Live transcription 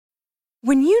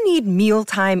When you need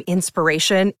mealtime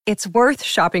inspiration, it's worth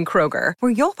shopping Kroger,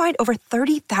 where you'll find over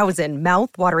 30,000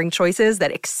 mouth-watering choices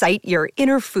that excite your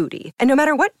inner foodie. And no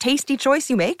matter what tasty choice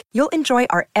you make, you'll enjoy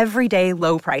our everyday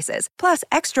low prices, plus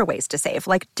extra ways to save,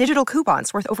 like digital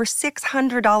coupons worth over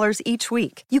 $600 each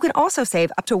week. You can also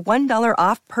save up to $1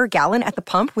 off per gallon at the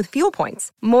pump with fuel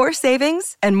points. More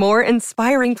savings and more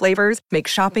inspiring flavors make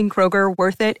shopping Kroger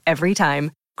worth it every time.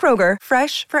 Kroger,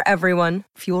 fresh for everyone.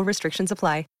 Fuel restrictions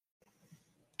apply.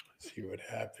 See what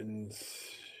happens.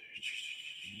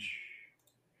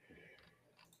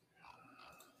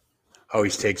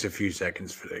 Always takes a few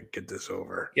seconds to get this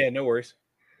over. Yeah, no worries.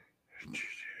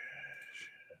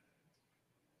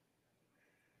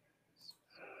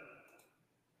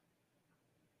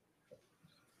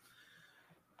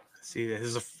 See,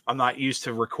 I'm not used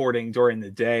to recording during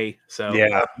the day, so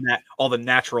yeah, all the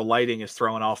natural lighting is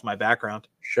throwing off my background.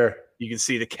 Sure. You can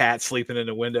see the cat sleeping in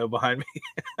the window behind me.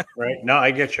 Right. No, I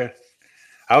get you.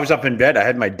 I was up in bed. I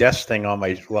had my desk thing on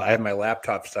I had my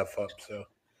laptop stuff up. So,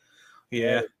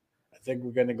 yeah. I think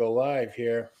we're going to go live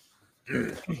here.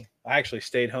 I actually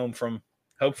stayed home from,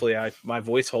 hopefully my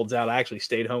voice holds out. I actually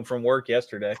stayed home from work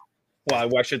yesterday. Well,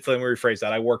 I should let me rephrase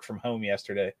that. I worked from home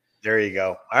yesterday. There you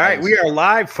go. All right. We are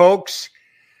live, folks.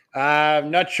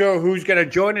 I'm not sure who's going to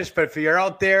join us, but if you're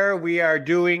out there, we are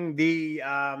doing the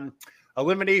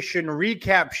Elimination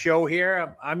recap show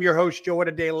here. I'm your host, Joe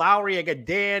Today Lowry. I got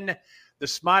Dan, the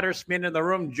smartest man in the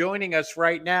room, joining us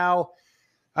right now.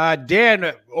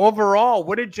 Dan, overall,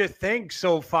 what did you think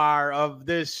so far of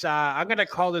this? I'm going to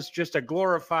call this just a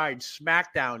glorified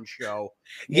SmackDown show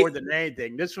more than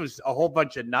anything. This was a whole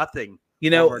bunch of nothing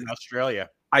over in Australia.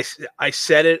 I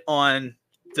said it on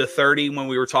the 30 when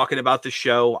we were talking about the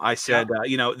show. I said,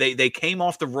 they came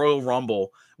off the Royal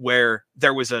Rumble where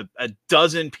there was a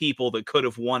dozen people that could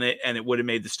have won it, and it would have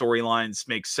made the storylines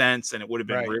make sense, and it would have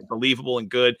been believable and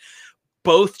good.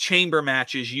 Both chamber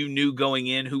matches, you knew going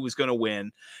in who was going to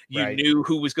win. You knew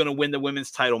who was going to win the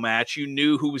women's title match. You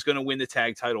knew who was going to win the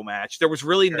tag title match. There was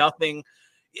really nothing.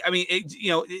 I mean,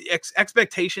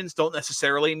 expectations don't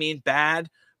necessarily mean bad.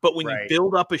 But when you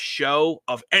build up a show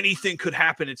of anything could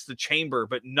happen, it's the chamber,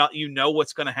 but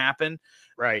what's going to happen.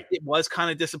 Right. It was kind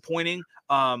of disappointing.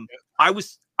 I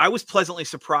was pleasantly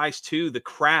surprised too. The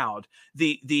crowd,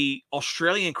 the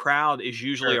Australian crowd is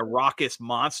usually a raucous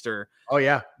monster. Oh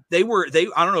yeah. I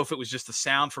don't know if it was just the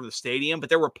sound from the stadium, but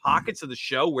there were pockets of the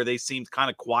show where they seemed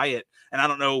kind of quiet. And I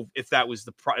don't know if that was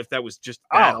just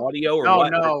bad audio or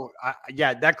what. No.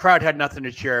 That crowd had nothing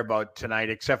to cheer about tonight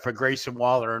except for Grayson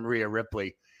Waller and Rhea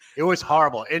Ripley. It was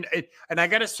horrible. And I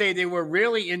got to say, they were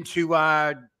really into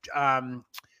Tiffy.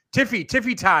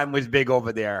 Tiffy time was big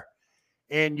over there.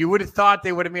 And you would have thought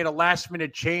they would have made a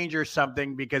last-minute change or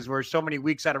something because we're so many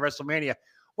weeks out of WrestleMania.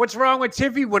 What's wrong with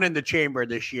Tiffy winning the chamber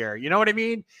this year? You know what I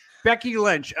mean? Becky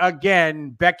Lynch. I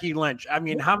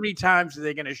mean, how many times are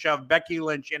they going to shove Becky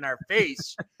Lynch in our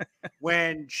face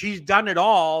when she's done it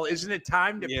all? Isn't it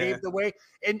time to pave the way?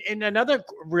 And another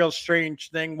real strange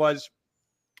thing was,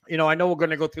 I know we're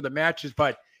going to go through the matches,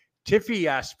 but Tiffy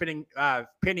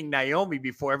pinning Naomi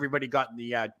before everybody got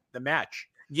in the match.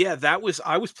 Yeah,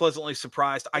 I was pleasantly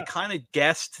surprised. I kind of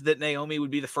guessed that Naomi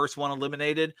would be the first one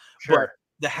eliminated. Sure.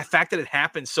 But the fact that it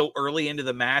happened so early into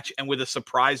the match and with a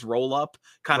surprise roll-up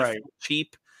kind of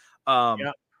cheap.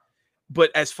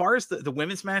 But as far as the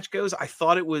women's match goes, I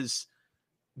thought it was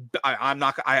I don't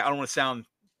want to sound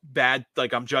bad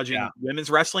like I'm judging women's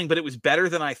wrestling, but it was better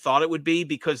than I thought it would be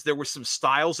because there were some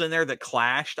styles in there that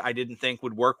clashed I didn't think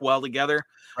would work well together.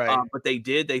 But they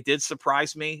did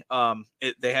surprise me.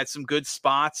 They had some good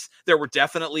spots. There were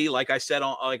definitely, like I said,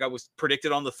 like I was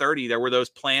predicted on the 30, there were those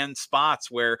planned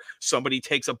spots where somebody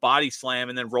takes a body slam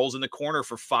and then rolls in the corner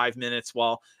for 5 minutes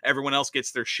while everyone else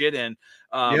gets their shit in.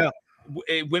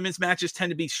 Women's matches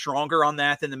tend to be stronger on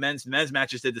that than the men's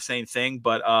matches did the same thing,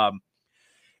 but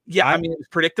I mean, it was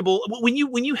predictable. When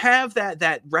you have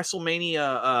that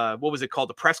WrestleMania, what was it called?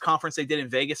 The press conference they did in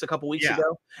Vegas a couple weeks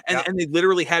ago. And they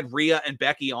literally had Rhea and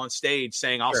Becky on stage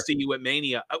saying, I'll see you at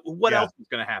Mania. What else is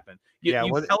going to happen? You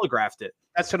telegraphed it.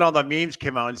 That's when all the memes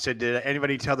came out and said, did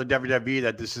anybody tell the WWE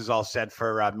that this is all set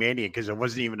for Mania? Because it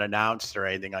wasn't even announced or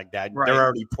anything like that. They're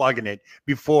already plugging it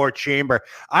before Chamber.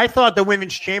 I thought the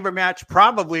women's Chamber match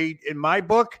probably, in my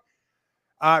book,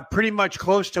 pretty much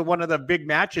close to one of the big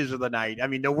matches of the night. I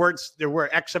mean, there were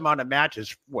X amount of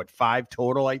matches, 5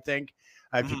 total, I think,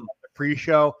 if you the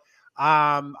pre-show.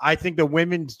 I think the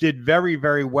women's did very,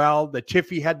 very well. The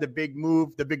Tiffy had the big move,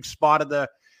 the big spot of the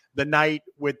night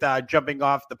with jumping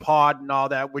off the pod and all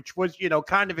that, which was,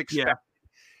 kind of expected. Yeah.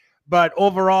 But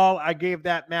overall, I gave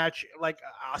that match like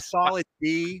a solid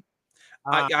B.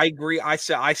 I agree. I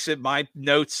said my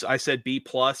notes. I said B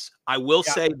plus. I will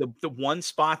say the one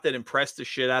spot that impressed the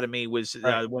shit out of me was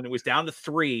when it was down to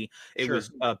 3. It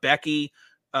was Becky,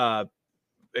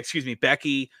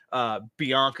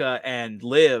 Bianca, and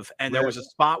Liv. And there was a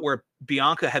spot where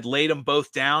Bianca had laid them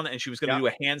both down, and she was going to do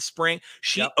a handspring.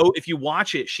 If you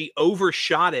watch it, she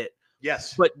overshot it.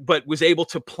 Yes. But was able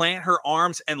to plant her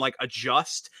arms and like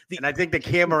adjust. And I think the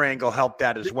camera angle helped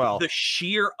that as well. The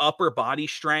sheer upper body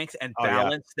strength and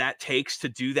balance that takes to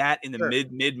do that in the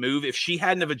mid move. If she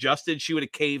hadn't have adjusted, she would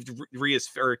have caved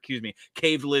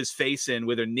Liz's face in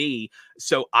with her knee.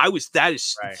 So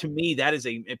to me, that is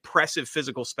an impressive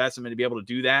physical specimen to be able to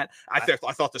do that. I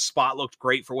thought the spot looked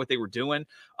great for what they were doing.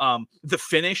 The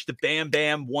finish, the bam,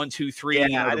 bam, 1, 2, 3,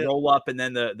 the roll up, and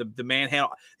then the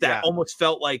manhandle, that almost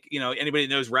felt like, anybody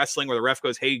that knows wrestling where the ref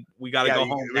goes, "Hey, we got to go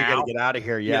home now. We got to get out of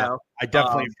here." Yeah, I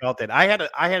definitely felt it. I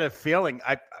had a feeling.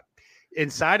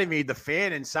 Inside of me, the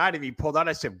fan inside of me pulled out.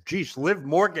 I said, "Geez, Liv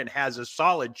Morgan has a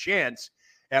solid chance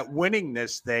at winning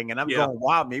this thing." And I'm going,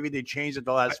 "Wow, maybe they changed at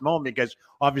the last moment," because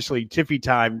obviously Tiffy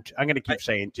time. I'm going to keep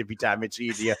saying Tiffy time. It's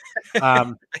easier.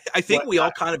 I think we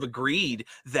all kind of agreed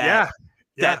that.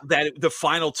 That the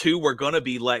final 2 were going to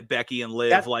be like Becky and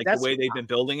Liv, the way they've been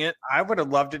building it. I would have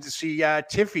loved it to see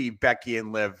Tiffy, Becky,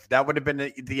 and Liv. That would have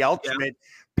been the ultimate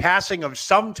passing of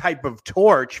some type of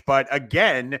torch. But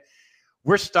again,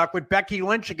 we're stuck with Becky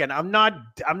Lynch again. I'm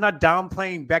not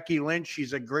downplaying Becky Lynch.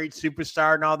 She's a great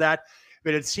superstar and all that.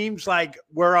 But it seems like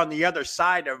we're on the other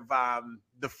side of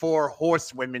the 4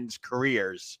 horsewomen's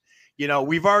careers.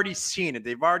 We've already seen it.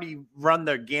 They've already run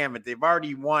their gamut. They've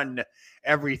already won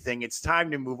everything. It's time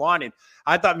to move on. And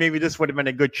I thought maybe this would have been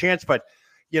a good chance, but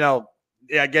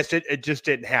I guess it just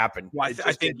didn't happen. Well,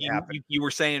 I think you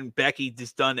were saying Becky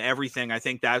just done everything. I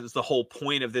think that was the whole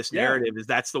point of this narrative. Is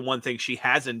that's the one thing she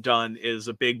hasn't done is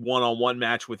a big one-on-one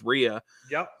match with Rhea.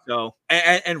 Yep. So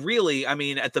and really, I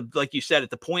mean, like you said, at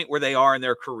the point where they are in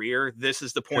their career, this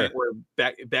is the point where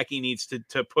Becky needs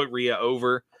to put Rhea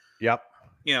over. Yep.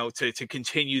 To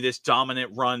continue this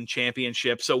dominant run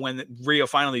championship. So when Rhea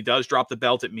finally does drop the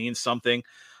belt, it means something.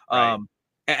 Right.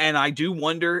 And I do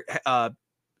wonder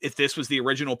if this was the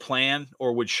original plan,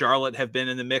 or would Charlotte have been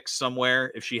in the mix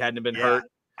somewhere if she hadn't been hurt?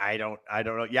 I don't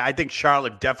know. Yeah, I think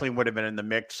Charlotte definitely would have been in the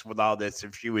mix with all this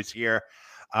if she was here.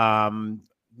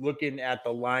 Looking at the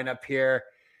lineup here,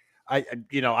 I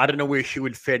don't know where she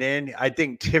would fit in. I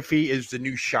think Tiffy is the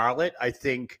new Charlotte. I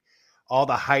think all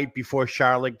the hype before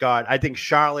Charlotte I think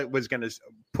Charlotte was going to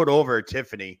put over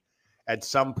Tiffany at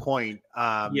some point.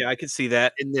 I could see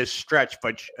that in this stretch,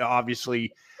 but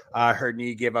obviously her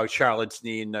knee gave out Charlotte's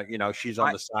knee, and she's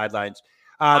on the sidelines.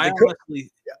 I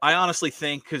honestly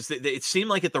think, because it seemed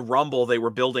like at the Rumble they were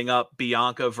building up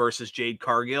Bianca versus Jade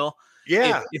Cargill.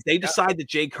 Yeah. If they decide that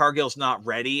Jade Cargill's not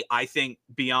ready, I think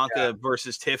Bianca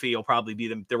versus Tiffy will probably be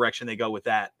the direction they go with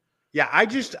that. Yeah, I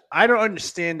don't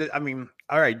understand it. I mean,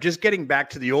 all right, just getting back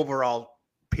to the overall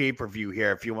pay-per-view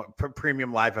here, if you want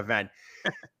premium live event.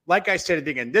 Like I said at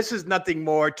the beginning, this is nothing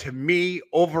more to me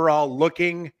overall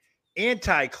looking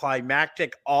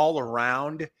anticlimactic all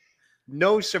around.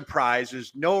 No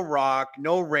surprises, no Rock,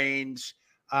 no Reigns.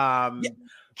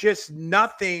 Just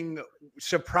nothing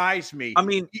surprised me. I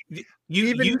mean,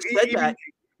 you said that.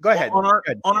 Go ahead. On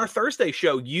our Thursday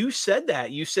show, you said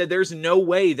that. You said there's no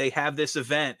way they have this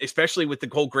event, especially with the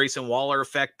whole Grayson Waller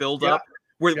effect build up,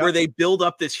 where they build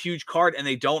up this huge card and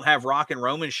they don't have Rock and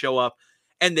Roman show up,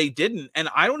 and they didn't. And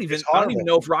I don't even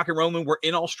know if Rock and Roman were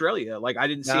in Australia. Like, I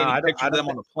didn't see any pictures of them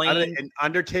on the plane. And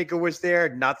Undertaker was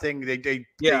there. Nothing. They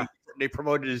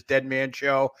promoted his Dead Man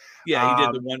show. Yeah, he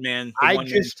did the one man. I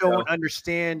just don't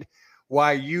understand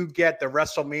why you get the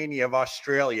WrestleMania of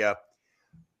Australia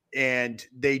and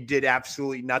they did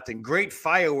absolutely nothing. Great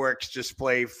fireworks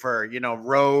display for,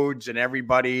 Rhodes and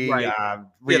everybody. Right.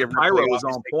 The pyro was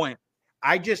on point.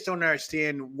 I just don't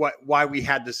understand why we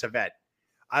had this event.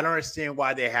 I don't understand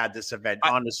why they had this event,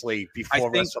 honestly, before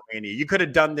WrestleMania. You could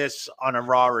have done this on a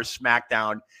Raw or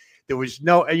SmackDown. There was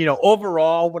no,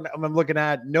 overall, when I'm looking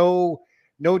at no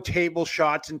table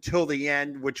shots until the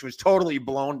end, which was totally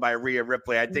blown by Rhea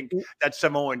Ripley. I think that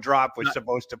Samoan drop was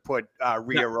supposed to put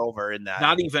Rhea over in that.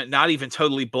 Not even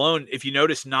totally blown. If you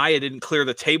notice, Nia didn't clear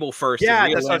the table first. Yeah,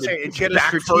 that's what I'm saying. And she had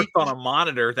back first on a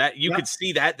monitor. That you could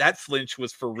see that flinch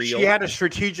was for real. She had to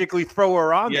strategically throw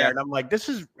her on there, and I'm like, this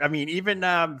is. I mean, even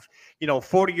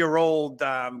 40-year-old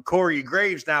Corey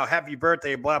Graves now, happy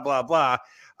birthday, blah blah blah.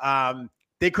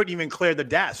 They couldn't even clear the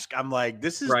desk. I'm like,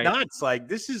 this is nuts. Like,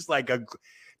 this is like and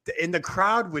the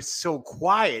crowd was so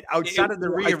quiet outside of the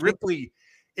Rhea Ripley.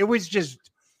 It was just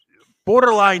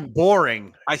borderline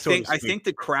boring. I think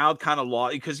the crowd kind of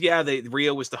lost because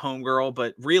Rhea was the home girl,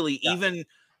 but really even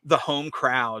the home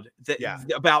crowd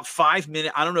about 5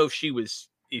 minutes. I don't know if she was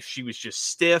just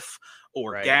stiff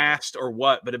or gassed or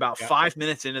what, but about 5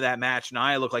 minutes into that match,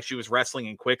 Nia looked like she was wrestling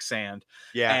in quicksand.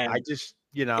 Yeah, and I just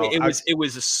it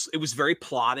was very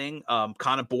plotting,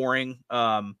 kind of boring.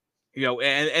 And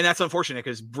that's unfortunate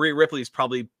because Rhea Ripley is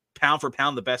probably pound for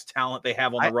pound the best talent they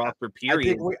have on the roster,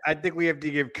 period. I think we have to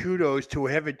give kudos to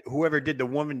whoever did the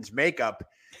woman's makeup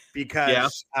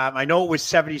because I know it was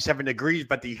 77 degrees,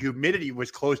 but the humidity was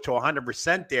close to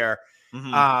 100% there.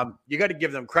 Mm-hmm. You got to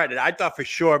give them credit. I thought for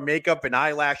sure makeup and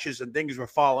eyelashes and things were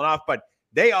falling off, but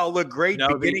they all look great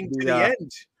beginning to the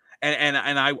end.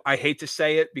 And I hate to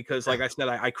say it because, like I said,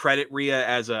 I credit Rhea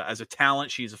as a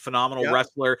talent. She's a phenomenal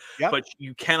wrestler, but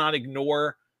you cannot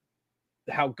ignore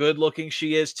how good looking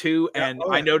she is too. And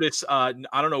I noticed, I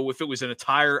don't know if it was an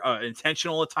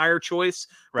intentional attire choice,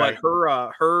 but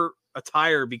her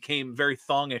attire became very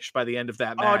thongish by the end of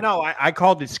that match. Oh no, I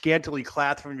called it scantily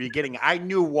clad from the beginning. I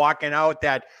knew walking out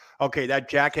that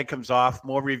jacket comes off,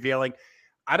 more revealing.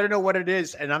 I don't know what it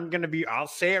is, and I'll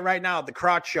say it right now, the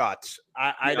crotch shots.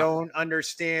 I don't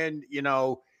understand,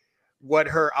 what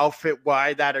her outfit,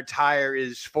 why that attire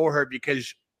is for her,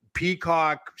 because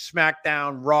Peacock,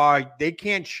 SmackDown, Raw, they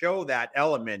can't show that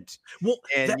element. Well,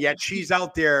 yet she's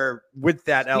out there with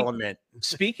that element.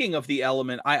 Speaking of the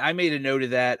element, I made a note of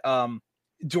that.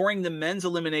 During the men's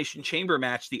Elimination Chamber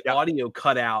match, the audio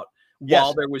cut out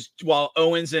while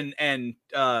Owens and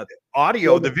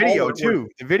audio, the video too.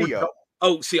 The video.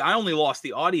 Oh, see, I only lost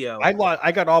the audio. I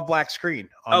got all black screen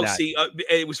on that. See,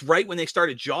 it was right when they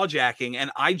started jaw jacking, and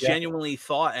I genuinely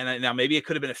thought, and now maybe it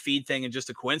could have been a feed thing and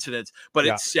just a coincidence, but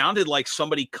it sounded like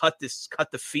somebody cut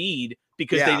the feed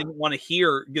because they didn't want to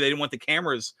hear, they didn't want the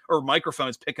cameras or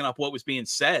microphones picking up what was being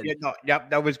said.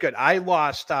 That was good. I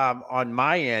lost on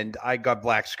my end. I got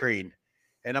black screen,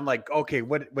 and I'm like, okay,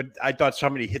 what? I thought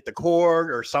somebody hit the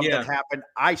cord or something happened.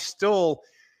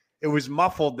 It was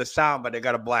muffled, the sound, but I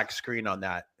got a black screen on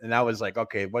that. And I was like,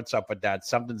 okay, what's up with that?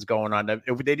 Something's going on.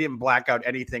 They didn't black out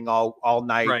anything all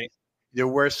night. Right. There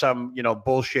were some,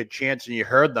 bullshit chants and you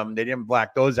heard them. They didn't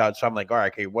black those out. So I'm like, all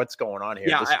right, okay, what's going on here?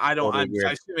 Yeah, I'm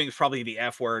assuming it's probably the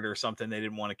F word or something they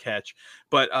didn't want to catch.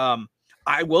 But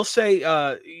I will say,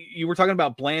 you were talking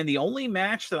about Bland. The only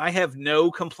match that I have no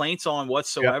complaints on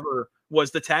whatsoever was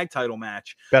the tag title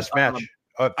match. Best match.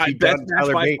 Best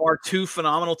match by far. Two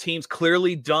phenomenal teams.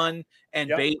 Clearly, Dunn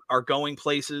and Bate are going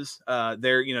places.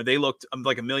 They looked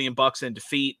like $1 million in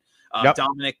defeat.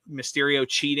 Dominic Mysterio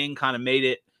cheating kind of made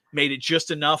it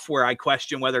just enough where I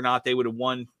question whether or not they would have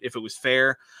won if it was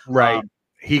fair. Right.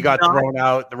 He got thrown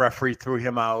out. The referee threw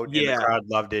him out. And the crowd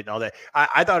loved it and all that.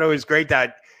 I thought it was great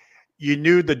that you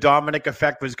knew the Dominic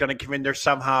effect was going to come in there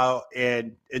somehow,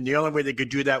 and the only way they could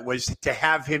do that was to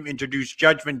have him introduce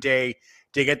Judgment Day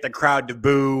to get the crowd to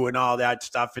boo and all that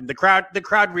stuff. And the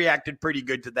crowd reacted pretty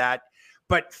good to that.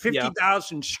 But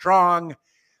 50,000 strong,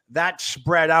 that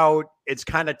spread out, it's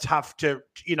kind of tough to,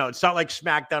 it's not like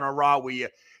SmackDown or Raw where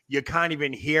you can't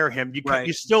even hear him.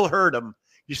 You still heard him.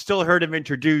 You still heard him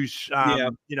introduce,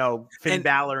 Finn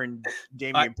Balor and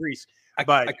Damian Priest.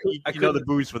 But the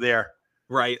boos were there.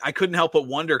 Right. I couldn't help but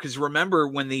wonder, because remember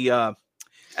when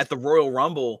at the Royal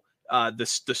Rumble, the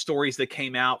stories that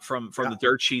came out from the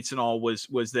dirt sheets and all was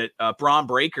that Braun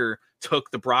Breaker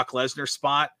took the Brock Lesnar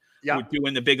spot,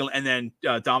 doing the big, and then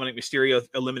Dominic Mysterio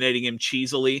eliminating him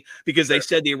cheesily, because they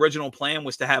said the original plan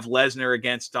was to have Lesnar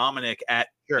against Dominic at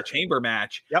the Chamber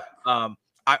match.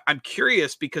 I'm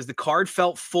curious because the card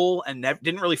felt full and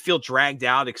didn't really feel dragged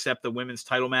out, except the women's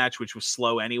title match, which was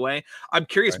slow anyway. I'm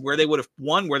curious where they would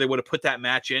have put that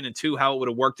match in, and two, how it would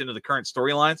have worked into the current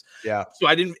storylines. Yeah. So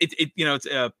I didn't. It's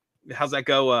how's that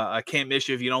go? I can't miss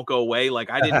you if you don't go away. Like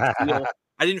I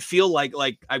didn't feel like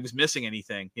I was missing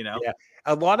anything. Yeah.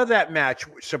 A lot of that match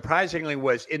surprisingly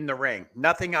was in the ring.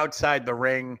 Nothing outside the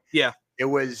ring. Yeah. It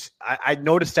was. I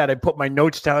noticed that. I put my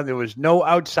notes down. There was no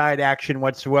outside action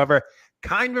whatsoever.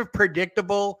 Kind of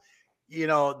predictable,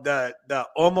 the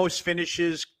almost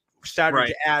finishes started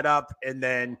to add up, and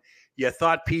then you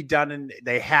thought Pete Dunne and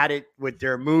they had it with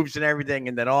their moves and everything,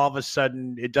 and then all of a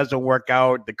sudden it doesn't work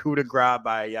out. The coup de grace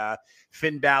by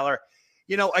Finn Balor.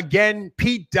 Again,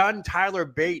 Pete Dunne, Tyler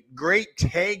Bate, great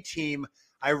tag team.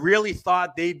 I really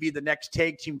thought they'd be the next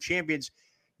tag team champions.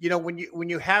 When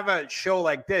you have a show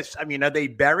like this, I mean, are they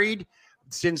buried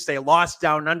since they lost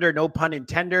Down Under? No pun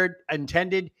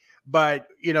intended. But,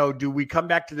 do we come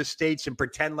back to the States and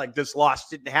pretend like this loss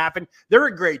didn't happen? They're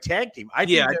a great tag team. I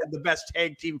think they're the best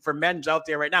tag team for men's out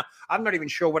there right now. I'm not even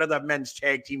sure what other men's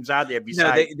tag teams are there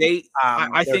besides. No,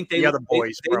 I think the other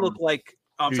boys. They look like.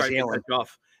 I'm New sorry, Zealand.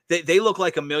 They look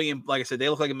like $1 million. Like I said, they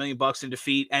look like $1 million in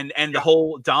defeat, and the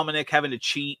whole Dominic having to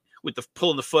cheat with the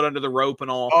pulling the foot under the rope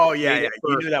and all. Oh yeah.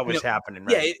 You knew that was happening,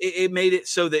 right? Yeah, it made it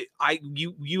so that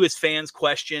you as fans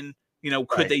question,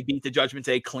 could they beat the Judgment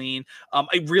Day clean?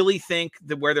 I really think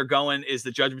that where they're going is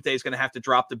the Judgment Day is going to have to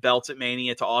drop the belts at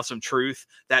Mania to Awesome Truth.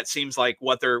 That seems like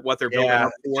what they're building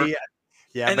up for.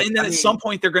 Yeah, and then at some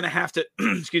point they're going to have to,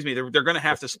 excuse me, they're going to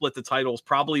have to split the titles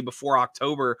probably before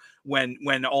October when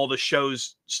all the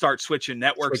shows start switching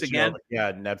networks again.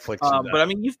 Yeah, Netflix. But I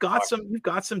mean, you've got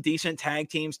some decent tag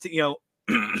teams to,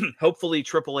 hopefully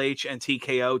Triple H and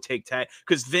TKO take tag,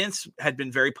 because Vince had been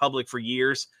very public for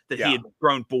years that he had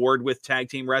grown bored with tag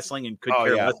team wrestling and could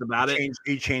care less about it.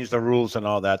 He changed the rules and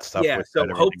all that stuff. Yeah, so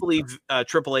hopefully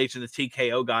Triple H and the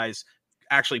TKO guys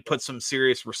actually put some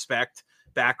serious respect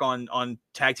back on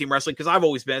tag team wrestling, because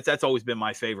that's always been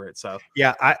my favorite. So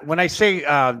when I say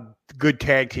good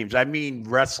tag teams, I mean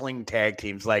wrestling tag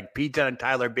teams like Pete Dunne and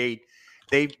Tyler Bate.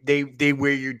 They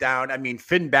wear you down. I mean,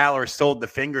 Finn Balor sold the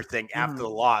finger thing after the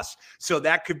loss, so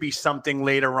that could be something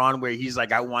later on where he's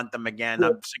like, I want them again.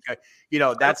 I'm sick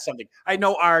of, that's something. I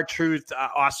know R-Truth,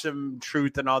 Awesome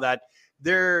Truth, and all that.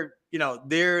 They're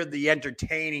the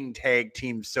entertaining tag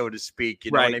team, so to speak.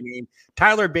 You know what I mean?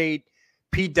 Tyler Bate,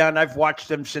 Pete Dunne, I've watched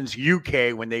them since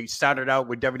UK when they started out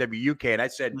with WWE UK, and I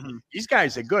said, these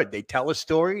guys are good. They tell a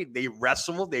story, they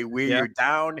wrestle, they wear you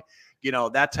down,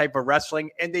 that type of wrestling,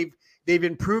 and they've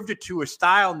improved it to a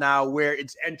style now where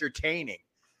it's entertaining.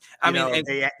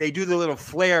 They do the little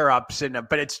flare ups,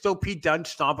 but it's still Pete Dunne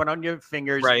stomping on your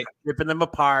fingers, ripping them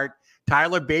apart.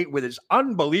 Tyler Bate with his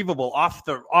unbelievable off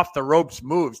the ropes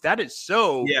moves. That is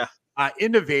so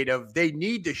innovative. They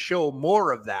need to show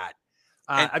more of that.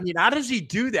 How does he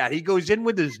do that? He goes in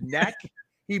with his neck.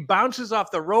 He bounces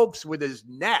off the ropes with his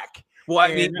neck. Well,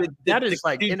 that is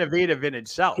innovative in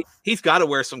itself. He's got to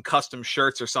wear some custom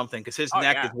shirts or something, because his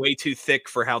neck is way too thick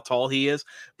for how tall he is.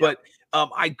 But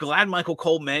I'm glad Michael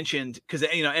Cole mentioned, because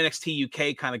NXT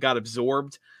UK kind of got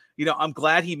absorbed. I'm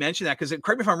glad he mentioned that, because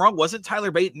correct me if I'm wrong, wasn't Tyler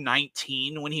Bate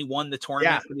 19 when he won the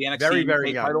tournament for the NXT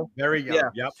very UK title? Very young. Yeah.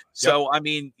 Yep. So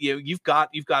you've got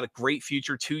a great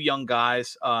future, two young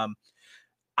guys.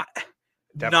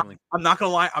 Definitely. I'm not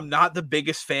gonna lie, I'm not the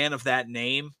biggest fan of that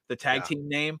name, the tag team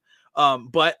name.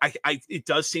 But it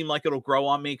does seem like it'll grow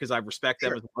on me, because I respect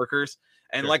them as workers.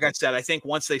 And like I said, I think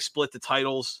once they split the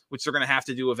titles, which they're going to have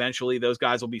to do eventually, those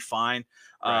guys will be fine.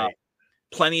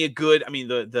 Plenty of good. I mean,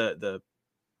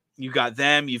 you got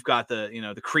them, you've got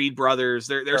the Creed brothers.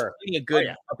 There's plenty of good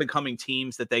up and coming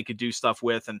teams that they could do stuff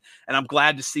with. And I'm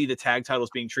glad to see the tag titles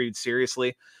being treated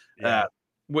seriously.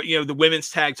 The women's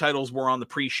tag titles were on the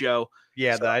pre-show.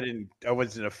 Yeah, so, I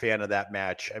wasn't a fan of that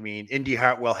match. I mean, Indy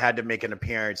Hartwell had to make an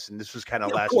appearance, and this was kind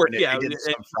of last minute. Yeah, they did this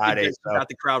on Friday. Got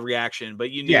the crowd reaction, but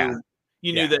you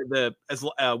knew that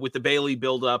with the Bailey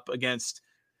build up against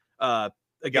her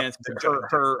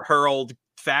old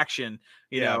faction,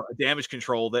 Damage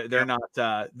Control, they're not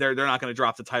going to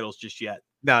drop the titles just yet.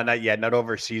 No, not yet. Not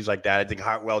overseas like that. I think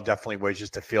Hartwell definitely was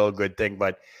just a feel good thing,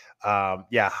 but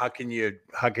how can you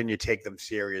take them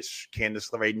serious?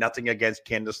 Candice LeRae, nothing against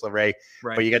Candice LeRae,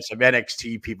 but you got some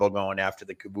NXT people going after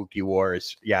the Kabuki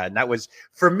Wars. Yeah, and that was,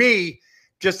 for me,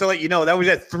 just to let you know, that was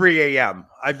at 3 a.m.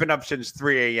 I've been up since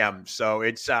 3 a.m. So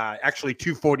it's actually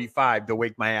 2:45 to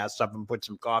wake my ass up and put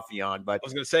some coffee on. But I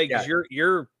was going to say, because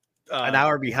you're an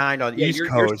hour behind on East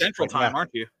Coast. You're Central Time, aren't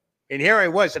you? And here I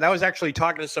was, and I was actually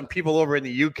talking to some people over in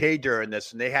the UK during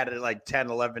this, and they had it like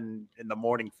 10, 11 in the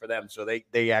morning for them. So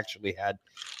they actually had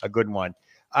a good one.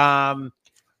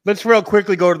 Let's real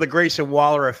quickly go to the Grayson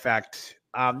Waller effect.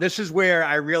 This is where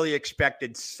I really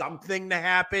expected something to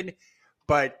happen,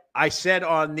 but I said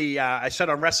on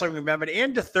Wrestling Remembered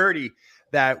and to 30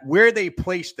 that where they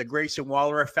placed the Grayson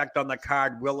Waller effect on the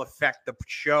card will affect the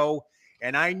show.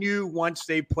 And I knew once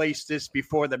they placed this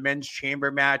before the men's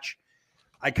chamber match,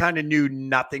 I kind of knew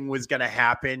nothing was going to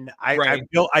happen. I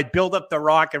built up The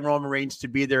Rock and Roman Reigns to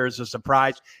be there as a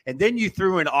surprise. And then you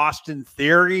threw in Austin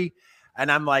Theory.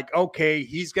 And I'm like, okay,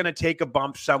 he's going to take a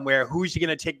bump somewhere. Who's he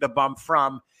going to take the bump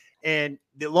from? And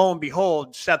lo and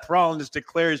behold, Seth Rollins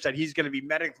declares that he's going to be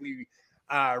medically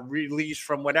released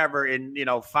from whatever in,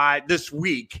 this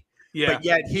week. Yeah. But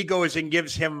yet he goes and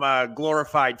gives him a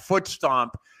glorified foot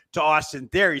stomp to Austin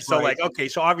Theory. So okay,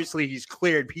 so obviously he's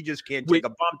cleared. He just can't take a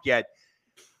bump yet.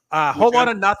 Whole lot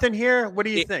of nothing here. What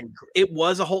do you think? It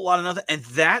was a whole lot of nothing. And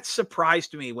that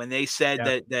surprised me when they said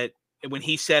that when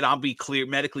he said I'll be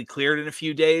medically cleared in a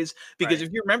few days, because if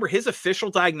you remember, his official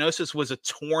diagnosis was a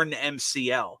torn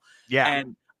MCL. Yeah.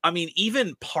 And I mean,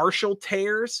 even partial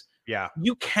tears,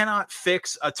 you cannot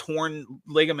fix a torn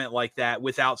ligament like that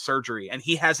without surgery, and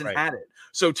he hasn't had it.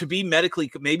 So to be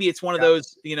medically, maybe it's one of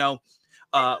those,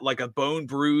 like a bone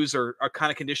bruise or a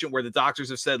kind of condition where the doctors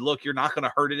have said, look, you're not going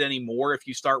to hurt it anymore if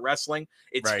you start wrestling.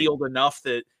 It's healed enough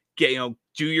that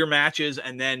do your matches,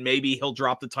 and then maybe he'll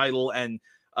drop the title and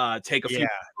take a few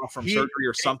off from surgery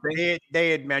or something. They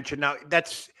had mentioned, now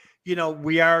that's,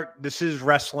 this is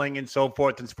wrestling and so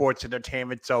forth and sports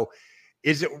entertainment. So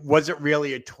was it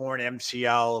really a torn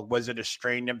MCL? Was it a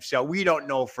strained MCL? We don't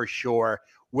know for sure.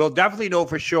 We'll definitely know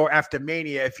for sure after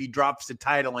Mania if he drops the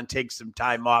title and takes some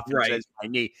time off and says, my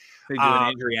knee. They do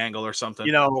an injury angle or something.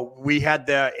 We had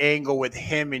the angle with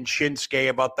him and Shinsuke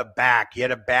about the back. He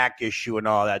had a back issue and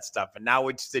all that stuff. And now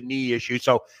it's the knee issue.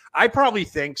 So I probably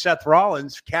think Seth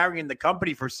Rollins, carrying the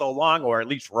company for so long, or at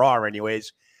least Raw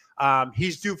anyways,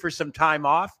 he's due for some time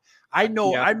off. I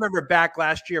know. I remember back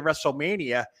last year,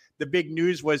 WrestleMania, the big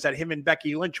news was that him and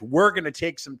Becky Lynch were going to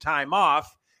take some time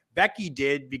off. Becky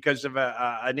did because of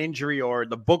an injury or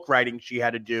the book writing she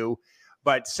had to do,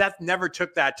 but Seth never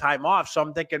took that time off. So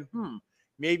I'm thinking,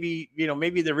 maybe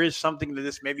there is something to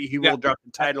this. Maybe he will drop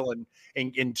the title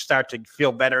and start to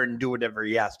feel better and do whatever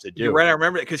he has to do. You're right. I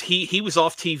remember it because he was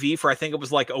off TV for, I think it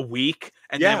was like a week.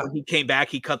 And then when he came back,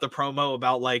 he cut the promo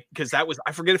about because that was,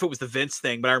 I forget if it was the Vince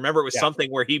thing, but I remember it was something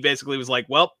where he basically was like,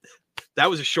 well, that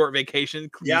was a short vacation.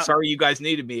 Sorry, you guys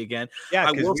needed me again. Yeah,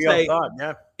 I will say,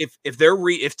 if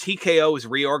TKO is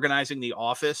reorganizing the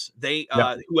office, they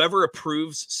whoever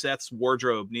approves Seth's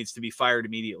wardrobe needs to be fired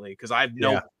immediately, because I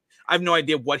have no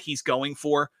idea what he's going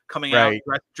for, coming out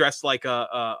dressed like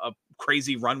a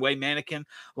crazy runway mannequin,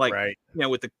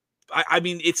 with the. I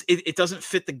mean, it doesn't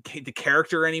fit the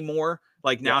character anymore.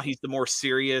 Like now he's the more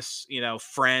serious,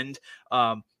 friend,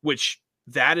 which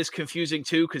that is confusing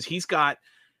too, because he's got,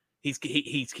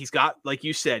 like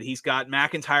you said, he's got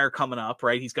McIntyre coming up,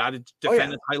 right? He's got to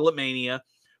defend the title at Mania,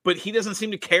 but he doesn't seem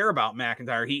to care about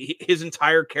McIntyre. His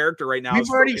entire character right now. We've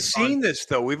already seen this,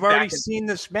 though. We've already seen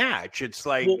this match. It's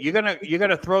like, you're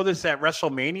gonna throw this at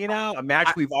WrestleMania now, a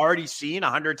match we've already seen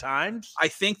 100 times. I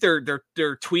think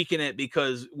they're tweaking it,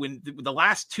 because when the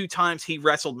last 2 times he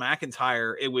wrestled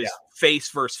McIntyre, it was face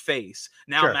versus face.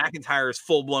 Now McIntyre is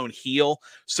full blown heel,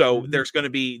 so there's going to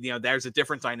be there's a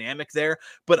different dynamic there.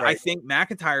 But I think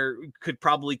McIntyre could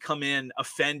probably come in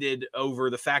offended over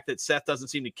the fact that Seth doesn't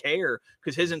seem to care,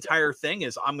 because his entire thing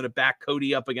is, I'm going to back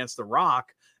Cody up against The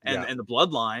Rock and the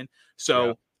Bloodline.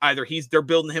 So either they're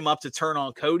building him up to turn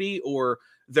on Cody, or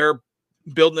they're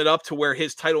building it up to where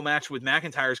his title match with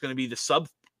McIntyre is going to be the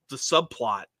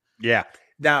subplot. Yeah.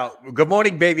 Now, good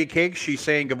morning, Baby Cake. She's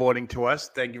saying good morning to us.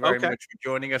 Thank you very much for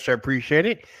joining us. I appreciate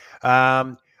it.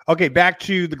 Okay, back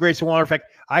to the Grayson Waller effect.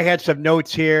 I had some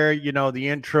notes here. The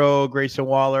intro, Grayson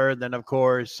Waller. Then, of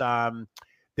course,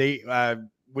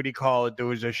 what do you call it? There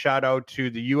was a shout out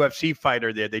to the UFC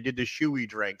fighter there. They did the shoey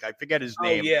drink. I forget his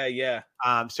name. Oh, yeah.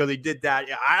 So they did that.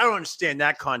 I don't understand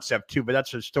that concept too, but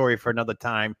that's a story for another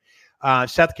time.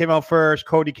 Seth came out first.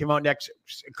 Cody came out next.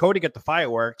 Cody got the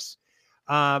fireworks.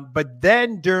 But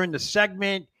then during the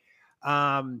segment,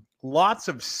 lots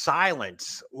of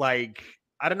silence. Like,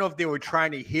 I don't know if they were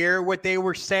trying to hear what they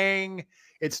were saying.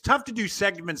 It's tough to do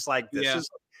segments like this.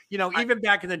 Even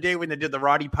back in the day when they did the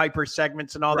Roddy Piper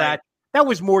segments and all that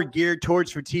was more geared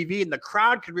towards for TV, and the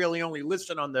crowd could really only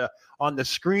listen on the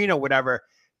screen or whatever.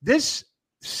 This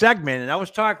segment, and I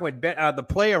was talking with the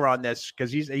player on this,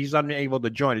 because he's unable to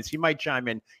join us. He might chime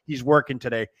in. He's working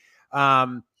today.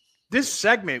 This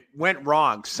segment went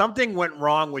wrong. Something went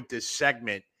wrong with this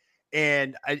segment,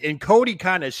 and Cody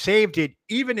kind of saved it,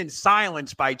 even in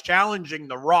silence, by challenging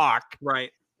The Rock,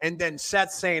 right? And then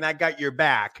Seth saying, "I got your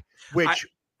back," which.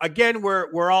 Again,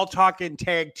 we're all talking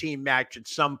tag team match at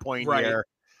some point here.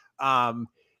 But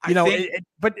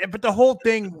the whole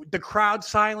thing, the crowd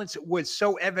silence was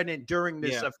so evident during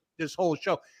this whole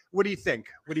show. What do you think?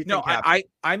 What do you think?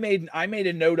 I made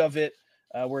a note of it.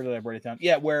 Where did I write it down?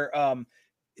 Yeah, where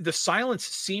the silence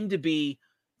seemed to be,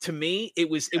 to me, it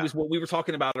was what we were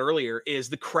talking about earlier. Is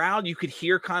the crowd, you could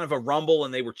hear kind of a rumble,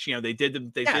 and they were they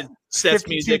did Seth's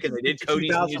music and they did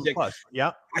Cody's music.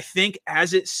 Yeah, I think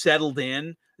as it settled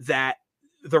in that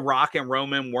The Rock and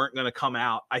Roman weren't going to come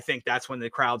out, I think that's when the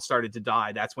crowd started to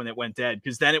die. That's when it went dead,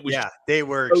 because then it was they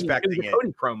were expecting it.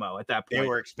 Cody promo at that point. They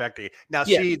were expecting it. Now,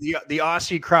 see, the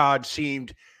Aussie crowd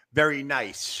seemed very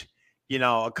nice.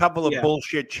 A couple of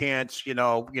bullshit chants.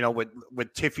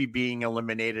 With Tiffy being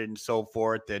eliminated and so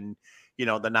forth, and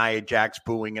the Nia Jax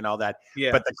booing and all that.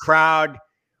 Yeah. But the crowd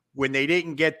when they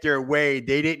didn't get their way,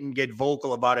 they didn't get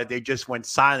vocal about it. They just went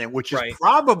silent, which is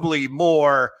probably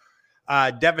more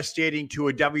devastating to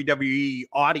a WWE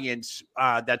audience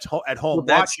that's at home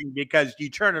watching, because you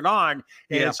turn it on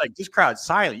and it's like this crowd's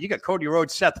silent. You got Cody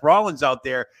Rhodes, Seth Rollins out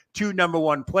there, 2 number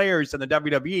 1 players in the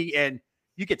WWE, and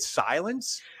you get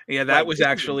silence. Yeah, that was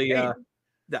actually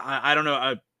I don't know.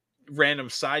 A random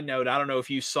side note: I don't know if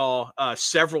you saw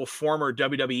several former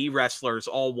WWE wrestlers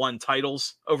all won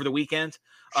titles over the weekend.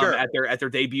 Sure. At their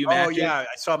debut matches. Oh, yeah.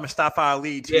 I saw Mustafa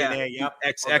Ali, TNA. Yep.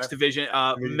 X Division.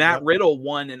 Matt Riddle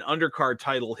won an undercard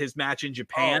title, his match in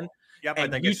Japan.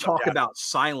 And you talk about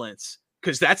silence,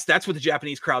 because that's what the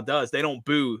Japanese crowd does. They don't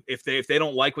boo if they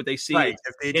don't like what they see. Right.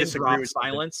 If they disagree with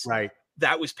silence. Right.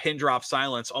 That was pin drop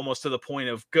silence, almost to the point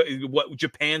of what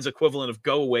Japan's equivalent of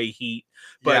go away heat.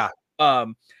 But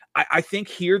I think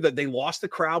here that they lost the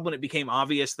crowd when it became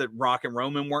obvious that Rock and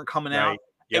Roman weren't coming out.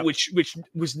 Yep. Which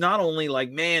was not only like,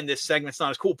 man, this segment's not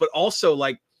as cool, but also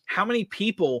like how many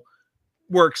people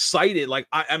were excited. Like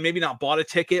I maybe not bought a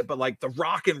ticket, but like the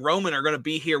Rock and Roman are going to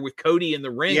be here with Cody in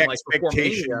the ring. The like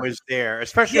expectation was there,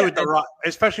 especially with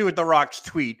the Rock's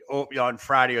tweet on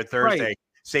Friday or Thursday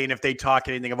saying, if they talk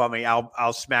anything about me,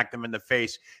 I'll smack them in the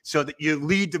face. So that you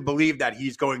lead to believe that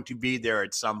he's going to be there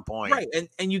at some point. Right.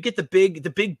 And you get the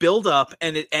big build up,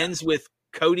 and it ends with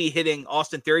Cody hitting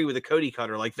Austin Theory with a Cody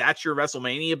cutter. Like, that's your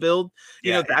WrestleMania build.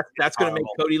 You know, that's going to make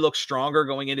Cody look stronger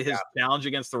going into his challenge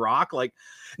against The Rock. Like,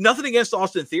 nothing against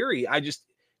Austin Theory. I just,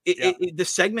 the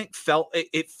segment felt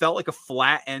like a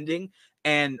flat ending.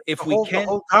 And if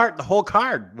the whole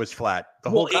card was flat. The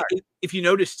whole card. If you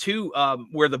notice too,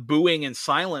 where the booing and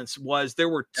silence was, there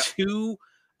were two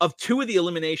of the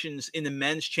eliminations in the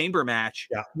men's chamber match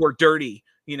were dirty.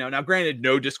 You know, now granted,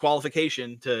 no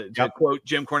disqualification to quote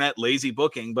Jim Cornette, lazy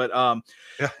booking, but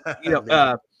you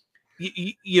got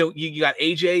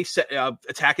AJ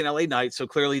attacking LA Knight, so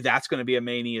clearly that's going to be a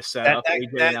Mania setup.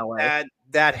 AJ in LA.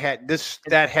 That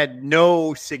had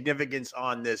no significance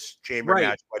on this chamber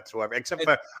match whatsoever, except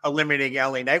for eliminating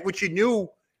LA Knight, which you knew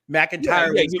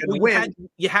McIntyre was going to win.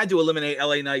 You had to eliminate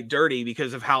LA Knight dirty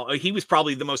because of how he was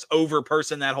probably the most over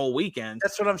person that whole weekend.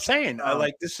 That's what I'm saying.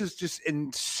 Like, this is just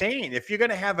insane. If you're going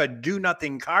to have a do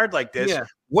nothing card like this,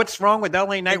 what's wrong with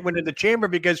LA Knight winning the chamber?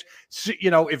 Because,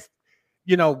 if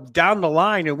down the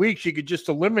line in weeks, you could just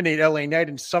eliminate LA Knight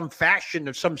in some fashion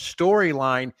or some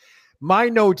storyline. My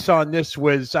notes on this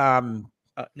was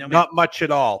not much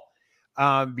at all.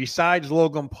 Besides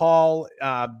Logan Paul,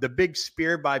 the big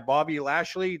spear by Bobby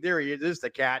Lashley. There he is, the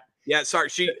cat. Yeah, sorry.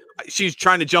 She's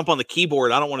trying to jump on the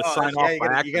keyboard. I don't want to sign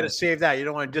off. You got to save that. You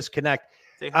don't want to disconnect.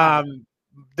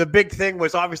 The big thing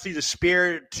was obviously the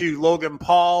spear to Logan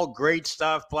Paul. Great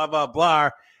stuff, blah, blah, blah.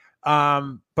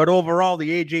 But overall,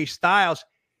 the AJ Styles,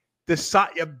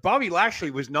 Bobby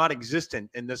Lashley was not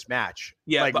existent in this match.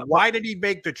 Yeah, like, why did he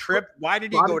make the trip? Why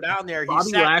did he go down there?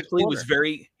 Bobby Lashley was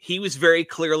very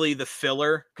clearly the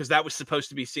filler, because that was supposed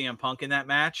to be CM Punk in that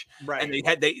match. Right. And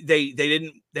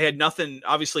they had nothing.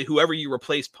 Obviously, whoever you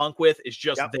replace Punk with is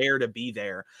just there to be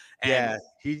there. And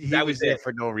he was there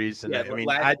for no reason. Yeah, I mean,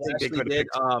 I think they could have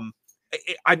picked.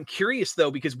 I'm curious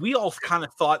though, because we all kind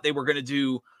of thought they were going to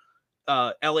do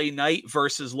LA Knight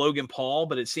versus Logan Paul,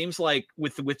 but it seems like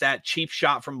with that cheap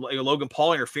shot from Logan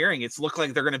Paul interfering, it's looked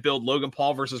like they're going to build Logan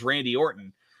Paul versus Randy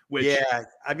Orton. Which,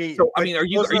 are you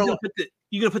going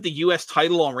to put the U.S.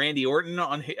 title on Randy Orton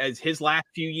as his last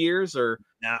few years? Or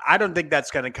no, I don't think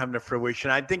that's going to come to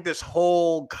fruition. I think this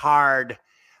whole card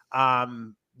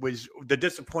was the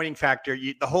disappointing factor.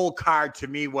 The whole card to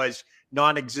me was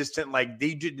non-existent. Like,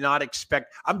 they did not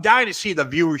expect. I'm dying to see the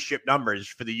viewership numbers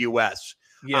for the U.S.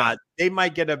 Yeah, they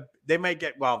won't get a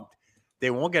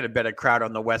better crowd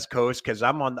on the West Coast, because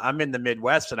I'm in the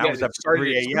Midwest, and I was up at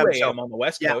 3 a.m. So on the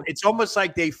West Coast. It's almost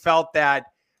like they felt that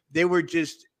they were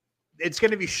just, it's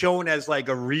going to be shown as like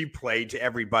a replay to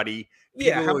everybody.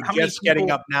 People how just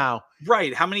getting up now.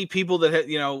 Right. How many people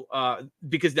that,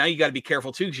 because now you got to be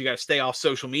careful too, because you got to stay off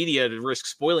social media to risk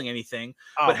spoiling anything.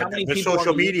 But how many people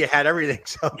social media had everything.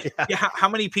 So how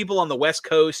many people on the West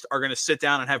Coast are going to sit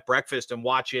down and have breakfast and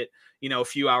watch it, a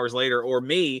few hours later? Or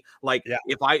me,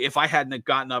 if I hadn't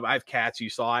gotten up, I have cats, you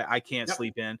saw, I can't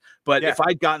sleep in, but if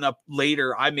I'd gotten up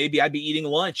later, I'd be eating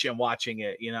lunch and watching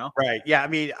it, Right. Yeah. I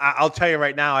mean, I'll tell you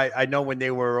right now, I know when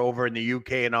they were over in the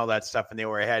UK and all that stuff, and they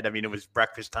were ahead, I mean, it was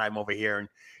breakfast time over here, and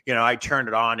I turned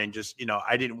it on and just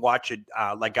I didn't watch it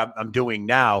like I'm doing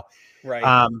now.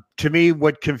 Right. To me,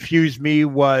 what confused me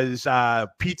was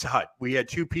Pizza Hut. We had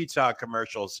 2 Pizza Hut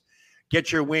commercials.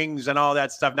 Get your wings and all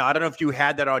that stuff. Now, I don't know if you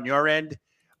had that on your end,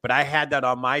 but I had that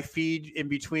on my feed in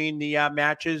between the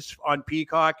matches on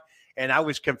Peacock, And I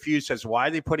was confused as why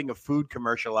are they putting a food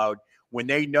commercial out when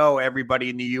they know everybody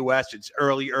in the U.S. it's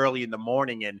early in the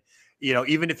morning. And,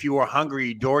 even if you were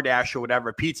hungry, DoorDash or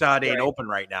whatever, Pizza Hut ain't open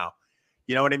right now.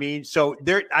 You know what I mean? So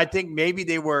I think maybe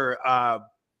they were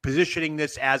positioning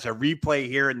this as a replay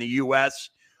here in the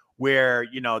U.S. where,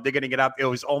 they're going to get up. It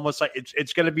was almost like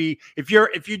it's going to be, if you're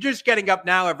just getting up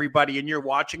now, everybody, and you're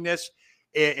watching this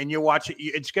and you're watching,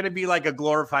 it's going to be like a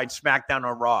glorified SmackDown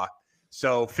or Raw.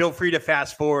 So feel free to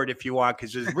fast forward if you want,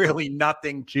 because there's really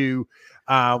nothing to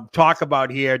talk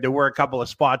about here. There were a couple of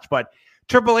spots, but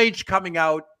Triple H coming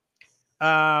out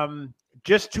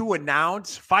just to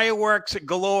announce fireworks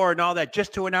galore and all that,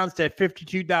 just to announce that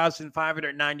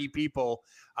 52,590 people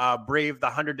braved the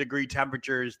 100-degree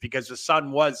temperatures because the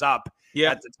sun was up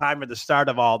at the time of the start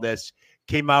of all this.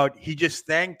 Came out. He just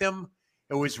thanked them.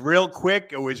 It was real quick.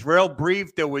 It was real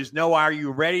brief. There was no, are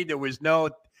you ready? There was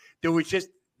just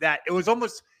that. It was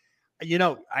almost,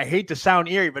 I hate to sound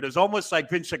eerie, but it was almost like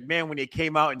Vince McMahon when he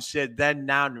came out and said, then,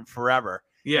 now, and forever.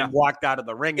 And walked out of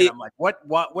the ring. And I'm like,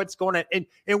 what's going on?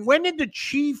 And when did the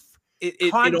chief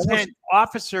content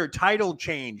officer title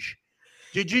change?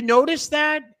 Did you notice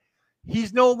that?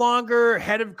 He's no longer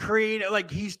head of creative.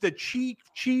 Like, he's the chief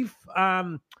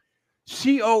COO,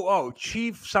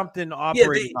 chief something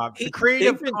operating officer, the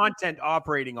creative content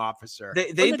operating officer.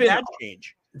 They've been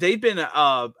change. They've been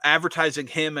advertising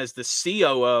him as the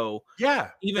COO. Yeah,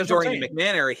 even during the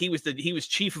McMahon era, he was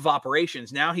chief of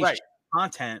operations. Now he's chief of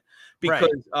content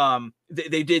because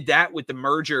they did that with the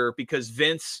merger because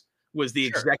Vince was the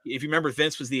executive. If you remember,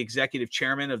 Vince was the executive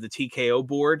chairman of the TKO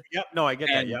board. Yep. No, I get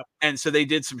that. Yep. And so they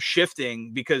did some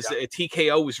shifting because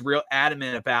TKO was real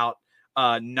adamant about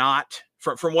not.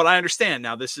 From what I understand,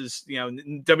 now this is,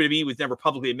 WWE was never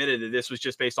publicly admitted that this was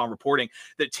just based on reporting,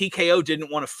 that TKO didn't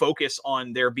want to focus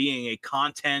on there being a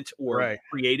content or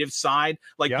creative side.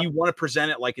 Like you want to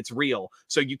present it like it's real.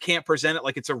 So you can't present it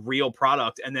like it's a real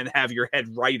product and then have your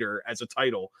head writer as a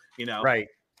title, Right.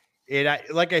 And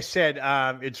like I said,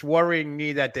 it's worrying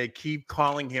me that they keep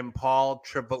calling him Paul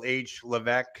Triple H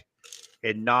Levesque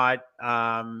and not,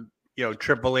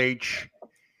 Triple H.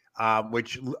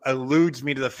 Which alludes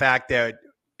me to the fact that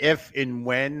if and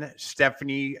when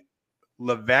Stephanie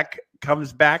Levesque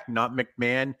comes back, not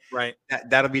McMahon,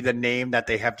 that'll be the name that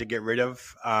they have to get rid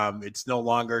of. It's no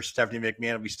longer Stephanie McMahon;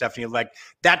 it'll be Stephanie Levesque.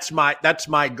 That's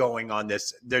my going on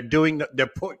this. They're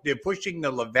pushing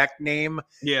the Levesque name.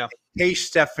 Yeah, in case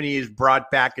Stephanie is brought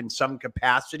back in some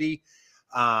capacity.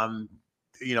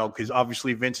 Because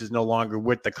obviously Vince is no longer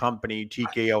with the company,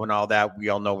 TKO and all that. We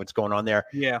all know what's going on there.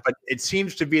 Yeah. But it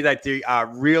seems to be that they are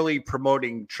really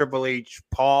promoting Triple H,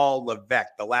 Paul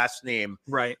Levesque, the last name,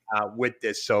 with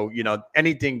this. So,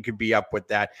 anything could be up with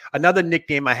that. Another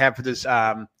nickname I have for this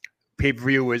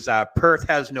pay-per-view is Perth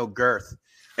has no girth.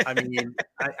 I mean,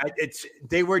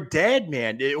 they were dead,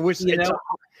 man. It was,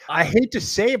 I hate to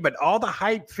say it, but all the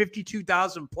hype,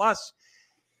 52,000 plus,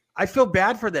 I feel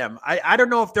bad for them. I don't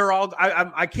know if they're all.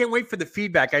 I can't wait for the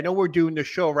feedback. I know we're doing the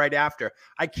show right after.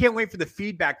 I can't wait for the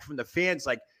feedback from the fans.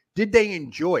 Like, did they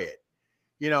enjoy it?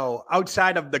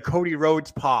 Outside of the Cody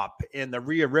Rhodes pop and the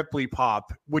Rhea Ripley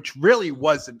pop, which really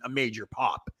wasn't a major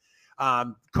pop.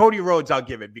 Cody Rhodes, I'll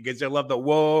give it because they love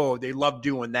they love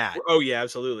doing that. Oh yeah,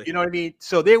 absolutely. You know what I mean?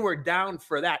 So they were down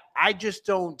for that. I just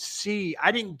don't see.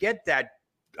 I didn't get that.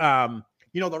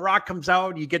 The Rock comes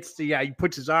out, he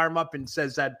puts his arm up and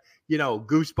says that,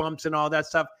 goosebumps and all that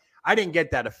stuff. I didn't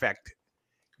get that effect.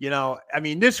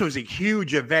 This was a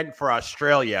huge event for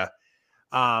Australia.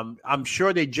 I'm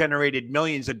sure they generated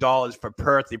millions of dollars for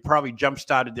Perth. They probably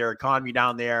jump-started their economy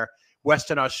down there,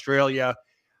 Western Australia.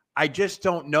 I just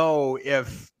don't know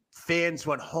if fans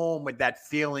went home with that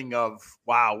feeling of,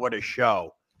 wow, what a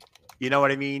show. You know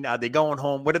what I mean? Are they going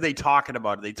home? What are they talking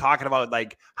about? Are they talking about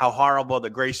like how horrible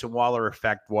the Grayson Waller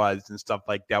effect was and stuff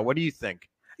like that? What do you think?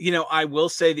 I will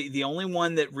say the only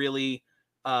one that really,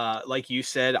 like you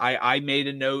said, I made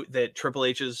a note that Triple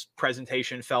H's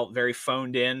presentation felt very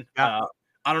phoned in. I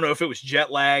don't know if it was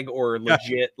jet lag or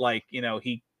legit, like,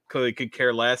 he clearly could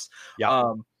care less.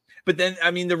 Yeah. But then,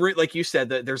 like you said,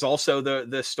 that there's also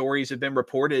the stories have been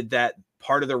reported that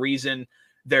part of the reason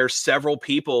there's several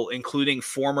people, including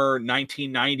former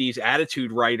 1990s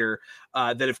Attitude writer,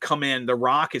 that have come in. The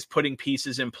Rock is putting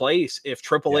pieces in place. If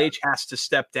Triple H has to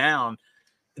step down,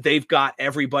 they've got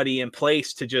everybody in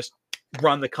place to just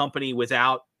run the company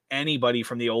without anybody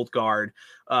from the old guard.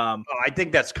 I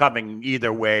think that's coming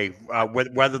either way,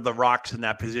 whether the Rock's in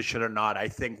that position or not. I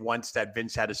think once that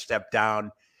Vince had to step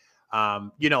down,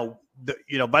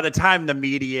 by the time the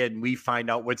media and we find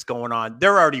out what's going on,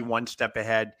 they're already one step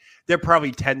ahead. They're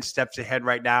probably 10 steps ahead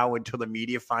right now until the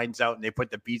media finds out and they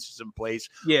put the pieces in place.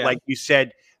 Yeah. Like you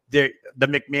said, the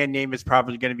McMahon name is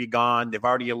probably going to be gone. They've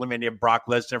already eliminated Brock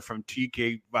Lesnar from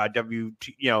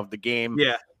TKW, the game.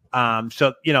 Yeah.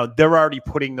 So, they're already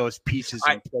putting those pieces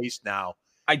in place now.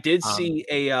 I did see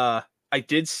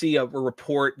a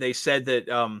report. They said that,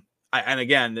 and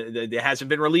again, it hasn't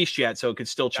been released yet, so it could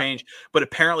still change. Yeah. But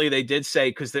apparently, they did say,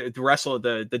 because the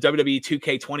WWE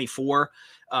 2K24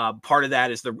 part of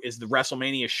that is the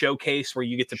WrestleMania showcase, where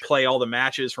you get to play all the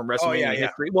matches from WrestleMania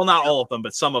history. Well, not all of them,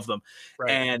 but some of them.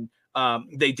 Right. And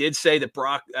they did say that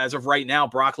Brock, as of right now,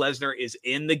 Brock Lesnar is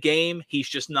in the game. He's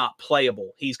just not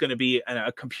playable. He's going to be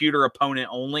a computer opponent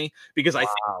only, because I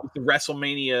think the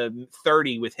WrestleMania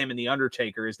 30 with him and The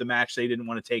Undertaker is the match they didn't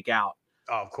want to take out.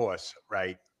 Oh, of course.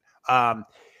 Right.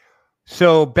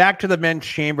 So back to the men's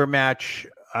chamber match.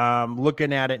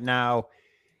 Looking at it now,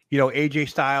 AJ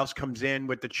Styles comes in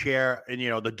with the chair, and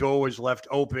the door was left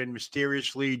open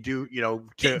mysteriously. Did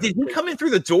he come in through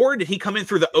the door? Or did he come in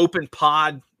through the open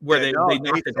pod where they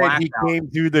knocked the glass out? He came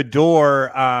through the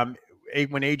door.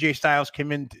 When AJ Styles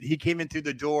came in, he came in through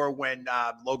the door when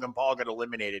Logan Paul got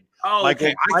eliminated. Oh,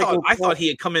 okay. I thought he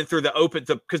had come in through the open,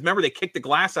 because remember they kicked the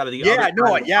glass out of the other.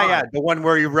 The one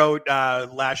where he wrote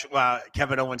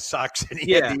Kevin Owens sucks, and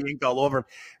he had the ink all over him.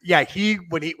 Yeah,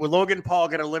 when Logan Paul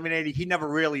got eliminated, he never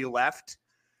really left,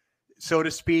 so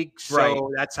to speak. So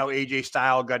that's how AJ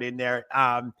Styles got in there.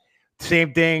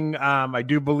 Same thing. I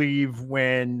do believe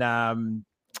when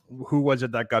who was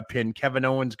it that got pinned? Kevin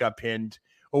Owens got pinned.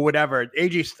 Or whatever.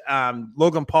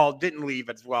 Logan Paul didn't leave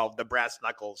as well. The brass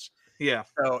knuckles. Yeah.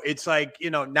 So it's like,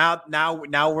 now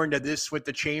we're into this with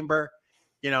the chamber.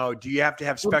 Do you have to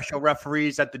have special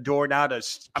referees at the door now to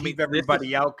keep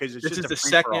everybody out? Because this is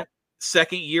the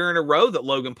second year in a row that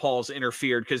Logan Paul's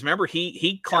interfered. Because remember,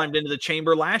 he climbed into the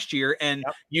chamber last year and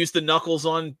used the knuckles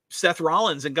on Seth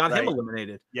Rollins and got him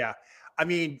eliminated. Yeah. I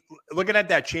mean, looking at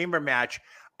that chamber match,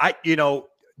 the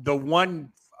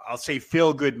one, I'll say,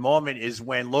 feel good moment is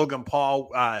when Logan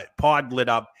Paul pod lit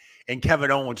up and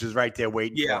Kevin Owens was right there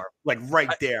waiting for him,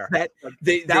 like there.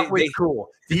 That was cool.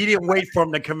 He didn't wait for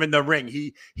him to come in the ring.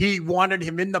 He wanted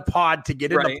him in the pod to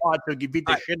get in the pod so he could beat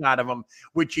the shit out of him,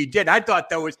 which he did. I thought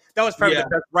that was probably the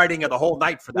best writing of the whole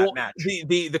night for that match.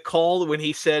 The call when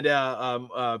he said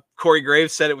Corey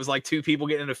Graves said it was like two people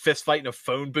getting in a fist fight in a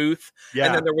phone booth,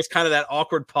 and then there was kind of that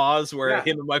awkward pause where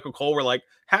him and Michael Cole were like,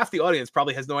 half the audience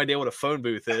probably has no idea what a phone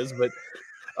booth is, but.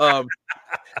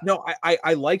 No,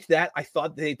 I liked that. I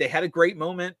thought they had a great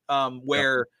moment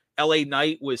where LA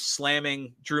Knight was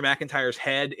slamming Drew McIntyre's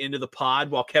head into the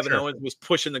pod while Kevin Owens was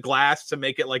pushing the glass to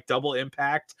make it like double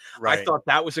impact. Right. I thought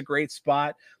that was a great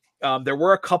spot. There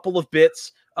were a couple of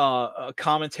bits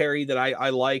commentary that I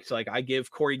liked. Like, I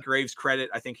give Corey Graves credit.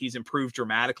 I think he's improved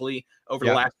dramatically over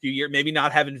the last few years. Maybe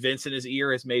not having Vince in his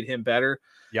ear has made him better.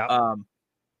 Yeah.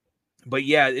 But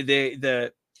yeah,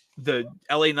 the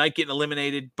LA Knight getting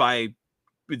eliminated by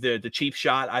the cheap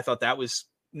shot. I thought that was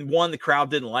one, the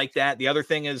crowd didn't like that. The other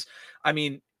thing is, I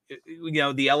mean,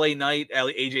 the LA Knight,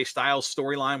 AJ Styles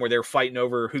storyline where they're fighting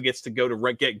over who gets to go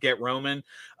to get Roman.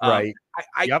 Right.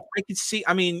 I could see,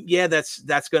 I mean,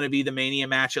 that's going to be the Mania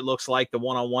match. It looks like the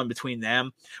one-on-one between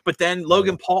them, but then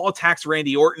Logan Paul attacks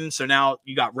Randy Orton. So now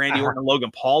you got Randy Orton and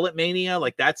Logan Paul at Mania.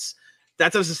 Like that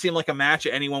doesn't seem like a match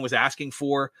that anyone was asking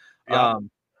for.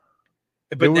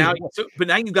 But now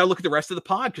you've got to look at the rest of the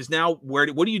pod, because now what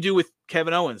do you do with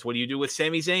Kevin Owens? What do you do with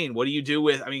Sami Zayn? What do you do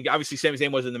with? I mean, obviously Sami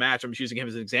Zayn wasn't in the match. I'm just using him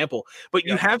as an example. But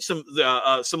you have some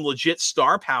legit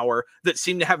star power that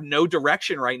seem to have no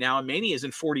direction right now. And Mania is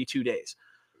in 42 days.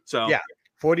 So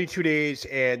 42 days,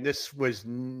 and this was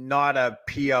not a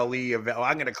PLE event.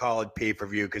 I'm going to call it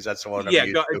pay-per-view because that's the one.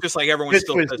 Just like everyone. This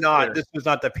was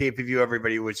not the pay-per-view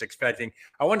everybody was expecting.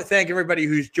 I want to thank everybody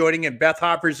who's joining in. Beth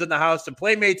Hopper's in the house. The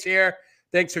Playmates here.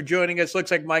 Thanks for joining us. Looks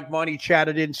like Mike Monty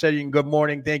chatted in, saying good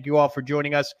morning. Thank you all for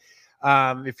joining us.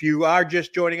 If you are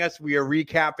just joining us, we are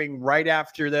recapping right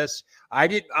after this.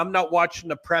 I'm not watching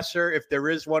the presser if there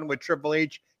is one with Triple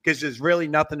H, because there's really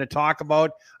nothing to talk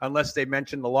about unless they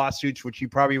mention the lawsuits, which you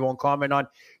probably won't comment on.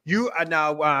 You are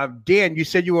now, Dan, you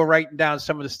said you were writing down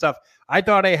some of the stuff. I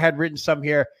thought I had written some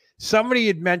here. Somebody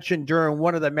had mentioned during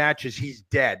one of the matches he's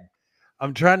dead.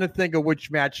 I'm trying to think of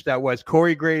which match that was.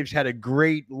 Corey Graves had a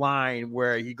great line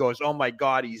where he goes, "Oh my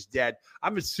God, he's dead."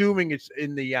 I'm assuming it's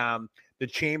in the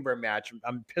chamber match.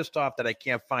 I'm pissed off that I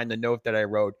can't find the note that I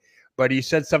wrote, but he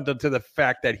said something to the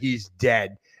fact that he's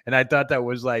dead, and I thought that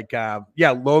was like,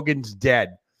 Logan's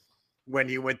dead when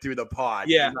he went through the pod.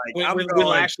 Yeah, like,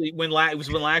 when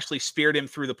Lashley speared him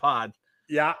through the pod.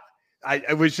 Yeah.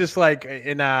 I was just like,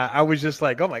 I was just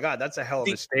like, oh my God, that's a hell of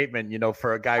a statement,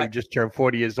 for a guy who just turned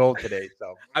 40 years old today.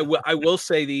 So I will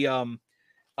say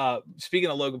speaking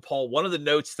of Logan Paul, one of the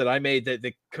notes that I made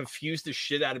that confused the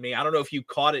shit out of me. I don't know if you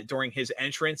caught it during his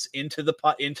entrance into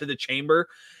the chamber.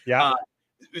 Yeah.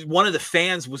 One of the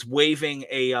fans was waving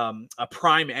a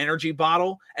Prime Energy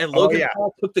bottle, and Logan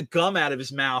Paul took the gum out of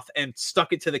his mouth and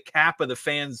stuck it to the cap of the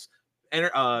fan's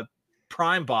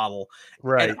Prime bottle.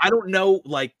 Right. And I don't know,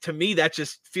 like, to me, that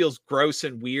just feels gross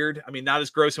and weird. I mean, not as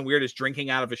gross and weird as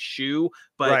drinking out of a shoe,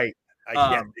 but right.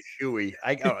 The shoey.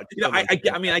 I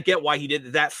get why he did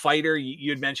it. That fighter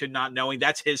you had mentioned not knowing,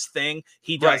 that's his thing.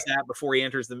 He does that before he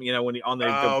enters them, when he on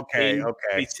the cage,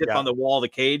 he sits on the wall of the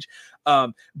cage.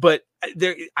 But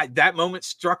that moment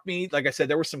struck me. Like I said,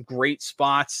 there were some great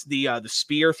spots. The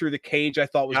spear through the cage I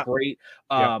thought was great.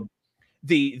 Where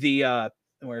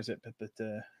is it? But let's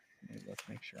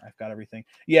make sure I've got everything.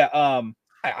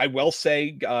 I will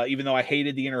say, even though I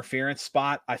hated the interference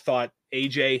spot, I thought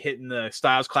AJ hitting the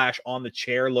Styles Clash on the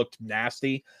chair looked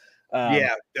nasty.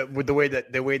 With the way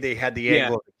they had the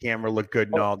angle of the camera looked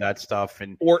good and all that stuff.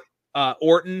 And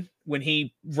Orton, when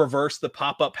he reversed the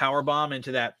pop-up powerbomb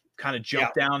into that kind of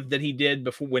jump down that he did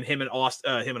before, when him and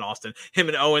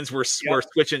Owens were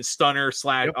switching stunner /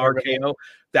 RKO.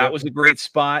 That was a great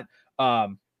spot.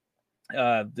 Let's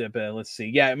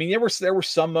see. I mean, there were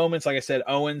some moments, like I said,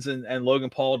 Owens and Logan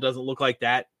Paul doesn't look like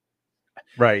that.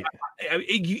 Right.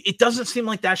 It doesn't seem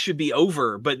like that should be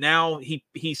over, but now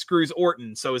he screws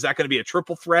Orton. So is that going to be a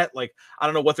triple threat? Like, I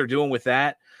don't know what they're doing with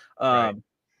that. There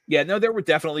were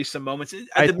definitely some moments.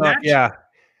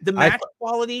 The match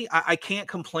quality, I can't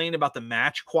complain about the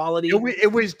match quality.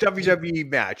 It was WWE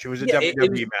match. It was a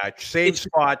WWE match. Same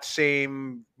spot,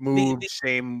 same move,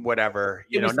 same whatever.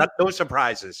 No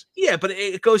surprises. Yeah, but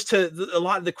it goes to a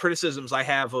lot of the criticisms I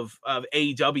have of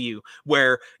AEW,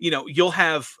 where you'll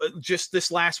have just this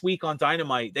last week on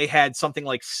Dynamite, they had something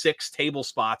like 6 table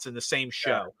spots in the same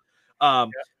show.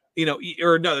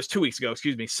 There's 2 weeks ago,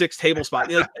 6 table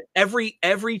spots.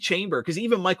 Every chamber, because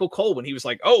even Michael Cole, when he was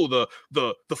like, oh,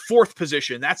 the 4th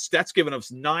position, that's given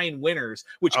us 9 winners,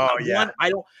 which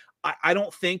I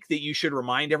don't think that you should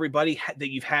remind everybody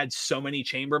that you've had so many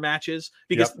chamber matches,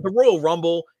 because the Royal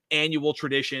Rumble, annual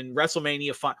tradition,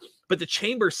 WrestleMania fun, but the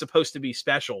chamber is supposed to be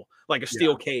special, like a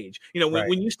steel cage.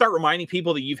 When you start reminding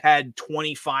people that you've had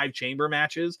 25 chamber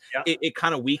matches, it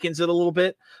kind of weakens it a little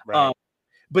bit. Right.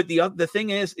 But the thing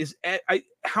is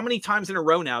how many times in a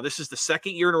row now? This is the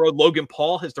 2nd year in a row Logan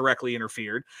Paul has directly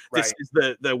interfered. This is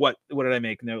the what did I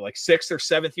make? No, like 6th or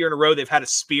 7th year in a row they've had a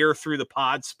spear through the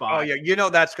pod spot. Oh yeah,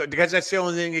 that's good, because that's the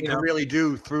only thing you can really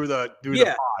do through the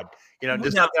pod.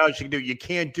 There's nothing else you can do. You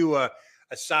can't do a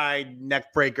side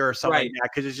neck breaker or something like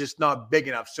that, because it's just not big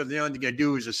enough. So the only thing you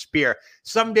do is a spear.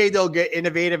 Someday they'll get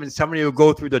innovative and somebody will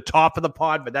go through the top of the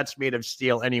pod, but that's made of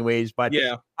steel anyways. But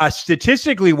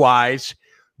statistically wise,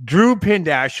 Drew pinned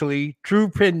Ashley, Drew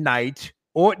pinned Knight,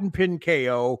 Orton pinned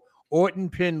KO, Orton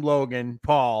pinned Logan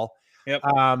Paul. Yep.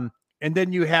 And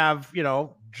then you have,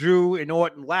 Drew and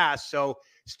Orton last. So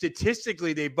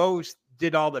statistically, they both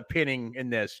did all the pinning in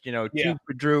this, 2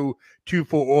 for Drew, 2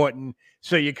 for Orton.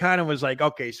 So you kind of was like,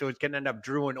 okay, so it's going to end up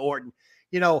Drew and Orton.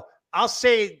 I'll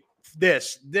say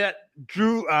this, that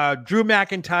Drew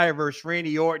McIntyre versus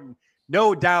Randy Orton,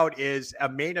 no doubt is a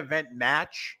main event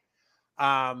match.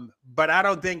 But I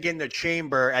don't think in the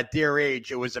chamber at their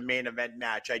age, it was a main event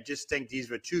match. I just think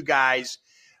these were 2 guys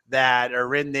that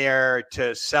are in there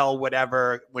to sell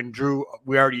whatever. When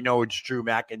we already know it's Drew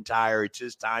McIntyre. It's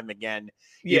his time again,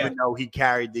 even though he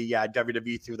carried the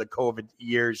WWE through the COVID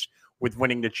years with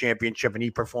winning the championship and he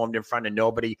performed in front of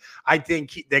nobody. I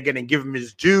think they're going to give him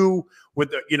his due with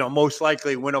the, most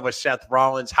likely win over Seth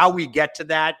Rollins. How we get to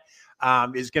that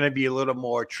is going to be a little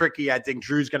more tricky. I think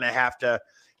Drew's going to have to,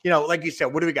 like you said,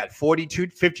 what do we got? 52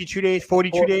 days,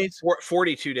 42 days?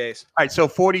 42 days. All right. So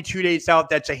 42 days out.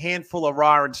 That's a handful of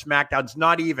Raw and SmackDowns,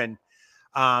 not even.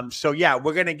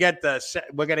 We're going to get the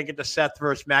Seth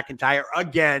versus McIntyre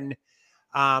again.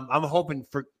 I'm hoping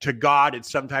to God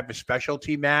it's some type of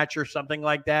specialty match or something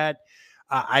like that.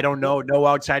 I don't know. No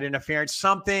outside interference,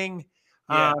 something.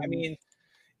 I mean,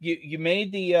 you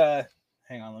made the,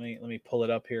 hang on, let me pull it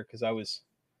up here, 'cause I was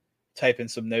typing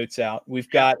some notes out. We've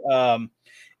got,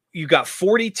 you've got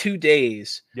 42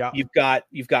 days. Yeah. You've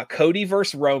got Cody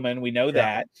versus Roman. We know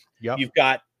that. Yep. You've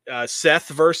got Seth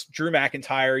versus Drew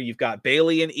McIntyre. You've got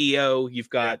Bayley and Io. You've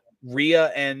got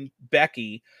Rhea and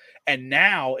Becky. And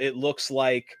now it looks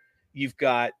like you've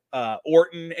got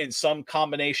Orton in some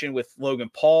combination with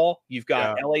Logan Paul. You've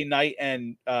got LA Knight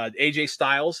and AJ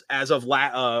Styles as of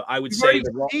I would say.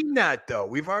 We've already seen that, though.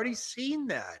 We've already seen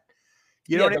that.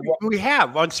 You know what I mean? We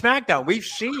have on SmackDown. We've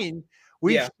seen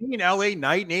LA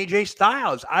Knight and AJ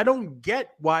Styles. I don't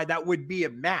get why that would be a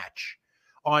match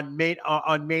on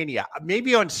Mania.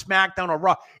 Maybe on SmackDown or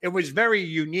Raw. It was very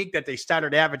unique that they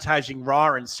started advertising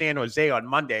Raw in San Jose on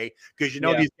Monday because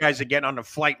these guys are getting on a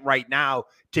flight right now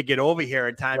to get over here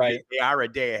in time. Right. They are a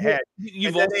day ahead.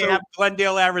 They have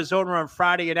Glendale, Arizona on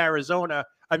Friday in Arizona.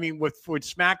 I mean, with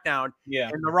SmackDown. Yeah.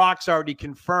 And The Rock's already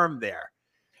confirmed there.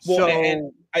 Well, so,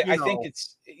 and I think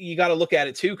you got to look at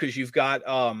it too, because you've got,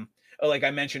 like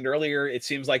I mentioned earlier, it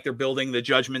seems like they're building the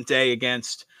Judgment Day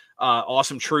against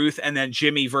Awesome Truth, and then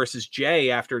Jimmy versus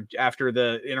Jay after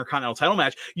the Intercontinental title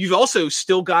match. You've also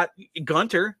still got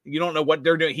Gunter. You don't know what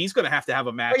they're doing. He's going to have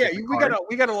a match. Oh, yeah,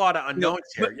 we got a lot of unknowns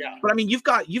here. But I mean, you've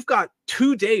got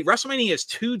 2 days. WrestleMania is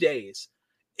 2 days.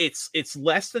 It's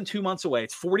less than 2 months away.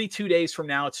 It's 42 days from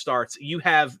now it starts. You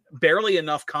have barely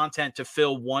enough content to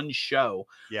fill one show.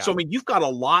 Yeah. So I mean, you've got a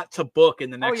lot to book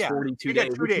in the next 42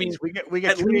 days. 2 days. We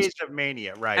get 2 days of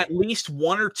Mania, right? At least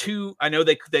 1 or 2. I know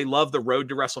they love the Road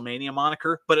to WrestleMania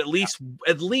moniker, but at least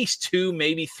 2,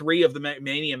 maybe 3 of the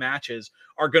Mania matches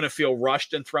are going to feel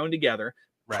rushed and thrown together.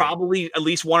 Right. Probably at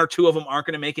least 1 or 2 of them aren't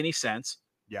going to make any sense.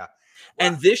 Yeah.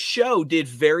 And this show did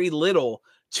very little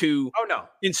to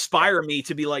inspire me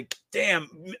to be like, damn,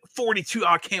 42.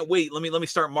 I can't wait. Let me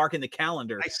start marking the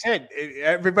calendar. I said,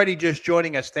 everybody just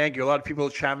joining us. Thank you. A lot of people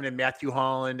chiming in. Matthew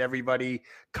Holland, everybody.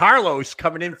 Carlos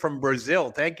coming in from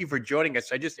Brazil. Thank you for joining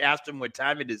us. I just asked him what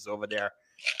time it is over there.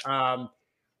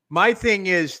 My thing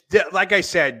is, like I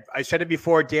said it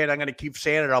before, Dan, I'm going to keep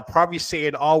saying it. I'll probably say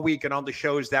it all week and on the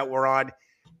shows that we're on.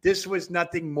 This was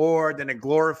nothing more than a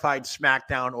glorified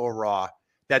SmackDown or Raw.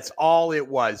 That's all it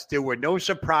was. There were no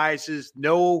surprises.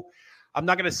 No, I'm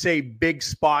not going to say big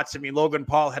spots. I mean, Logan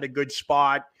Paul had a good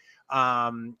spot.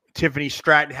 Tiffany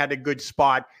Stratton had a good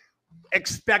spot.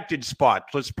 Expected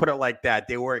spots. Let's put it like that.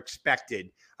 They were expected.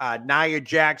 Nia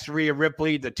Jax, Rhea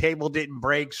Ripley, the table didn't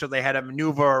break, so they had to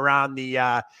maneuver around the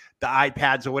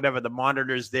iPads or whatever, the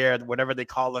monitors there, whatever they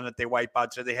call them that they wipe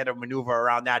out. So they had to maneuver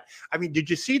around that. I mean, did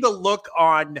you see the look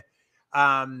on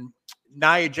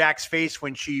Nia Jax's face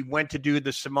when she went to do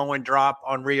the Samoan drop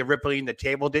on Rhea Ripley and the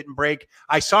table didn't break?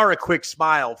 I saw a quick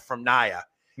smile from Nia.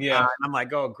 Yeah. I'm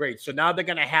like, oh, great. So now they're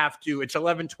going to have to, it's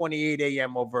 11:28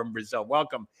 a.m. over in Brazil.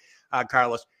 Welcome,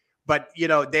 Carlos. But,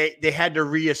 they had to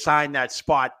reassign that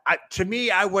spot. To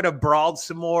me, I would have brawled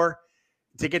some more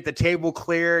to get the table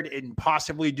cleared and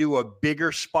possibly do a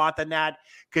bigger spot than that.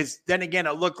 Because then again,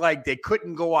 it looked like they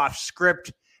couldn't go off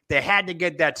script. They had to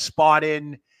get that spot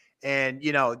in. And,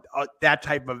 that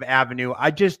type of avenue. I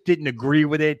just didn't agree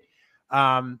with it.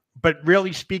 But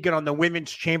really speaking on the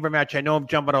women's chamber match, I know I'm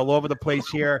jumping all over the place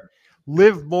here.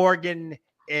 Liv Morgan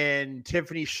and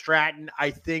Tiffany Stratton, I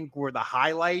think, were the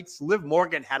highlights. Liv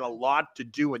Morgan had a lot to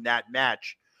do in that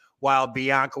match while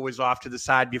Bianca was off to the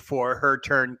side before her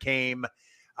turn came.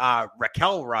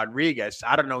 Raquel Rodriguez,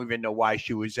 I don't even know why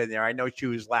she was in there. I know she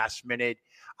was last minute.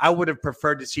 I would have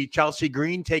preferred to see Chelsea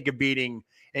Green take a beating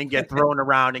and get thrown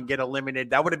around and get eliminated.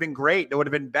 That would have been great. That would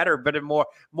have been better, but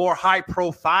more high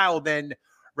profile than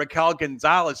Raquel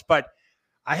Gonzalez. But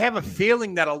I have a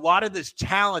feeling that a lot of this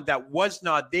talent that was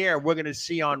not there, we're going to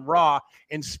see on Raw.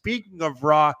 And speaking of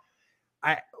Raw,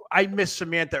 I miss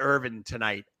Samantha Irvin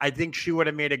tonight. I think she would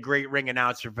have made a great ring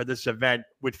announcer for this event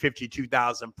with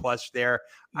 52,000 plus there.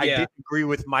 Yeah. I didn't agree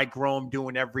with Mike Rome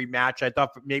doing every match. I thought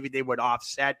maybe they would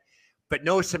offset, but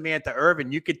no Samantha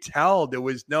Irvin. You could tell there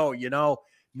was no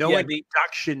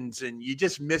introductions, and you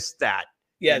just missed that.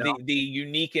 Yeah, the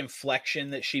unique inflection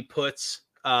that she puts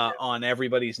on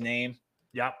everybody's name.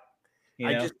 Yep.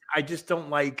 I just don't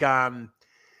like.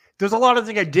 There's a lot of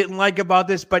things I didn't like about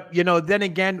this, but then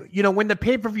again, when the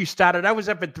pay-per-view started, I was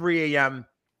up at 3 a.m.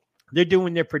 They're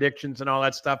doing their predictions and all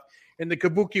that stuff, and the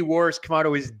Kabuki Wars come out. It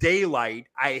was daylight.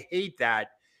 I hate that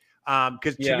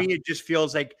because to me it just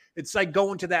feels like it's like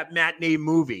going to that matinee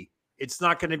movie. It's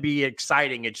not going to be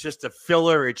exciting. It's just a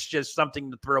filler. It's just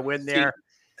something to throw in there.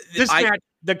 Match,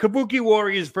 the Kabuki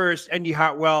Warriors versus Andy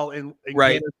Hartwell and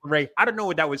Ray. I don't know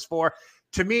what that was for.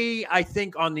 To me, I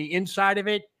think on the inside of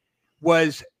it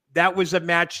was a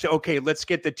match to, okay, let's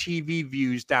get the TV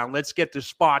views down. Let's get the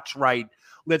spots right.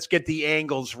 Let's get the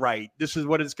angles right. This is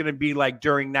what it's going to be like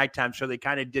during nighttime. So they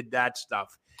kind of did that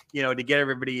stuff, to get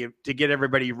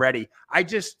everybody ready. I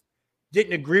just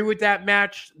didn't agree with that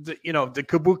match. The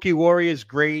Kabuki Warrior is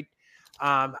great.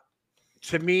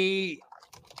 To me,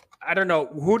 I don't know.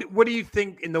 What do you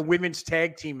think in the women's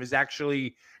tag team is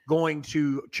actually going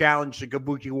to challenge the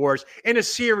Kabuki Wars in a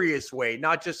serious way,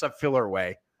 not just a filler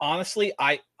way? Honestly,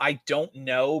 I don't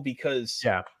know, because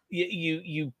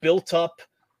you built up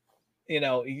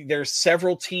there's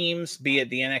several teams, be it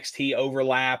the NXT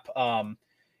overlap.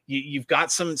 You've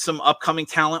got some upcoming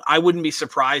talent. I wouldn't be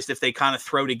surprised if they kind of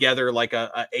throw together like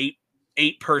a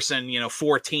eight person,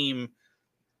 4-team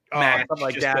match, something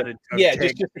like that.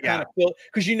 Just to kind of fill,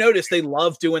 because notice they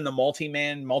love doing the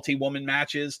multi-woman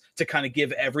matches to kind of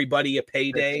give everybody a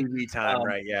payday. TV time,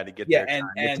 right? Yeah, to get their time.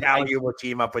 And Natalia will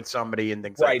team up with somebody and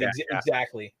things like that.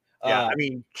 Exactly. Yeah, I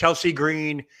mean, Chelsea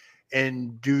Green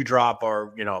and Dewdrop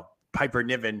or, Piper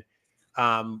Niven.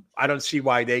 I don't see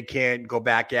why they can't go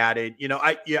back at it.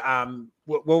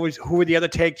 Who were the other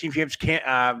tag team champs?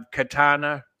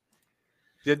 Katana.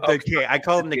 I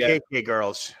call them the KK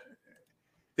girls.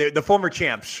 The former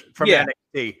champs from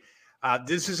NXT.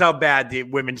 This is how bad the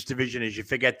women's division is. You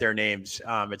forget their names.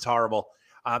 It's horrible.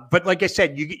 But like I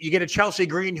said, you get a Chelsea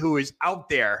Green who is out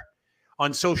there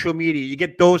on social media. You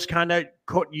get those kind of.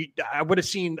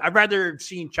 I'd rather have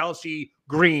seen Chelsea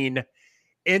Green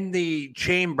in the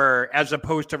chamber as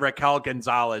opposed to Raquel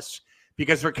Gonzalez,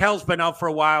 because Raquel's been out for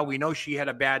a while. We know she had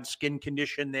a bad skin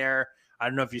condition there. I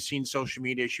don't know if you've seen social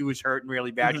media. She was hurting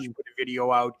really bad. She put a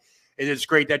video out. It is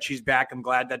great that she's back. I'm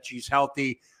glad that she's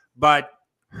healthy. But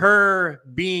her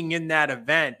being in that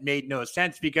event made no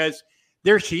sense, because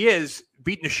there she is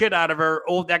beating the shit out of her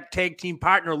old tag team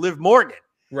partner, Liv Morgan.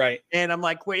 Right. And I'm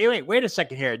like, wait a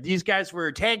second here. These guys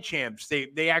were tag champs.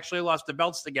 They actually lost the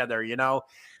belts together,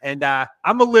 And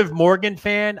I'm a Liv Morgan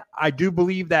fan. I do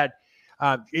believe that,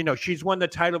 she's won the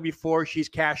title before. She's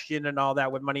cashed in and all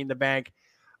that with Money in the Bank.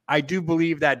 I do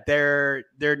believe that they're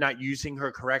not using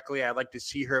her correctly. I'd like to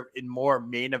see her in more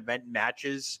main event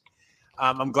matches.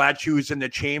 I'm glad she was in the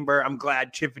chamber. I'm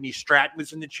glad Tiffany Stratton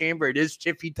was in the chamber. It is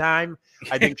Tiffy time.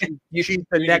 I think she's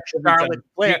the next Charlotte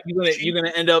Flair. You're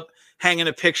gonna end up hanging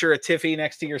a picture of Tiffy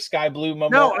next to your Sky Blue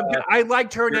moment. No, I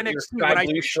liked her in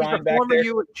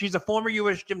NXT. She's a former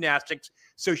U.S. gymnastics,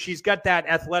 so she's got that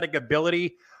athletic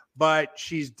ability, but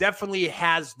she's definitely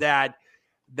has that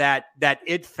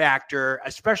it factor,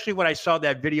 especially when I saw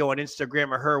that video on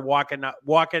Instagram of her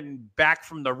walking back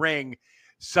from the ring.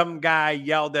 Some guy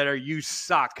yelled at her, "You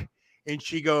suck." And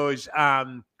she goes,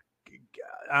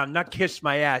 not kiss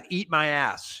my ass, eat my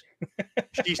ass.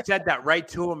 She said that right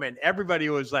to him. And everybody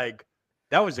was like,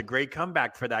 that was a great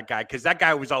comeback for that guy. Cause that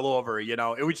guy was all over,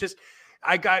 it was just,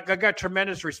 I got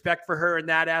tremendous respect for her in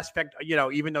that aspect,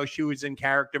 even though she was in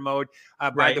character mode.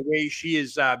 By the way, she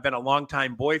has been a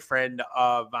longtime boyfriend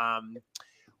of,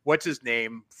 what's his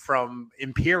name from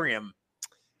Imperium.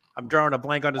 I'm drawing a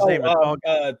blank on his name.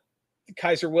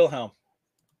 Kaiser Wilhelm.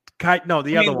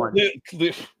 The other one.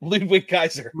 Ludwig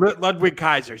Kaiser. Ludwig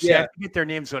Kaiser. See, I forget their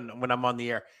names when I'm on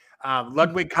the air.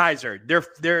 Ludwig Kaiser.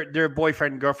 Their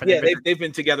boyfriend and girlfriend. Yeah, they've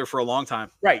been together for a long time.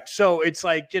 Right. So it's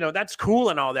like, that's cool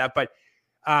and all that, but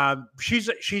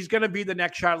she's going to be the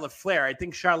next Charlotte Flair. I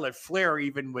think Charlotte Flair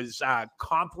even was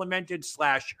complimented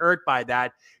 / hurt by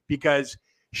that, because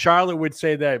Charlotte would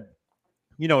say that,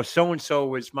 so-and-so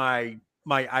was my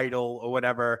idol or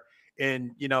whatever.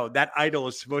 And, that idol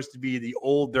is supposed to be the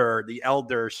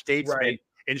elder statesman. Right.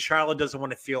 And Charlotte doesn't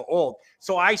want to feel old.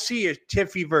 So I see a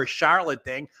Tiffy versus Charlotte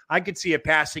thing. I could see a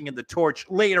passing of the torch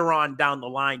later on down the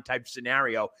line type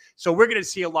scenario. So we're going to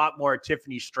see a lot more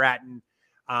Tiffany Stratton.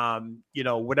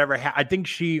 Whatever. I think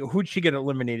who'd she get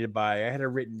eliminated by? I had it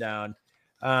written down.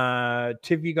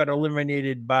 Tiffy got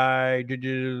eliminated by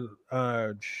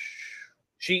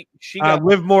she got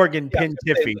Liv Morgan pinned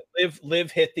Tiffy.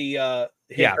 Liv hit the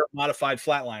her modified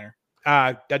flatliner.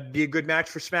 That'd be a good match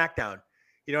for SmackDown.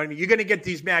 You know what I mean? You're going to get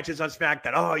these matches on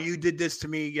SmackDown. Oh, you did this to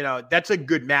me. That's a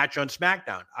good match on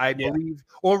SmackDown, I believe,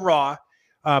 or Raw.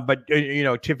 But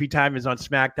Tiffy time is on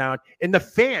SmackDown, and the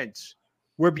fans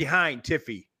were behind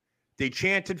Tiffy. They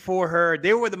chanted for her.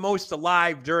 They were the most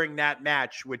alive during that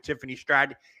match with Tiffany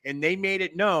Stratton, and they made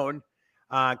it known.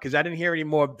 Because I didn't hear any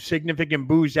more significant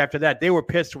boos after that. They were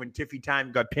pissed when Tiffy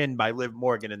time got pinned by Liv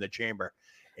Morgan in the chamber.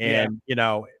 And,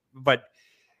 but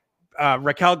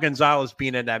Raquel Gonzalez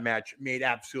being in that match made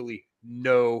absolutely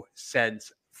no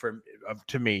sense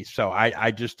to me. So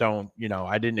I just don't,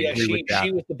 I didn't agree with that.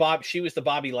 She was the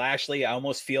Bobby Lashley. I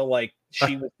almost feel like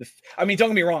she was don't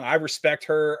get me wrong. I respect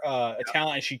her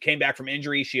talent, and she came back from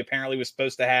injury. She apparently was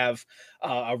supposed to have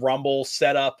a Rumble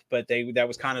set up, but that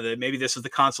was kind of maybe this is the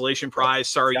consolation prize.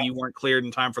 Sorry, you weren't cleared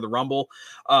in time for the Rumble.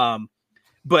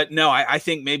 But no, I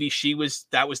think maybe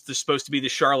that was supposed to be the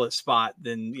Charlotte spot.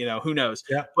 Then, who knows?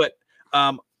 Yeah. But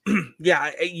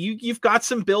you've got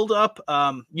some build up.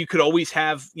 You could always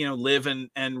have, Liv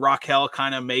and Raquel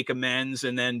kind of make amends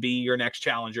and then be your next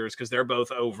challengers, because they're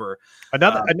both over.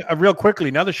 Real quickly,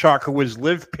 another shocker was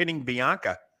Liv pinning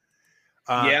Bianca.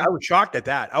 I was shocked at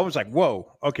that. I was like,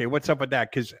 whoa, okay, what's up with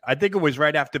that? Because I think it was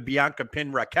right after Bianca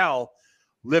pinned Raquel,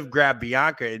 Liv grabbed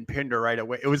Bianca and pinned her right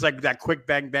away. It was like that quick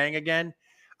bang bang again.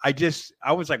 I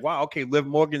was like, wow, okay, Liv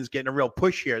Morgan's getting a real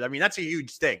push here. I mean, that's a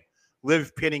huge thing.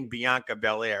 Liv pinning Bianca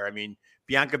Belair. I mean,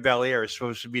 Bianca Belair is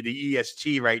supposed to be the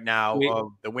EST right now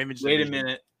of the women's division. Wait a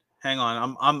minute. Hang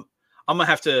on. I'm gonna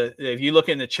have to, if you look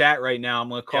in the chat right now, I'm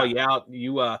gonna call you out.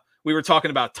 We were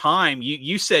talking about time.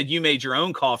 You said you made your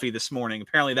own coffee this morning.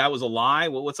 Apparently that was a lie.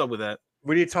 What's up with that?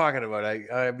 What are you talking about?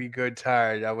 I'd be good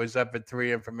tired. I was up at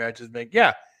 3 a.m. for matches.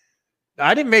 Yeah.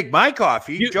 I didn't make my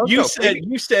coffee.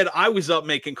 You said I was up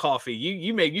making coffee.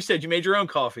 You said you made your own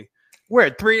coffee. Where,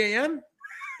 at 3 a.m.?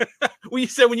 Well, you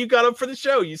said when you got up for the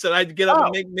show, you said I had to get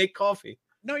up and make coffee.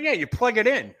 No, yeah, you plug it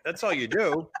in. That's all you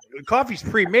do. Coffee's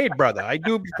pre-made, brother. I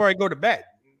do it before I go to bed.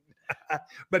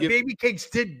 But Baby Cakes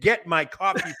did get my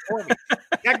coffee for me.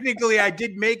 Technically, I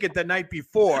did make it the night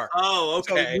before. Oh,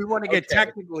 okay. So we want to get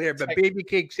technical here, but Baby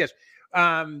Cakes, yes.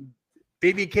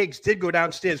 Baby Cakes did go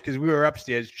downstairs because we were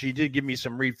upstairs. She did give me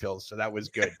some refills, so that was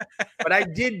good. But I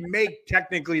did make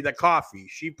technically the coffee.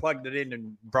 She plugged it in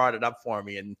and brought it up for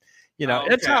me, and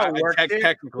that's how it works.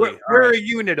 Technically, we're a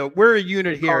unit. We're a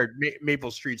unit here at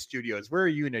Maple Street Studios. We're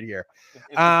a unit here.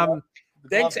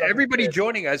 Thanks to everybody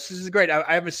joining us. This is great.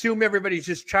 I assume everybody's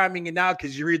just chiming in now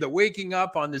because you're either waking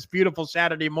up on this beautiful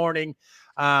Saturday morning.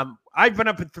 I've been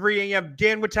up at 3 a.m.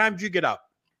 Dan, what time did you get up?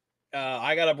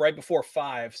 I got up right before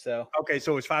 5. So okay,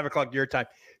 so it was 5 o'clock your time.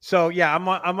 So yeah,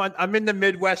 I'm in the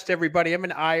Midwest. Everybody, I'm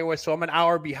in Iowa, so I'm an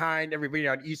hour behind everybody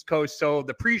on East Coast. So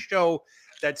the pre-show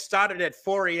that started at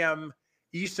 4 a.m.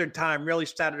 Eastern time really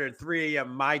started at 3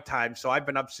 a.m. my time. So I've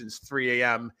been up since 3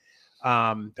 a.m.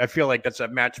 I feel like that's a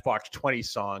Matchbox 20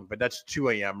 song, but that's 2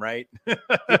 a.m. right?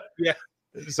 Yeah.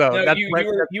 So no, you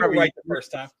were right the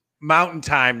first time. Mountain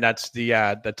time. That's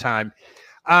the time.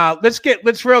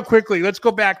 Let's real quickly. Let's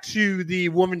go back to the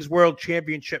Women's World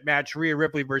Championship match, Rhea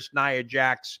Ripley versus Nia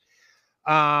Jax.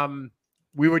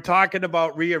 We were talking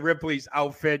about Rhea Ripley's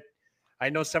outfit. I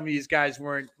know some of these guys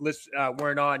weren't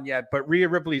on yet, but Rhea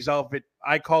Ripley's outfit,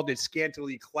 I called it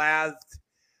scantily clothed.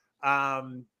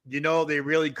 They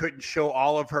really couldn't show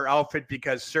all of her outfit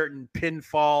because certain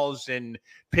pinfalls and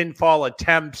pinfall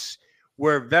attempts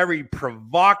were very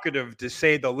provocative, to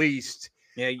say the least.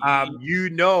 Yeah,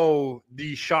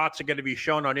 these shots are going to be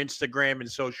shown on Instagram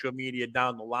and social media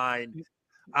down the line.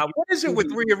 What is it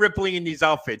with Rhea Ripley in these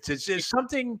outfits? Is there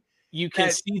something you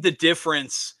can see the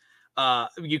difference?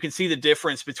 You can see the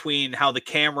difference between how the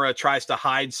camera tries to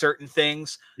hide certain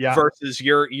things versus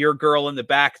your girl in the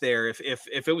back there. If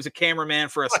it was a cameraman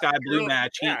for a Sky Blue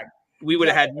match, we would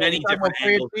have had many different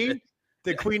angles.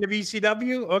 The Queen of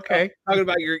ECW? Okay. Talking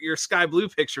about your Sky Blue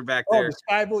picture back there. Oh, the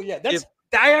Sky Blue. Yeah,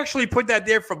 I actually put that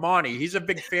there for Monty. He's a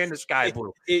big fan of Sky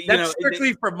Blue. That's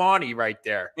strictly for Monty right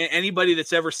there. Anybody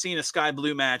that's ever seen a Sky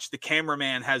Blue match, the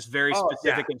cameraman has very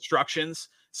specific instructions.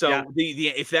 So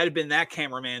if that had been that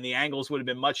cameraman, the angles would have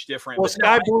been much different. Well,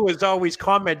 Sky Blue has always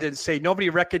commented and say, nobody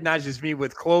recognizes me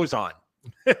with clothes on.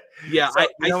 Yeah. So,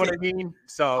 you know what I mean?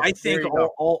 So I think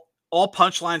all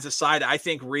punchlines aside, I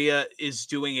think Rhea is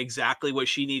doing exactly what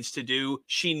she needs to do.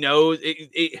 She knows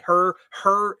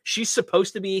she's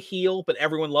supposed to be a heel, but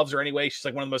everyone loves her anyway. She's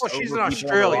like one of the most. Well, she's in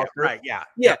Australia, right? Yeah.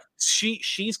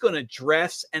 She's going to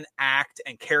dress and act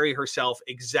and carry herself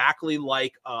exactly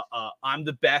like I'm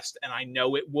the best, and I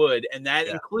know it would, and that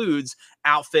includes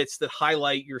outfits that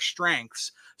highlight your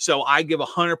strengths. So I give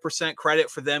 100%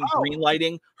 credit for them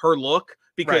greenlighting her look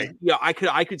because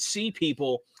I could see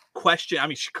people question. I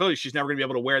mean, she's never going to be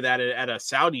able to wear that at a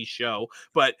Saudi show,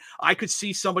 but I could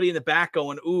see somebody in the back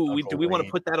going, "Ooh, do we want to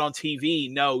put that on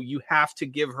TV?" No, you have to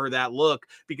give her that look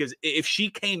because if she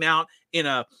came out in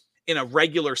a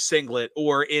regular singlet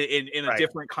or in a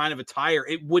different kind of attire,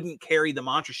 it wouldn't carry the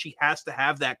mantra. She has to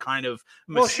have that kind of.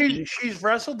 Well, she's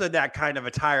wrestled in that kind of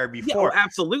attire before. Yeah,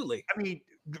 absolutely. I mean,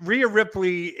 Rhea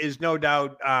Ripley is no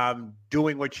doubt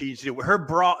doing what she needs to do.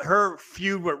 Her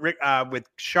feud with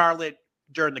Charlotte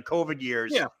during the COVID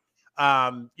years. Yeah.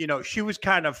 She was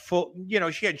kind of full,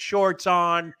 she had shorts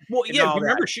on. Well, yeah,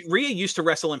 remember Rhea used to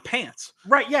wrestle in pants.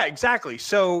 Right. Yeah, exactly.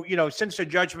 So, since the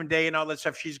Judgment Day and all that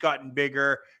stuff, she's gotten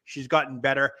bigger. She's gotten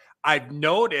better. I've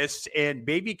noticed, and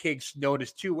Baby Cakes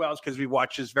noticed too, because we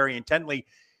watch this very intently.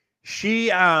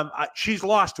 She's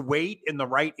lost weight in the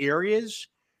right areas.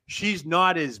 She's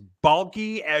not as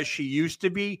bulky as she used to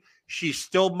be. She's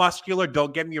still muscular.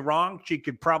 Don't get me wrong. She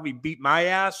could probably beat my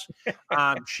ass.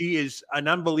 She is an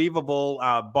unbelievable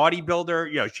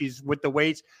bodybuilder. She's with the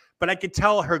weights, but I could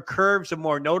tell her curves are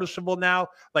more noticeable now.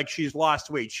 Like she's lost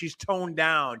weight. She's toned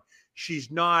down.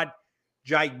 She's not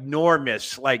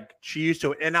ginormous like she used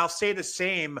to. And I'll say the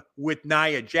same with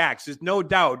Nia Jax. There's no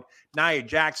doubt Nia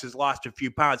Jax has lost a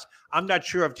few pounds. I'm not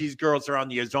sure if these girls are on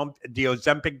the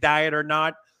Ozempic diet or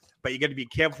not, but you got to be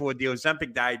careful with the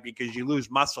Ozempic diet because you lose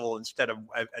muscle instead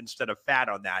of fat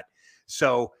on that.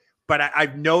 So, but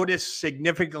I've noticed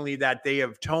significantly that they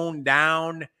have toned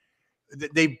down.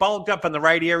 They bulked up in the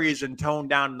right areas and toned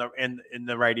down in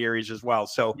the right areas as well.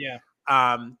 So, yeah.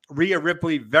 Rhea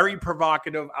Ripley, very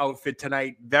provocative outfit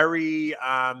tonight. Very,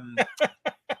 I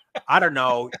don't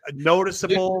know,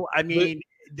 noticeable. I mean,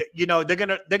 you know, they're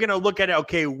gonna look at it.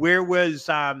 Okay, where was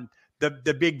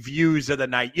the big views of the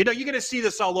night? You know, you're gonna see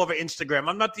this all over Instagram.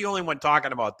 I'm not the only one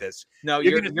talking about this. No,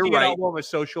 you're gonna see right. it all over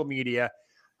social media.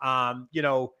 You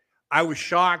know, I was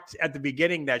shocked at the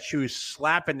beginning that she was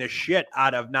slapping the shit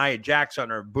out of Nia Jax on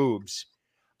her boobs.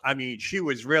 I mean, she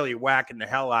was really whacking the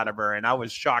hell out of her, and I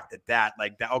was shocked at that.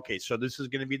 Like, that, okay, so this is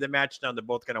going to be the match now. They're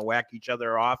both going to whack each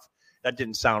other off. That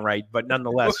didn't sound right, but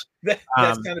nonetheless. That's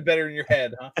kind of better in your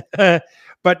head, huh?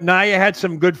 But Nia had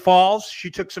some good falls. She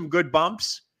took some good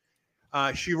bumps.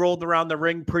 She rolled around the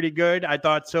ring pretty good. I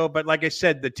thought so. But like I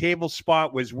said, the table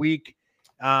spot was weak.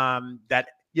 That,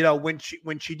 you know, when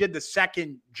she did the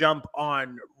second jump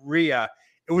on Rhea,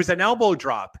 it was an elbow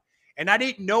drop. And I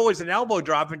didn't know it was an elbow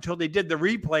drop until they did the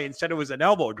replay and said it was an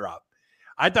elbow drop.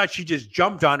 I thought she just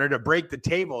jumped on her to break the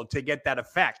table to get that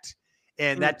effect.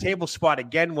 And that table spot,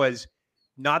 again, was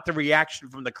not the reaction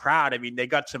from the crowd. I mean, they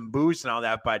got some boos and all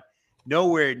that, but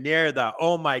nowhere near the,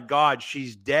 oh, my God,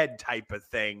 she's dead type of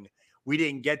thing. We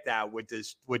didn't get that with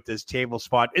this table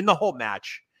spot in the whole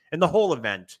match. And the whole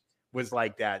event was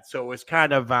like that. So it was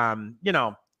kind of, you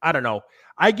know, I don't know.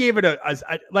 I gave it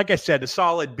like I said, a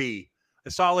solid B. A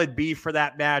solid B for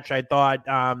that match. I thought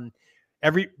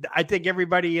I think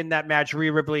everybody in that match,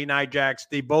 Rhea Ripley and Nia Jax,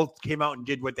 they both came out and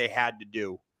did what they had to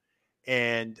do.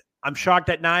 And I'm shocked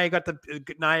that Nia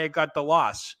got the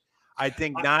loss. I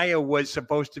think Nia was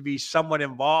supposed to be somewhat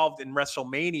involved in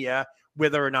WrestleMania,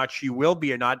 whether or not she will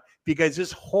be or not, because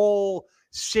this whole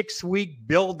 6-week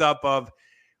buildup of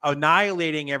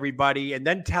annihilating everybody and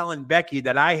then telling Becky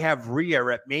that I have Rhea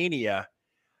at Mania.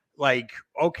 Like,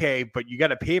 okay, but you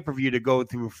got a pay-per-view to go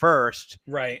through first.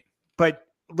 Right. But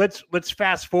let's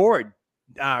fast forward.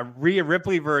 Rhea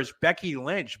Ripley versus Becky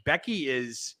Lynch. Becky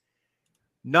is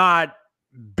not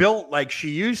built like she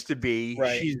used to be.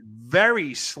 Right. She's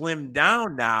very slimmed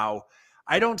down now.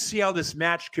 I don't see how this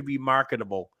match could be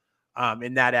marketable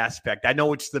in that aspect. I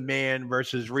know it's the man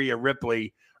versus Rhea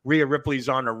Ripley. Rhea Ripley's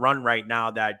on a run right now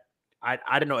that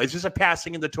I don't know. Is this a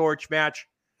passing in the torch match?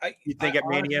 You think at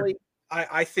Mania? Honestly,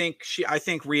 I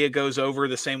think Rhea goes over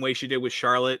the same way she did with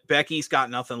Charlotte. Becky's got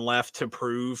nothing left to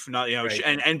prove. Not, you know, right.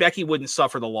 and Becky wouldn't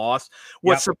suffer the loss.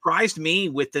 What surprised me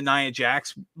with the Nia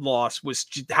Jax loss was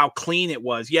how clean it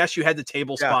was. Yes, you had the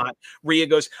table spot. Rhea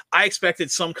goes, I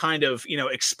expected some kind of, you know,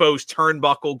 exposed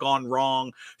turnbuckle gone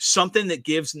wrong, something that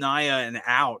gives Nia an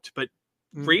out. But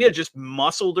Rhea just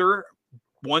muscled her.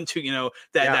 1-2, you know,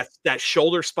 that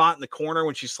shoulder spot in the corner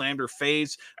when she slammed her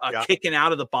face, kicking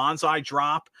out of the bonsai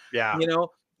drop. Yeah, you know,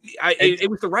 it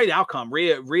was the right outcome.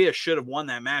 Rhea should have won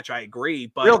that match. I agree.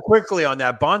 But real quickly on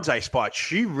that bonsai spot,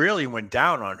 she really went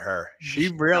down on her. She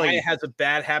really Nia has a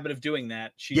bad habit of doing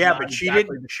that. But she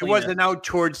didn't. She wasn't out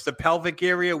towards the pelvic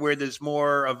area where there's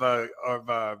more of a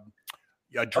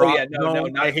drop. No.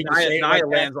 Nia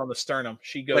lands on the sternum.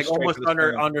 She goes like almost on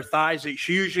her thighs.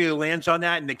 She usually lands on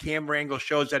that, and the camera angle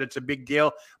shows that it's a big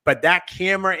deal. But that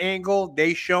camera angle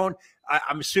they shown,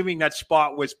 I'm assuming that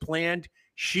spot was planned.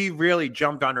 She really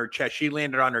jumped on her chest. She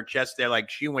landed on her chest there, like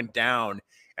she went down.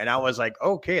 And I was like,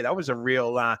 okay, that was a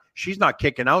real. She's not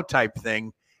kicking out type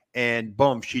thing. And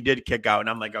boom, she did kick out. And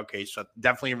I'm like, okay, so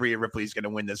definitely Rhea Ripley's going to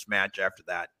win this match after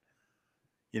that.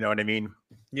 You know what I mean?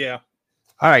 Yeah.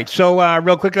 All right, so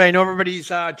real quickly, I know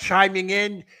everybody's chiming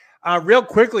in. Real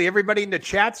quickly, everybody in the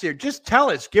chats here, just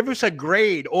tell us, give us a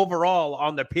grade overall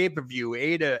on the pay-per-view,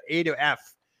 A to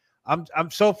F. I'm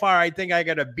so far, I think I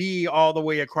got a B all the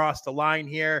way across the line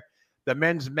here. The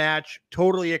men's match,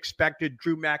 totally expected.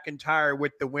 Drew McIntyre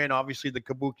with the win. Obviously, the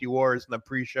Kabuki Warriors in the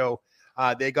pre-show,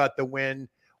 they got the win.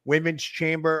 Women's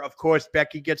Chamber, of course,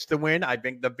 Becky gets the win. I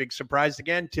think the big surprise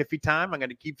again, Tiffy time. I'm going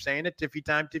to keep saying it, Tiffy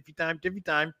time, Tiffy time, Tiffy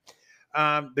time.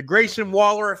 The Grayson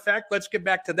Waller effect. Let's get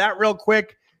back to that real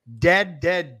quick. Dead.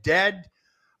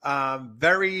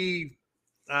 Very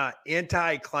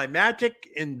anticlimactic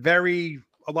and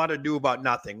a lot of do about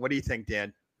nothing. What do you think,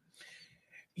 Dan?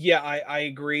 Yeah, I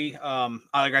agree.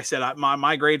 Like I said,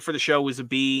 my grade for the show was a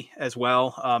B as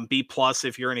well. B plus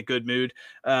if you're in a good mood.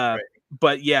 Right.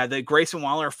 But yeah, the Grayson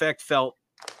Waller effect felt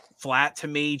flat to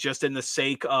me, just in the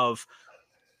sake of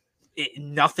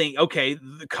nothing. Okay,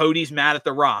 Cody's mad at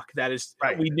The Rock. That is,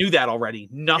 we knew that already.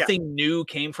 Nothing new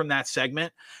came from that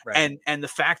segment, and the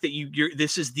fact that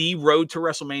this is the road to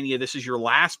WrestleMania. This is your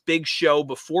last big show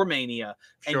before Mania,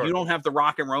 and you don't have The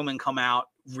Rock and Roman come out.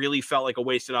 Really felt like a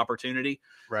wasted opportunity,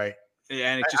 right?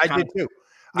 And it just I did too.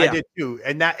 I did too,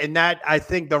 and that I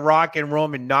think The Rock and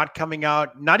Roman not coming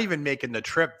out, not even making the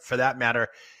trip for that matter,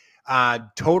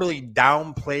 totally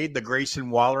downplayed the Grayson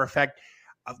Waller effect.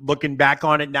 Looking back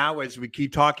on it now, as we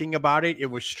keep talking about it, it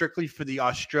was strictly for the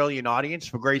Australian audience,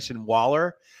 for Grayson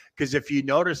Waller. Because if you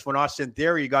notice, when Austin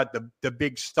Theory got the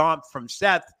big stomp from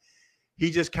Seth, he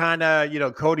just kind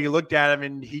of, Cody looked at him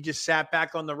and he just sat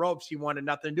back on the ropes. He wanted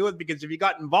nothing to do with it, because if he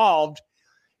got involved,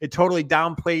 it totally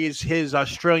downplays his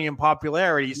Australian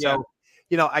popularity. So,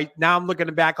 now I'm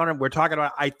looking back on him. We're talking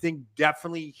about, I think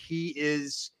definitely he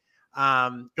is,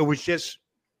 it was just,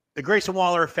 the Grayson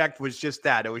Waller effect was just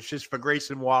that. It was just for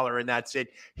Grayson Waller, and that's it.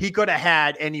 He could have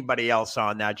had anybody else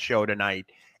on that show tonight,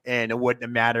 and it wouldn't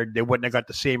have mattered. They wouldn't have got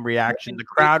the same reaction. The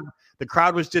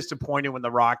crowd was disappointed when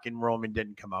The Rock and Roman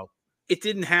didn't come out. It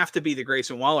didn't have to be the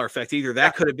Grayson Waller effect either.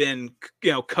 That could have been,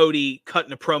 Cody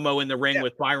cutting a promo in the ring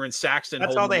with Byron Saxton.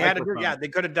 That's all they had to do. Yeah, they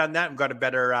could have done that and got a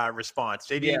better response.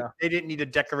 They didn't need to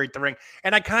decorate the ring.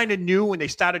 And I kind of knew when they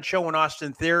started showing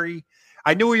Austin Theory,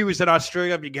 I knew he was in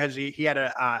Australia because he had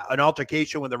an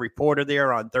altercation with a reporter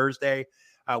there on Thursday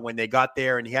when they got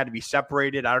there, and he had to be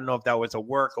separated. I don't know if that was a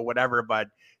work or whatever, but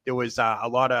there was a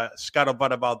lot of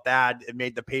scuttlebutt about that. It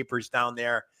made the papers down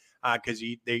there because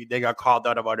they got called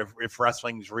out about if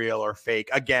wrestling's real or fake.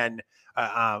 Again,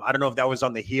 I don't know if that was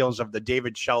on the heels of the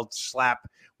David Schultz slap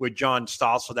with John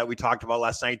Stossel that we talked about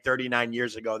last night, 39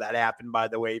 years ago. That happened, by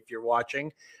the way, if you're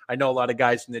watching. I know a lot of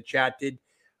guys in the chat did.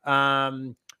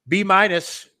 B-,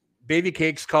 Baby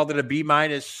Cakes called it a B-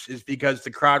 is because the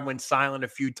crowd went silent a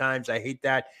few times. I hate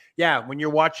that. Yeah, when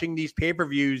you're watching these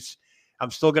pay-per-views,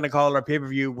 I'm still going to call it a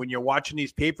pay-per-view. When you're watching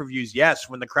these pay-per-views, yes,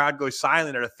 when the crowd goes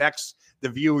silent, it affects the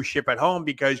viewership at home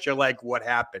because you're like, what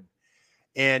happened?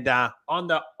 And on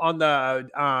the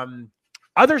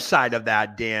other side of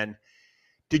that, Dan,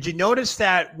 did you notice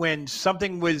that when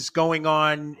something was going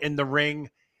on in the ring,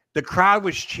 the crowd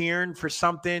was cheering for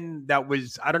something that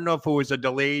was, I don't know if it was a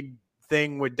delayed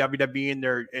thing with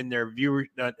WWE in their viewer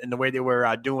in the way they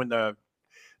were doing the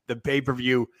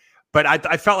pay-per-view, but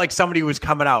I felt like somebody was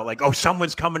coming out, like, oh,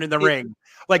 someone's coming in the ring,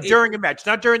 like during a match,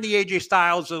 not during the AJ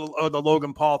Styles or the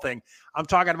Logan Paul thing. I'm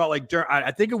talking about like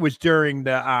I think it was during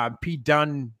the Pete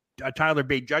Dunne Tyler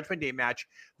Bate Judgment Day match.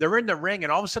 They're in the ring,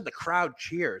 and all of a sudden the crowd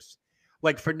cheers.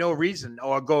 Like for no reason,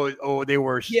 they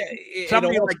were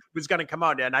somebody was going to come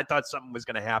out, and I thought something was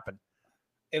going to happen.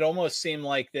 It almost seemed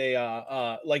like they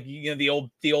like the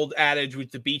old adage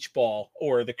with the beach ball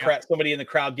or the somebody in the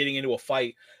crowd getting into a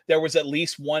fight. There was at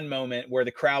least one moment where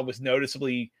the crowd was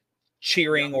noticeably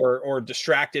cheering or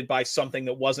distracted by something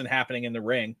that wasn't happening in the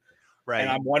ring. Right.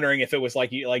 And I'm wondering if it was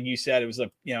like you said, it was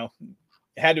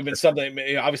it had to have been something,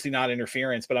 obviously not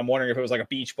interference, but I'm wondering if it was like a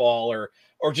beach ball or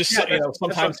just sometimes. That's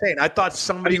what I'm saying. I thought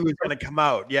somebody was going to come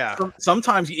out. Yeah.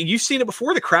 Sometimes you've seen it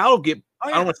before. The crowd will get, I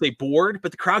don't want to say bored,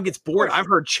 but the crowd gets bored. I've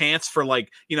heard chants for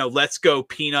let's go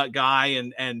Peanut Guy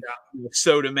and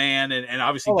Soda Man and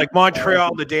obviously like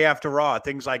Montreal the day after Raw,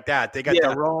 things like that. They got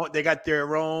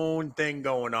their own thing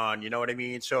going on. You know what I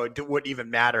mean? So it wouldn't even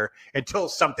matter until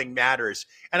something matters.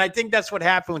 And I think that's what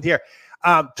happened here.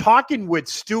 Talking with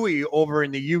Stewie over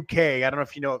in the UK. I don't know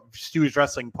if you know Stewie's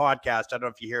Wrestling Podcast. I don't know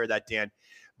if you hear that, Dan,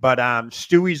 but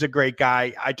Stewie's a great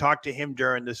guy. I talked to him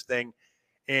during this thing,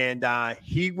 and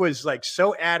he was like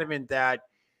so adamant that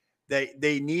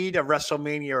they need a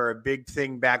WrestleMania or a big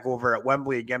thing back over at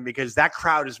Wembley again because that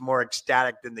crowd is more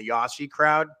ecstatic than the Aussie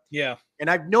crowd. Yeah,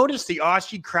 and I've noticed the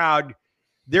Aussie crowd,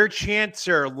 their chants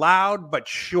are loud but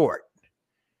short.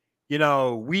 We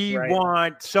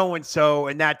want so-and-so,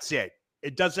 and that's it.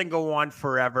 It doesn't go on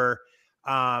forever.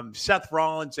 Seth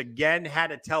Rollins, again, had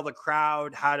to tell the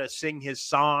crowd how to sing his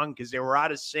song because they were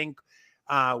out of sync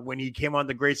when he came on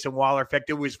the Grayson Waller effect.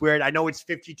 It was weird. I know it's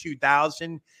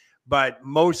 52,000, but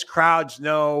most crowds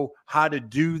know how to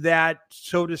do that,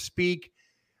 so to speak.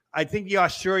 I think the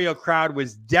Australia crowd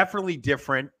was definitely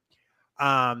different.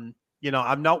 I'm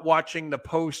not watching the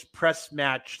post-press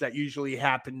match that usually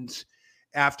happens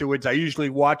afterwards. I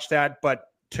usually watch that, but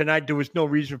tonight there was no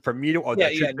reason for me to.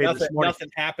 Nothing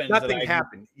happened. Nothing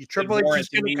happened. Triple H is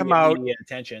going to come out.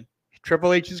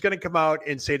 Triple H is going to come out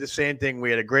and say the same thing.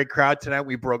 We had a great crowd tonight.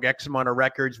 We broke X amount of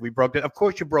records. We broke it. Of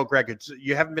course, you broke records.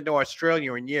 You haven't been to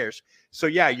Australia in years. So,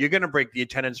 yeah, you're going to break the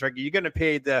attendance record. You're going to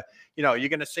pay you're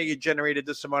going to say you generated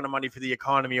this amount of money for the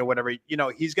economy or whatever.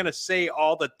 He's going to say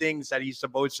all the things that he's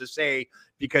supposed to say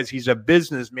because he's a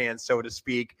businessman, so to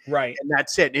speak. Right. And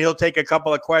that's it. And he'll take a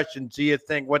couple of questions. Do you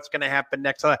think what's going to happen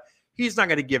next? He's not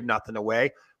going to give nothing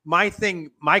away. My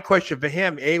question for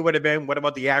him, would have been, what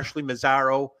about the Ashley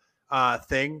Mazzaro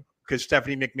thing? Because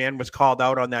Stephanie McMahon was called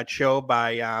out on that show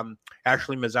by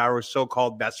Ashley Mazzaro's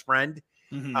so-called best friend.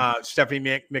 Mm-hmm.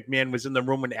 Stephanie McMahon was in the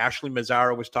room when Ashley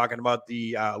Mazzaro was talking about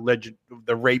the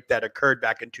rape that occurred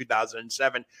back in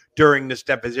 2007 during this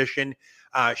deposition.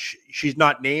 She's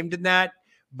not named in that,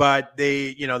 but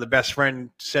the best friend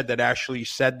said that Ashley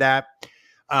said that.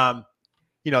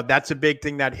 That's a big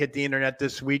thing that hit the internet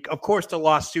this week. Of course, the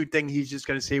lawsuit thing, he's just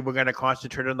going to say we're going to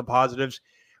concentrate on the positives.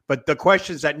 But the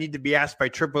questions that need to be asked by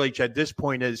Triple H at this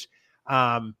point is,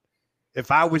 if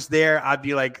I was there, I'd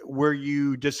be like, were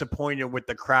you disappointed with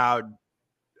the crowd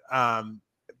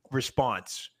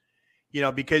response?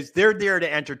 Because they're there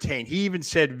to entertain. He even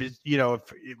said,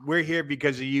 if we're here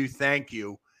because of you, thank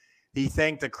you. He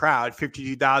thanked the crowd,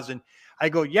 52,000. I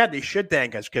go, yeah, they should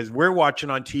thank us because we're watching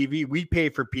on TV. We pay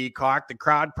for Peacock. The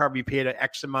crowd probably paid an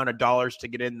X amount of dollars to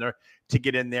get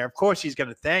in there. Of course, he's going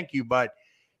to thank you, but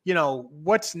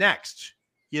what's next?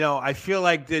 I feel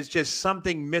like there's just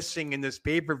something missing in this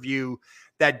pay-per-view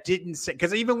that didn't say,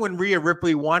 because even when Rhea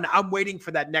Ripley won, I'm waiting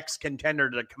for that next contender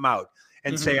to come out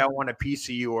and say, I want a piece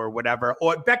of you or whatever.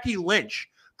 Or Becky Lynch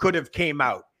could have came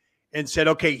out and said,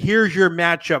 okay, here's your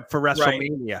matchup for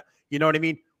WrestleMania. Right. You know what I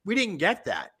mean? We didn't get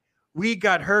that. We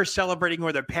got her celebrating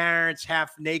with her parents,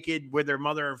 half naked with her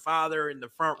mother and father in the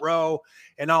front row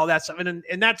and all that stuff. And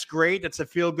that's great. That's a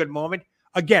feel-good moment.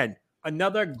 Again,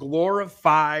 another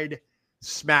glorified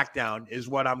SmackDown is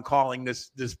what I'm calling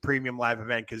this premium live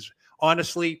event. Because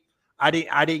honestly, I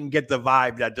didn't get the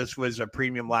vibe that this was a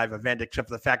premium live event, except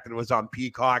for the fact that it was on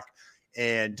Peacock,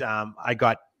 and I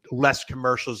got less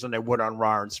commercials than I would on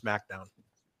Raw and SmackDown.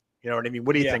 You know what I mean?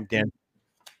 What do you think, Dan?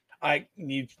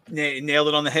 You nailed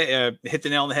it on the head. Hit the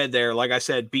nail on the head there. Like I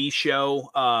said, B show,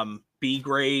 B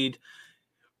grade.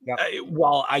 Yep.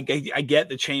 While I get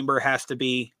the Chamber has to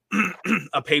be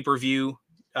a pay-per-view,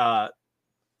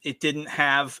 it didn't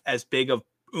have as big of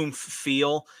oomph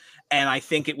feel, and I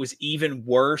think it was even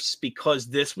worse because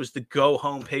this was the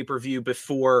go-home pay-per-view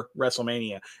before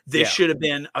WrestleMania. This should have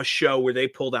been a show where they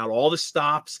pulled out all the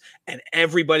stops and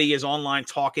everybody is online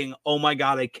talking, oh my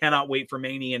God, I cannot wait for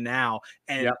Mania now,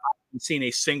 and I haven't seen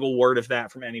a single word of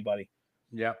that from anybody.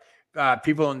 Yeah.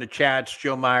 People in the chats,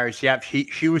 Joe Myers,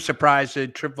 she was surprised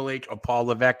that Triple H or Paul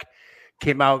Levesque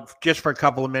came out just for a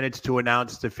couple of minutes to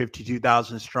announce the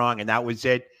 52,000 strong, and that was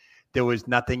it. There was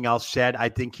nothing else said. I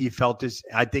think he felt this.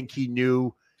 I think he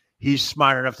knew. He's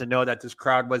smart enough to know that this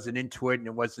crowd wasn't into it and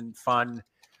it wasn't fun.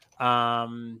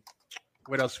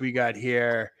 What else we got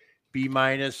here? B-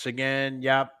 again.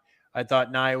 Yep. I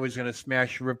thought Nia was going to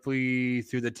smash Ripley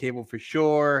through the table for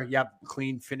sure. Yep.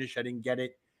 Clean finish. I didn't get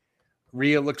it.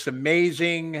 Rhea looks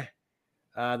amazing.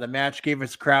 The match gave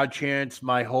us crowd chants,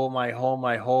 my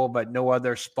hole, but no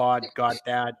other spot got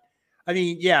that. I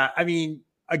mean,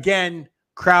 again,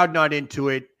 crowd not into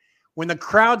it. When the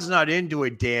crowd's not into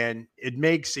it, Dan, it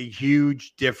makes a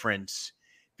huge difference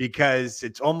because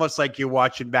it's almost like you're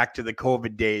watching back to the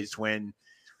COVID days when,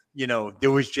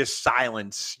 there was just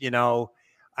silence. I know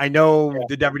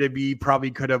the WWE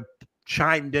probably could have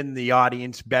chimed in the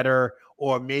audience better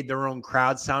or made their own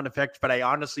crowd sound effects, but I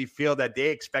honestly feel that they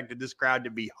expected this crowd to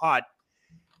be hot,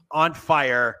 on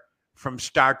fire from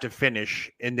start to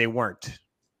finish, and they weren't.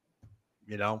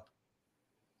 Mm-hmm.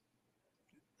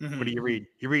 What do you read?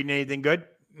 You reading anything good?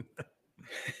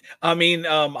 I mean,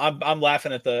 I'm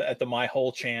laughing at the my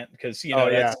whole chant because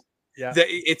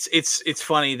it's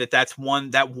funny that's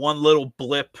one little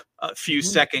blip, a few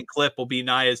second clip will be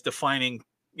Nia's defining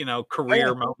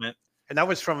career moment. And that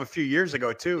was from a few years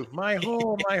ago too. My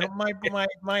whole,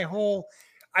 my whole.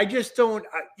 I just don't,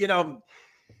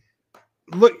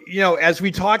 look, as we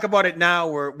talk about it now,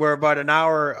 we're about an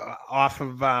hour off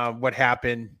of what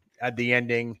happened at the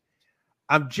ending.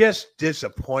 I'm just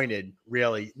disappointed,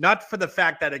 really. Not for the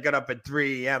fact that I got up at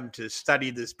 3 a.m. to study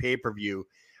this pay-per-view.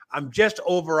 I'm just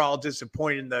overall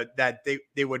disappointed that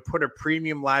they would put a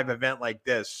premium live event like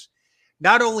this,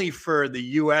 not only for the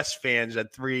U.S. fans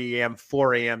at 3 a.m.,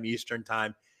 4 a.m. Eastern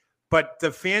time, but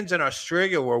the fans in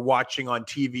Australia were watching on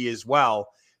TV as well.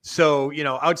 So,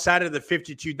 outside of the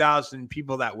 52,000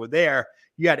 people that were there,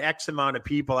 you had X amount of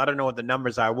people. I don't know what the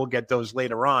numbers are. We'll get those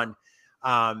later on.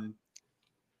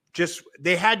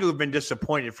 they had to have been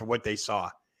disappointed for what they saw.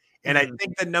 And I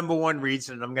think the number one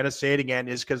reason, and I'm going to say it again,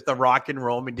 is because The Rock and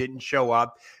Roman didn't show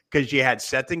up, because you had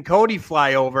Seth and Cody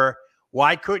fly over.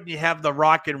 Why couldn't you have The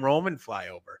Rock and Roman fly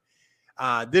over?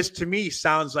 This to me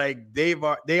sounds like they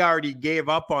already gave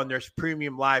up on their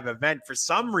premium live event for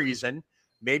some reason.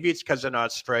 Maybe it's because in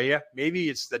Australia. Maybe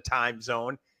it's the time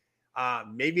zone.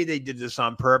 Maybe they did this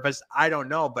on purpose. I don't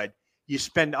know. But you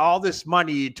spend all this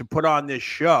money to put on this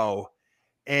show,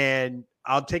 and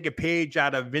I'll take a page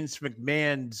out of Vince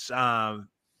McMahon's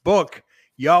book.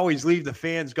 You always leave the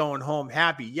fans going home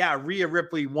happy. Yeah, Rhea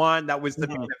Ripley won. That was the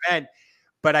main event.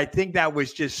 But I think that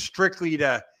was just strictly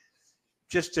to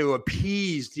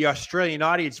appease the Australian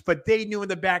audience. But they knew in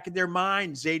the back of their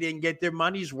minds they didn't get their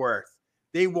money's worth.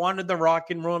 They wanted The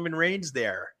Rock and Roman Reigns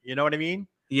there. You know what I mean?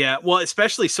 Yeah. Well,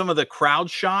 especially some of the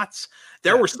crowd shots.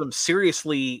 There were some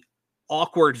seriously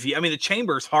awkward view. I mean, the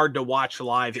chamber's hard to watch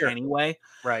live anyway.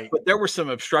 Right. But there were some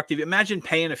obstructive. Imagine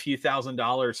paying a few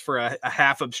 $1,000s for a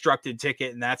half obstructed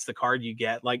ticket, and that's the card you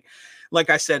get. Like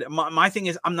I said, my thing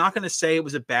is, I'm not going to say it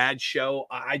was a bad show.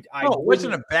 It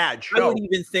wasn't a bad show. I wouldn't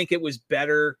even think it was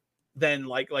better than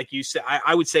like you said.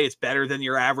 I would say it's better than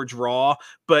your average Raw,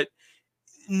 but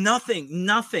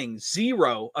nothing,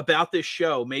 zero about this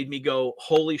show made me go,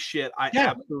 holy shit.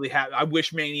 Absolutely have. I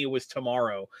wish Mania was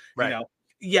tomorrow. Right. You know,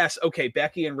 yes. Okay.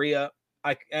 Becky and Rhea.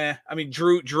 I mean,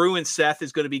 Drew and Seth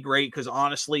is going to be great, because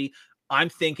honestly, I'm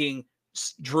thinking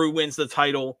Drew wins the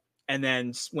title, and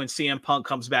then when CM Punk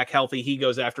comes back healthy, he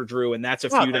goes after Drew, and that's a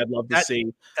feud I'd love to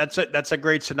see. That's a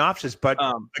great synopsis. But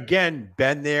again,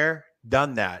 been there,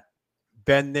 done that.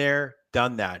 Been there,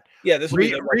 done that. Yeah, this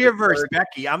Rhea versus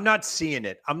Becky. I'm not seeing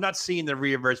it. I'm not seeing the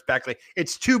Rhea versus Becky.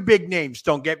 It's two big names.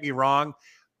 Don't get me wrong,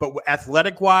 but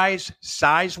athletic wise,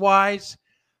 size wise,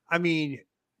 I mean,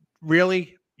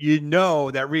 really. You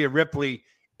know that Rhea Ripley,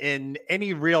 in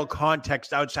any real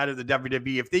context outside of the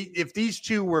WWE, if these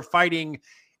two were fighting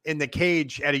in the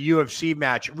cage at a UFC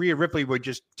match, Rhea Ripley would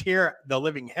just tear the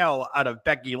living hell out of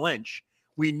Becky Lynch.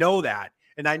 We know that.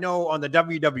 And I know on the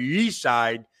WWE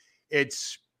side,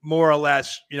 it's more or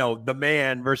less, the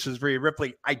man versus Rhea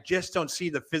Ripley. I just don't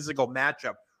see the physical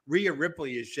matchup. Rhea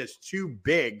Ripley is just too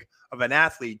big of an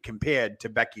athlete compared to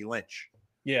Becky Lynch.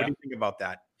 Yeah. What do you think about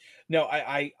that? No,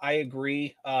 I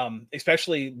agree.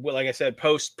 Especially, like I said,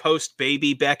 post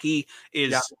baby Becky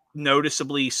is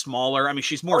noticeably smaller. I mean,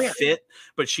 she's more fit,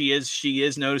 but she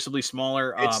is noticeably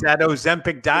smaller. It's that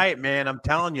Ozempic diet, man. I'm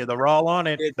telling you, they're all on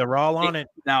it. They're all on it.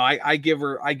 Now, I give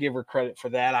her credit for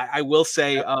that. I will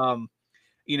say,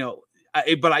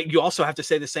 you also have to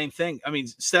say the same thing. I mean,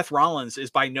 Seth Rollins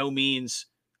is by no means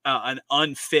an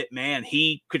unfit man.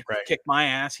 He could kick my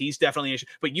ass. He's definitely,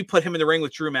 but you put him in the ring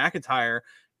with Drew McIntyre.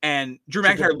 And Drew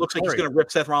McIntyre looks like he's going to rip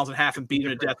Seth Rollins in half and beat him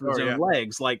to death with his own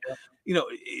legs. Like,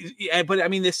 but I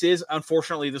mean,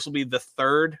 unfortunately, this will be the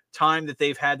third time that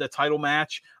they've had the title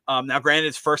match. Now, granted,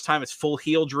 it's first time it's full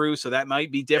heel Drew, so that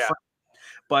might be different.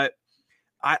 But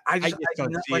I'm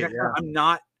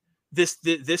not.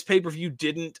 This pay-per-view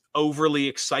didn't overly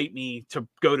excite me to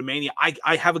go to Mania.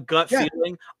 I have a gut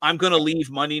feeling I'm going to leave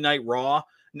Monday Night Raw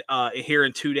here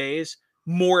in 2 days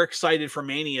more excited for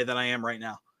Mania than I am right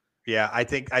now. Yeah, I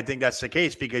think that's the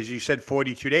case, because you said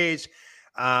 42 days.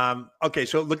 Okay,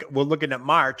 so we're looking at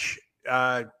March,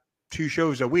 2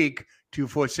 shows a week, 2,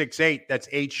 4, 6, 8. That's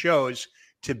 8 shows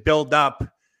to build up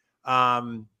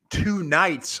 2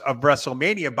 nights of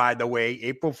WrestleMania, by the way,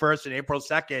 April 1st and April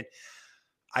 2nd.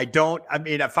 I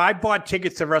mean, if I bought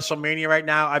tickets to WrestleMania right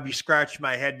now, I'd be scratching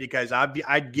my head, because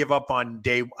I'd give up on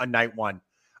night 1.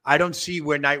 I don't see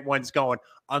where night 1's going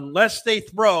unless they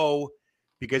throw,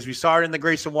 because we saw it in the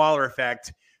Grayson Waller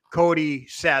effect, Cody,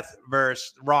 Seth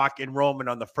versus Rock and Roman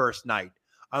on the first night.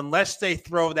 Unless they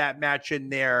throw that match in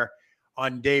there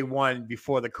on day 1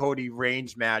 before the Cody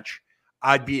Reigns match,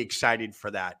 I'd be excited for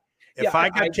that. If I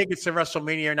got tickets to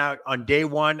WrestleMania now on day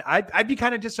 1, I'd be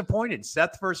kind of disappointed.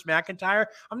 Seth versus McIntyre.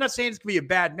 I'm not saying it's going to be a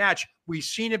bad match. We've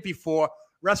seen it before.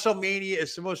 WrestleMania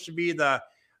is supposed to be the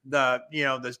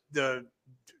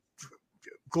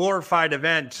glorified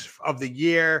event of the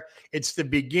year. It's the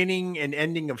beginning and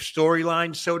ending of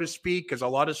storylines, so to speak, because a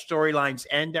lot of storylines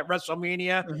end at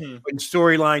WrestleMania when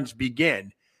storylines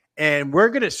begin. And we're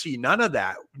going to see none of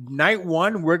that. Night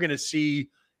 1, we're going to see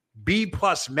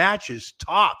B-plus matches,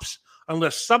 tops,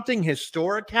 unless something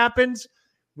historic happens.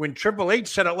 When Triple H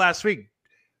said it last week,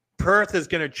 Perth is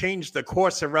going to change the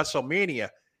course of WrestleMania.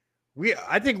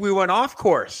 I think we went off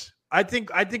course. I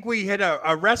think we hit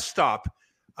a rest stop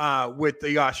with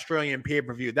the Australian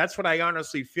pay-per-view. That's what I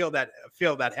honestly feel that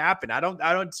happened. I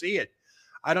don't see it.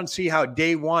 I don't see how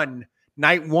night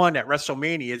one at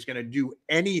WrestleMania is going to do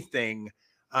anything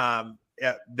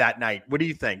that night. What do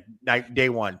you think?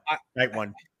 Night one.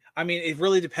 I mean, it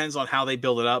really depends on how they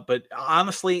build it up. But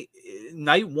honestly,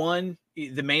 night one,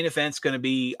 the main event's going to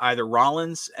be either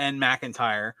Rollins and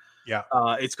McIntyre. Yeah.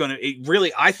 I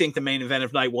think the main event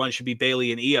of night one should be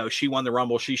Bayley and Io. She won the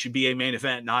Rumble. She should be a main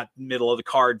event, not middle of the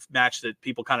card match that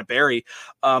people kind of bury.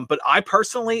 But I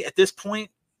personally, at this point,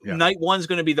 night one's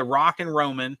going to be The Rock and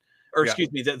Roman, or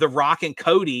excuse me, the Rock and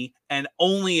Cody. And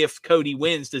only if Cody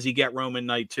wins does he get Roman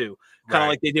night two. Kind of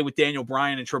like they did with Daniel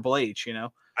Bryan and Triple H,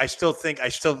 I still think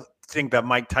that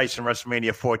Mike Tyson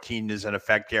WrestleMania 14 is in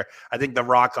effect here. I think The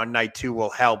Rock on night two will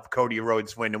help Cody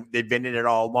Rhodes win. They've been in it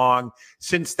all along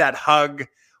since that hug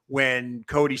when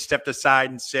Cody stepped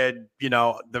aside and said,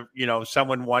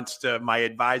 someone wants to, my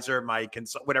advisor,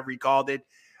 whatever he called it,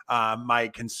 my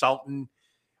consultant.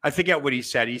 I forget what he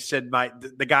said. He said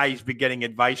the guy he's been getting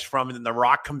advice from, and then The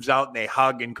Rock comes out and they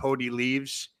hug and Cody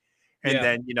leaves. And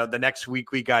then, the next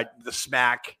week we got the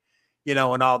smack, and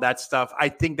all that stuff. I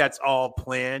think that's all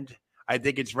planned. I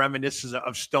think it's reminiscent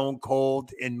of Stone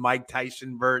Cold and Mike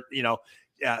Tyson.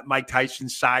 Mike Tyson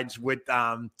sides with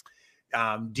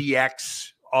DX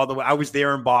all the way. I was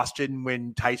there in Boston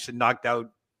when Tyson knocked out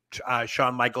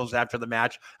Shawn Michaels after the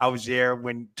match. I was there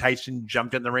when Tyson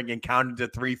jumped in the ring and counted to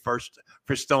three first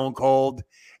for Stone Cold,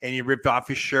 and he ripped off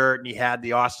his shirt and he had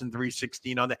the Austin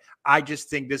 316 on there. I just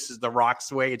think this is The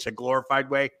Rock's way. It's a glorified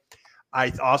way.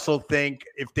 I also think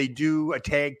if they do a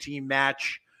tag team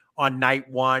match on night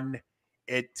one,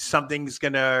 something's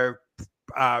going to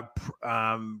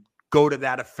go to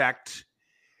that effect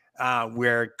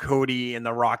where Cody and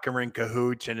The Rock are in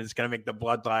cahoots, and it's going to make the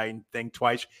bloodline thing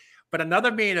twice. But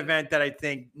another main event that I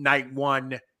think night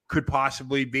one could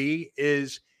possibly be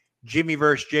is Jimmy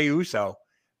versus Jey Uso.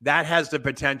 That has the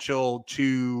potential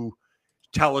to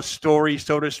tell a story,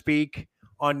 so to speak,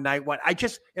 on night one.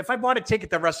 If I bought a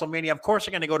ticket to WrestleMania, of course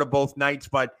I'm going to go to both nights,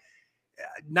 but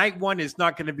night one is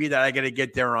not going to be that I got to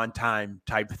get there on time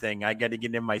type thing. I got to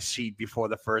get in my seat before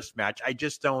the first match.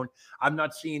 I'm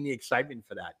not seeing the excitement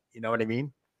for that. You know what I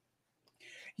mean?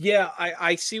 Yeah,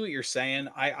 I see what you're saying.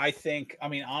 I think,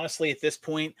 honestly, at this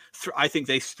point, I think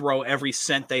they throw every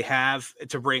cent they have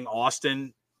to bring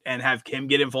Austin and have him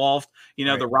get involved.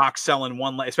 The Rock selling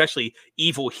especially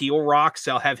evil heel Rock,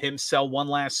 have him sell one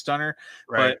last stunner.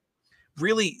 Right. But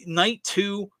really, night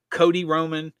two, Cody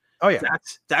Roman. Oh yeah,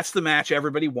 that's the match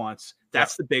everybody wants.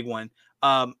 That's the big one.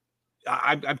 I'm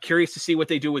curious to see what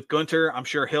they do with Gunther. I'm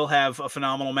sure he'll have a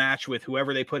phenomenal match with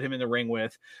whoever they put him in the ring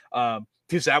with.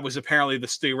 Because that was apparently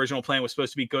the original plan was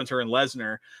supposed to be Gunther and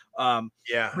Lesnar. I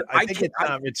think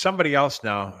it's somebody else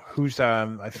now. Who's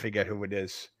I forget who it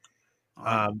is.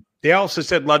 They also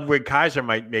said Ludwig Kaiser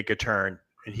might make a turn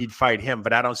and he'd fight him,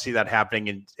 but I don't see that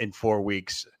happening in 4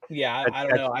 weeks. Yeah, I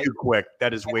don't know. Too quick.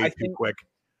 That is way too quick.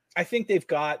 I think they've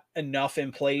got enough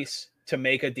in place to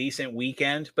make a decent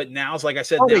weekend, but now's, like I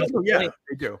said, they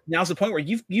do. Now's the point where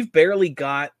you've barely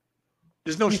got.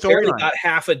 There's no storyline. Got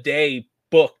half a day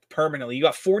booked permanently. You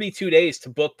got 42 days to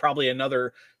book probably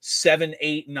another 7,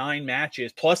 8, 9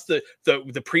 matches. Plus the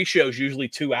pre-show is usually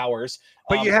 2 hours.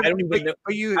 But you have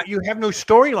no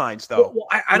storylines though. Well,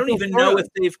 I don't even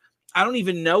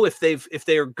know if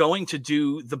they are going to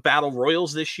do the battle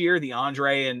royals this year, the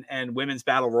Andre and women's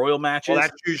battle royal matches. Well,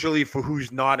 that's usually for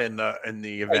who's not in the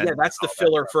event. Yeah, that's the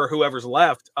filler for whoever's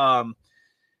left.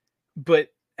 But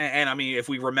if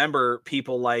we remember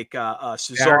people like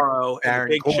Cesaro and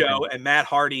Big Corbin. Show and Matt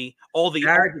Hardy,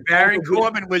 Baron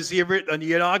Corbin was the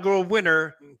inaugural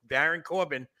winner. Baron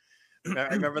Corbin, I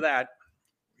remember that.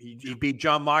 He beat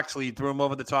John Moxley, threw him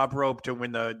over the top rope to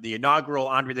win the inaugural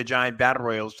Andre the Giant Battle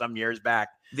Royal some years back.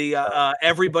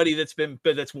 Everybody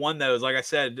that's won those, like I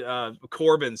said,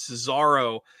 Corbin,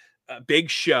 Cesaro, Big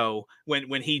Show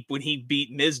when he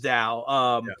beat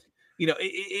Mizdow.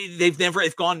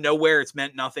 They've gone nowhere. It's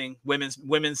meant nothing.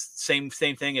 Women's same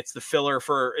thing. It's the filler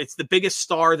it's the biggest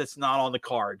star that's not on the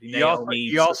card. You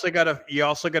also got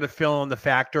to fill in the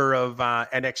factor of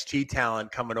NXT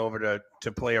talent coming over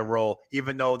to play a role,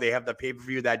 even though they have the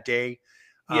pay-per-view that day,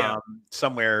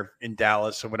 somewhere in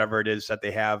Dallas or whatever it is that they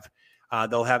have.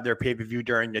 They'll have their pay-per-view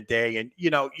during the day.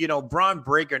 And, Braun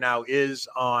Breaker now is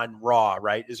on Raw,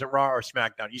 right? Is it Raw or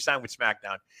SmackDown? He signed with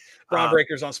SmackDown. Braun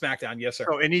Breaker's on SmackDown. Yes,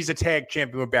 sir. And he's a tag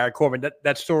champion with Baron Corbin. That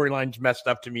storyline's messed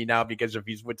up to me now because if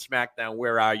he's with SmackDown,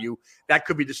 where are you? That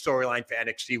could be the storyline for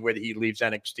NXT, whether he leaves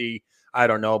NXT. I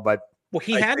don't know, but. Well,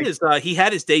 he had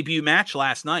his debut match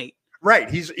last night. Right.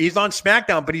 He's on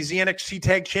SmackDown, but he's the NXT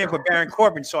tag champ with Baron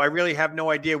Corbin. So I really have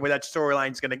no idea where that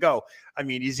storyline is going to go.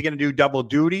 Is he going to do double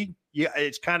duty?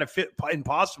 it's kind of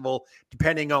impossible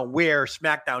depending on where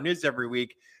SmackDown is every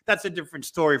week. That's a different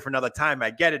story for another time. I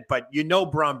get it, but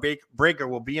Braun Breaker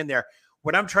will be in there.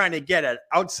 What I'm trying to get at,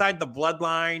 outside the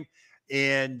bloodline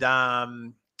and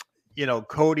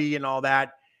Cody and all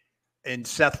that, and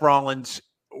Seth Rollins,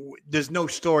 there's no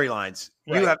storylines.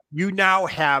 Right. You now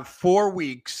have 4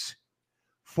 weeks,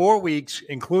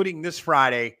 including this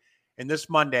Friday and this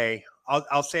Monday.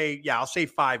 I'll say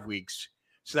 5 weeks.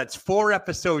 So that's 4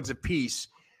 episodes apiece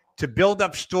to build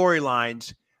up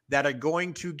storylines that are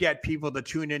going to get people to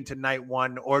tune into night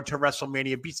one or to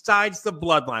WrestleMania. Besides the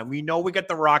bloodline, we know we got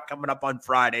The Rock coming up on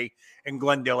Friday in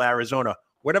Glendale, Arizona.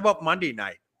 What about Monday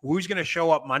night? Who's going to show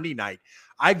up Monday night?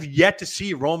 I've yet to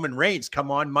see Roman Reigns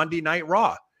come on Monday Night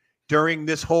Raw during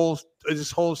this whole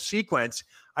sequence.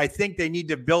 I think they need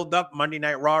to build up Monday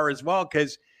Night Raw as well,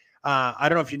 because I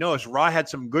don't know if you noticed, Raw had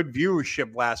some good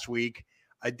viewership last week.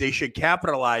 They should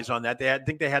capitalize on that. I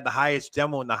think they had the highest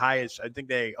demo and the highest. I think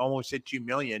they almost hit 2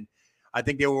 million. I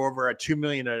think they were over at 2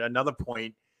 million at another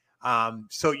point.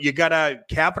 So you got to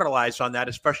capitalize on that,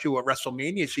 especially with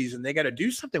WrestleMania season. They got to do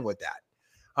something with that.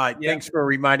 Thanks for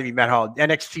reminding me, Matt Hall.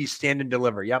 NXT Stand and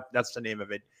Deliver. Yep, that's the name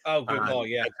of it. Oh, good call.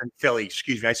 Yeah, in Philly.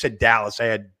 Excuse me. I said Dallas. I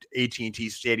had AT&T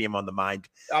Stadium on the mind.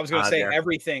 I was going to say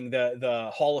everything.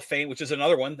 The Hall of Fame, which is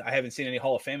another one. I haven't seen any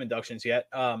Hall of Fame inductions yet.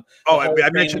 I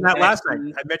mentioned that last night.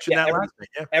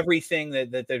 Yeah. Everything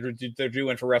that they're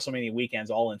doing for WrestleMania weekends,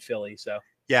 all in Philly. So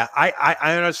yeah, I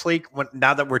honestly,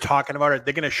 now that we're talking about it,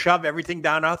 they're going to shove everything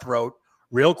down our throat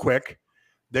real quick.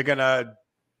 They're going to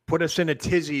put us in a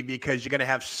tizzy because you're going to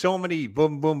have so many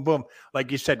boom, boom, boom.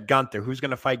 Like you said, Gunther. Who's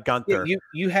going to fight Gunther? Yeah,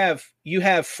 you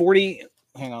have 40.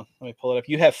 Hang on, let me pull it up.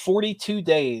 You have 42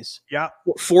 days. Yeah,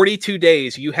 42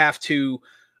 days. You have to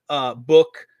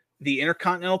book the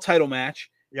Intercontinental title match,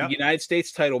 the United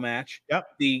States title match,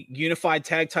 the Unified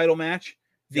Tag title match,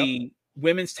 the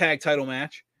Women's Tag title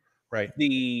match. Right.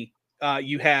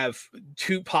 You have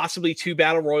possibly two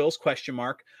Battle Royals ?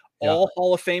 All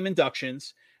Hall of Fame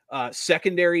inductions.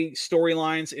 Secondary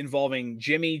storylines involving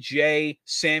Jimmy, Jay,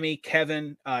 Sammy,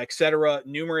 Kevin, etc.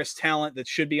 Numerous talent that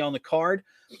should be on the card.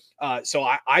 So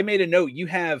I made a note. You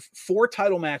have 4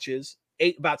 title matches,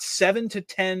 about 7 to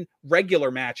 10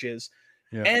 regular matches,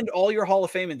 and all your Hall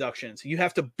of Fame inductions. You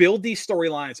have to build these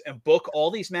storylines and book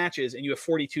all these matches, and you have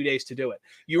 42 days to do it.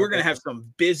 You are going to have some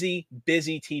busy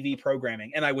TV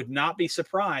programming, and I would not be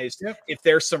surprised if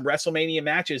there's some WrestleMania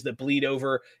matches that bleed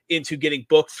over into getting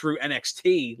booked through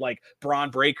NXT, like Braun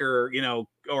Breaker,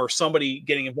 or somebody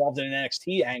getting involved in an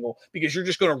NXT angle, because you're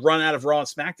just going to run out of Raw and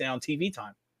SmackDown TV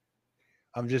time.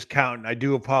 I'm just counting. I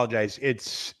do apologize.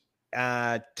 It's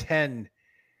 10.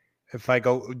 If I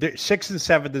go 6 and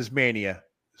 7 is Mania.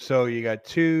 So you got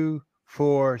 2,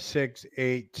 4, 6,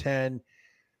 8, 10,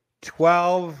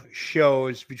 12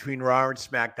 shows between Raw and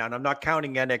SmackDown. I'm not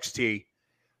counting NXT.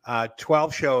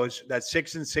 12 shows. That's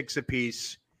 6 and 6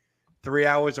 apiece. 3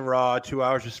 hours of Raw, 2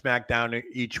 hours of SmackDown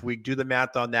each week. Do the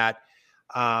math on that.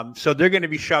 So they're going to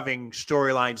be shoving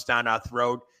storylines down our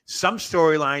throat. Some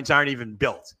storylines aren't even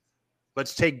built.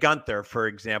 Let's take Gunther, for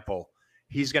example.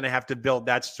 He's going to have to build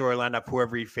that storyline up,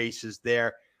 whoever he faces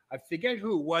there. I forget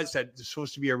who it was that was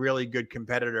supposed to be a really good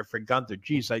competitor for Gunther.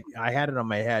 Geez, I had it on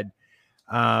my head.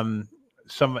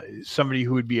 Somebody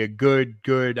who would be a good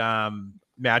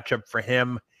matchup for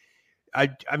him.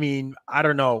 I mean, I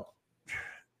don't know.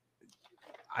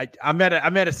 I'm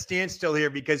at a standstill here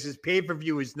because his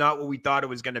pay-per-view is not what we thought it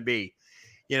was going to be.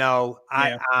 I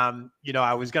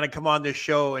was going to come on this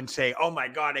show and say, oh my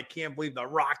God, I can't believe The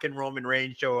Rock and Roman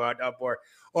Reigns showed up,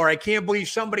 or I can't believe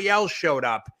somebody else showed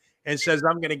up and says,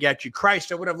 I'm going to get you.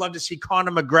 Christ, I would have loved to see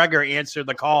Conor McGregor answer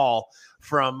the call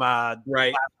from last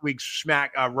week's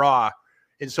Raw.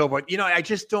 And so, but, I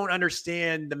just don't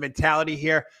understand the mentality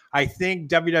here. I think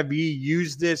WWE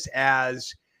used this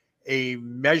as a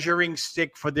measuring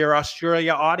stick for their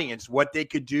Australia audience, what they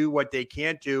could do, what they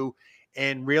can't do,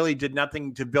 and really did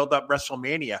nothing to build up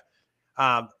WrestleMania.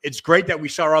 It's great that we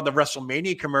saw all the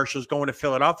WrestleMania commercials going to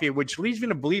Philadelphia, which leads me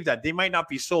to believe that they might not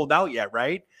be sold out yet,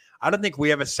 right? I don't think we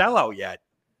have a sellout yet.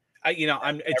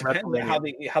 It depends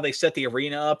on how they set the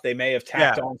arena up. They may have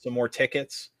tacked on some more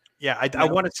tickets. Yeah, I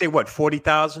want to say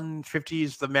 40,000, 50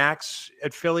 is the max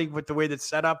at Philly with the way that's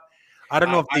set up. I don't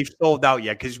know if they've sold out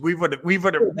yet, because we would have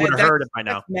heard it by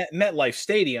now. MetLife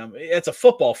Stadium, it's a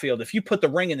football field. If you put the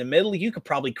ring in the middle, you could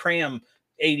probably cram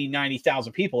 80,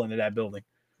 90,000 people into that building.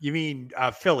 You mean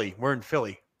Philly? We're in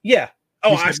Philly. Yeah.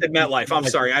 Oh, I said MetLife. I'm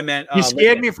sorry. I meant you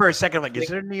scared me for a second. Like, is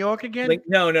it in New York again?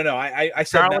 No. I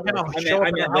said Charlotte going to show up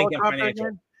in a helicopter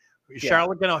again?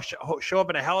 Charlotte going to show up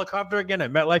in a helicopter again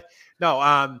at MetLife?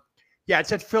 No. Yeah,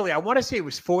 it's at Philly. I want to say it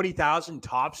was 40,000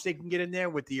 tops they can get in there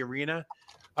with the arena.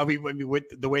 I mean, with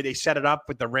the way they set it up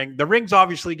with the ring. The ring's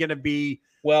obviously going to be,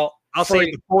 well, I'll say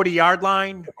the 40-yard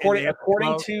line. According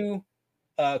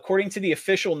to the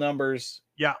official numbers,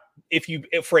 yeah, if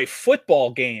for a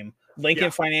football game,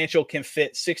 Lincoln Financial can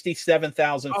fit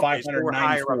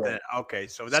 67,594. Okay,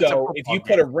 so that's if you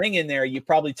put a ring in there, you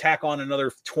probably tack on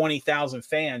another 20,000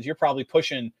 fans. You're probably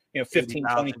pushing, 15,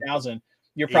 20,000.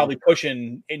 You're probably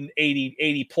pushing in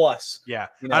 80 plus. Yeah,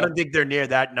 I don't think they're near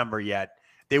that number yet.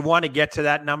 They want to get to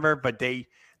that number, but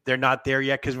they're not there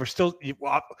yet because we're still.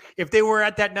 If they were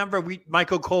at that number,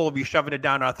 Michael Cole will be shoving it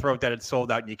down our throat that it's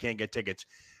sold out and you can't get tickets.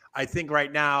 I think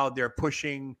right now they're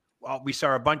pushing. Well, we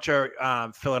saw a bunch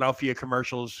of Philadelphia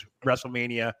commercials,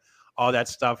 WrestleMania, all that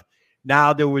stuff.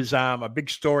 Now there was a big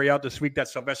story out this week that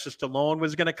Sylvester Stallone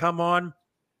was going to come on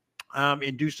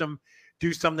and do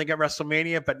something at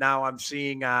WrestleMania, but now I'm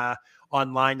seeing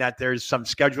online that there's some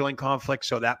scheduling conflict,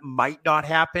 so that might not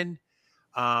happen.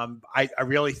 I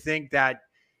really think that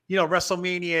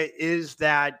WrestleMania is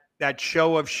that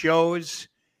show of shows.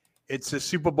 It's a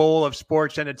Super Bowl of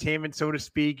sports entertainment, so to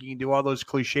speak. You can do all those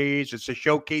cliches. It's a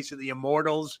showcase of the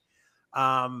immortals.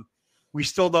 We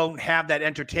still don't have that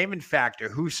entertainment factor.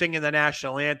 Who's singing the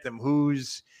national anthem?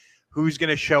 Who's going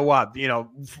to show up?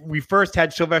 We first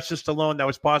had Sylvester Stallone that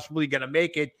was possibly going to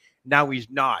make it. Now he's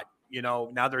not.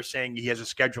 Now they're saying he has a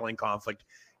scheduling conflict.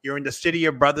 You're in the city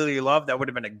of brotherly love. That would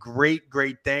have been a great,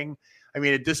 great thing. I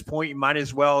mean, at this point, you might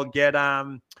as well get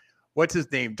what's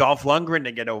his name, Dolph Lundgren,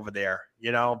 to get over there.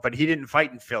 But he didn't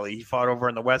fight in Philly. He fought over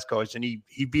on the West Coast, and he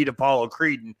beat Apollo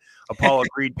Creed, and Apollo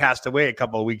Creed passed away a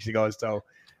couple of weeks ago. So,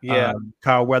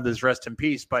 Carl Weathers, rest in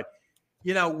peace. But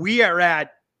we are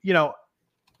at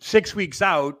 6 weeks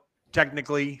out.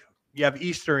 Technically, you have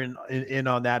Easter in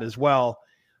on that as well.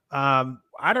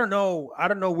 I don't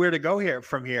know where to go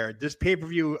from here. This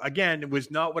pay-per-view, again, it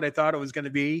was not what I thought it was going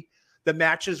to be. The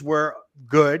matches were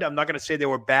good. I'm not going to say they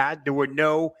were bad. There were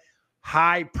no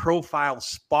high-profile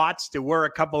spots. There were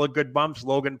a couple of good bumps,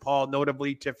 Logan Paul,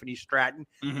 notably Tiffany Stratton,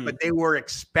 but they were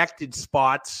expected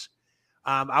spots.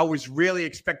 I was really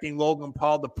expecting Logan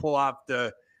Paul to pull off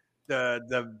the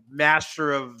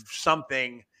master of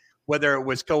something, whether it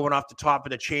was going off the top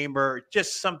of the chamber,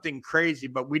 just something crazy,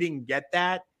 but we didn't get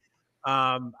that.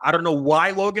 I don't know why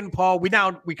Logan Paul. We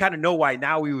kind of know why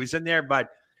now he was in there, but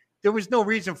there was no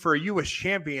reason for a U.S.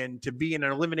 champion to be in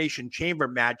an elimination chamber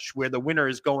match where the winner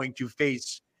is going to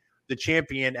face the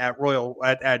champion at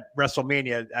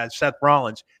WrestleMania, Seth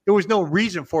Rollins. There was no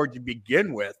reason for it to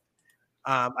begin with.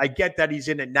 I get that he's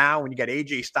in it now, and you got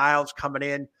AJ Styles coming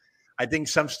in. I think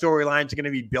some storylines are going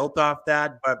to be built off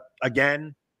that, but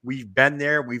again, we've been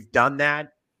there, we've done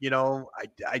that.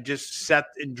 I just Seth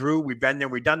and Drew, we've been there,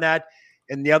 we've done that.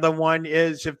 And the other one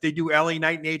is if they do LA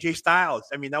Knight and AJ Styles.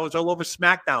 I mean, that was all over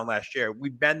SmackDown last year.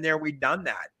 We've been there, we've done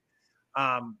that.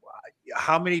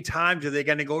 How many times are they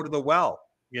going to go to the well?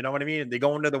 You know what I mean? Are they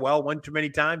going to the well one too many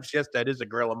times? Yes, that is a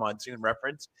Gorilla Monsoon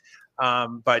reference.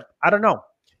 But I don't know.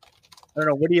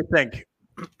 What do you think?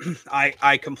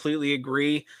 I completely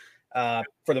agree.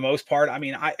 For the most part, I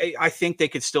mean, I think they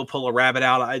could still pull a rabbit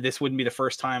out. This wouldn't be the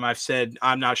first time I've said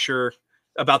I'm not sure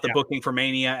about the booking for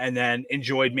Mania and then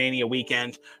enjoyed Mania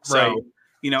weekend. So,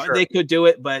 They could do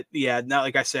it, but not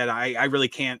like I said, I really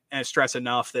can't stress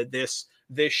enough that this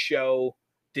show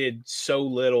did so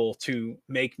little to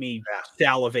make me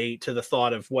salivate to the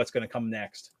thought of what's going to come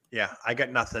next. Yeah, I got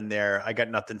nothing there. I got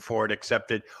nothing for it except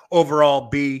that overall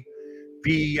B,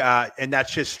 and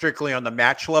that's just strictly on the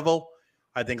match level.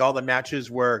 I think all the matches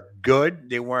were good.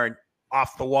 They weren't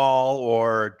off the wall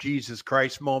or Jesus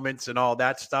Christ moments and all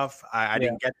that stuff. I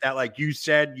didn't get that. Like you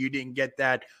said, you didn't get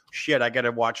that. Shit, I got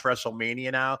to watch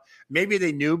WrestleMania now. Maybe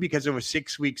they knew because it was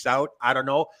 6 weeks out. I don't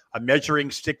know. A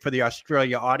measuring stick for the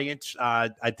Australia audience. I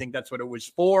think that's what it was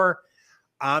for.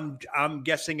 I'm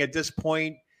guessing at this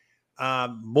point,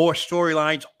 more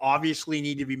storylines obviously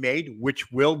need to be made, which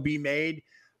will be made.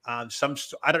 I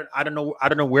don't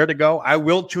know where to go. I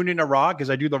will tune in to Raw because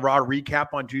I do the Raw recap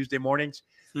on Tuesday mornings.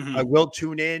 Mm-hmm. I will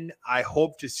tune in. I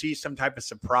hope to see some type of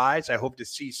surprise. I hope to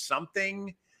see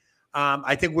something.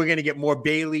 I think we're going to get more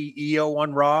Bayley EO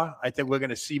on Raw. I think we're going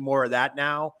to see more of that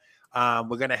now.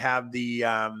 We're going to have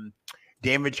the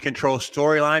Damage Control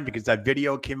storyline because that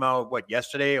video came out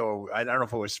yesterday, or I don't know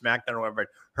if it was SmackDown or whatever.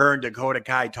 Her and Dakota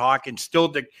Kai talking.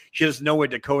 Still, she doesn't know where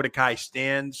Dakota Kai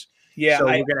stands. Yeah, so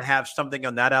we're going to have something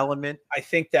on that element. I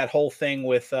think that whole thing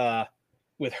with her,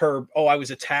 I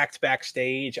was attacked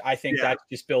backstage. I think that's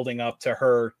just building up to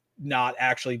her not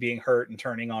actually being hurt and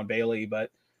turning on Bayley. But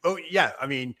I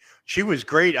mean, she was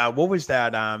great. What was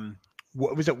that?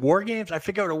 what was it, War Games? I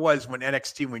forget what it was when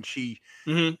NXT, when she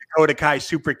Mm-hmm. Dakota Kai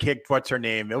super kicked, what's her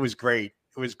name? It was great.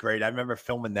 It was great. I remember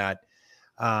filming that.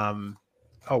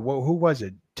 Who was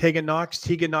it? Tegan Knox,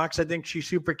 I think she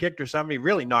super kicked or somebody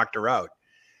really knocked her out.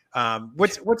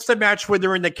 What's the match where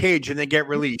they're in the cage and they get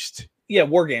released? Yeah,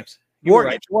 War Games. War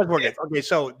Games. It was War Games. Okay,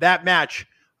 so that match,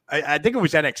 I think it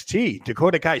was NXT.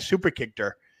 Dakota Kai super kicked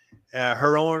her,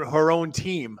 her own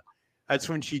team. That's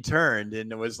when she turned,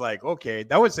 and it was like, okay,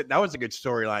 that was a good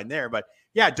storyline there. But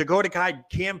yeah, Dakota Kai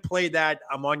can play that.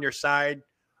 I'm on your side.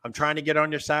 I'm trying to get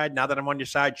on your side. Now that I'm on your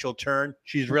side, she'll turn.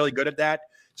 She's really good at that.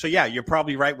 So yeah, you're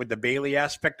probably right with the Bayley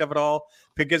aspect of it all,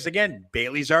 because again,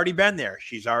 Bayley's already been there.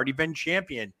 She's already been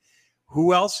champion.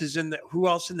 Who else in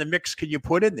the mix could you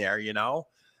put in there? You know,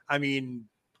 I mean,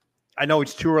 I know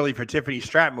it's too early for Tiffany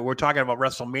Stratton, but we're talking about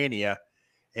WrestleMania,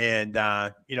 and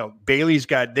Bayley's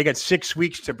got 6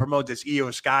 weeks to promote this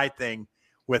Io Sky thing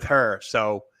with her.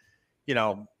 So,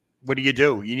 what do?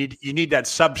 You need that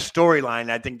sub storyline.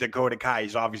 I think Dakota Kai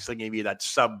is obviously going to be that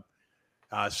sub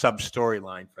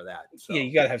storyline for that. So, yeah,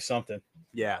 you got to have something.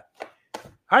 Yeah.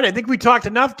 All right, I think we talked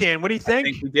enough, Dan. What do you think?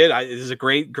 I think we did. This is a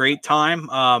great time.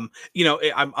 I'm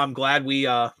glad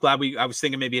I was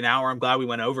thinking maybe an hour. I'm glad we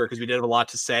went over because we did have a lot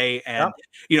to say. And,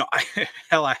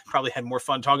 I probably had more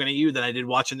fun talking to you than I did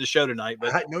watching the show tonight.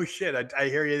 But no shit. I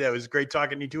hear you. That was great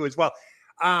talking to you too as well.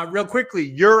 Real quickly,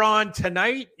 you're on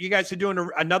tonight. You guys are doing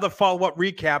another follow-up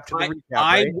recap to the recap,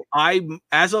 right? I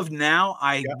as of now,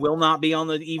 I will not be on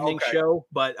the evening show,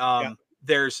 but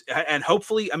there's, and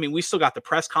hopefully, I mean, we still got the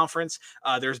press conference.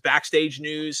 There's backstage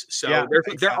news. So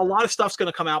there a lot of stuff's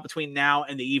going to come out between now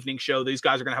and the evening show. These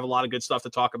guys are going to have a lot of good stuff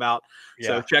to talk about. Yeah.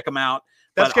 So check them out.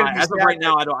 But as of right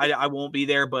now, I won't be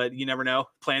there, but you never know.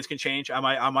 Plans can change.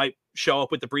 I might show up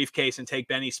with the briefcase and take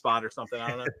Benny's spot or something. I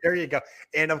don't know. There you go.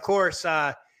 And of course,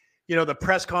 the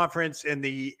press conference and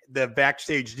the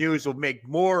backstage news will make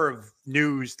more of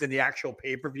news than the actual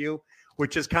pay-per-view,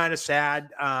 which is kind of sad.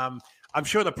 I'm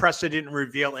sure the press didn't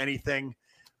reveal anything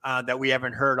that we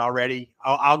haven't heard already.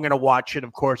 I'm going to watch it,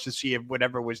 of course, to see if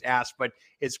whatever was asked. But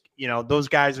it's, those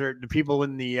guys the people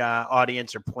in the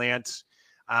audience are plants.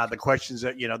 The questions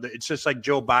that, it's just like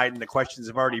Joe Biden. The questions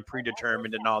have already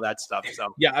predetermined and all that stuff.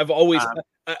 So yeah, I've always,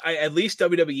 at least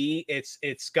WWE,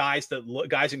 it's guys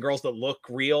and girls that look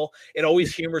real. It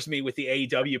always humors me with the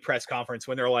AEW press conference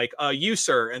when they're like, you,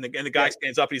 sir. And the guy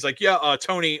stands up and he's like, yeah,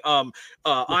 Tony, I'm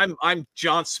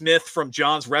John Smith from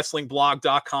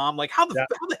John'sWrestlingBlog.com. Like, how the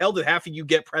hell did half of you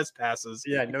get press passes?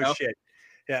 Yeah, no shit.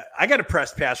 Yeah, I got a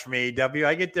press pass from AEW.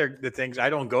 I get the things. I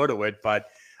don't go to it, but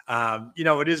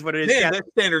it is what it is. Man, their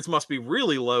standards must be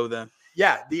really low then.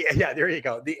 Yeah, there you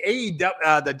go. The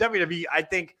AEW, the WWE, I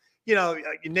think,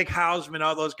 Nick Hausman,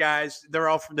 all those guys, they're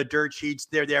all from the dirt sheets.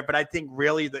 They're there, but I think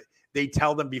really they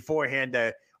tell them beforehand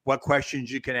what questions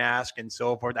you can ask and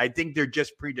so forth. I think they're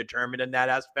just predetermined in that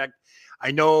aspect.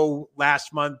 I know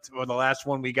last month or the last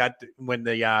one we got when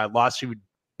the lawsuit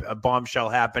bombshell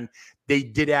happened, they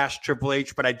did ask Triple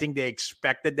H, but I think they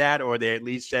expected that, or they at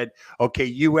least said, okay,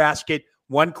 you ask it.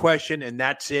 One question and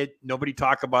that's it. Nobody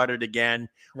talk about it again,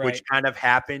 which kind of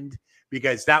happened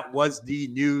because that was the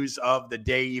news of the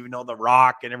day, even though The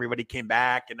Rock and everybody came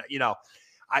back. And,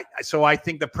 so I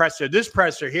think this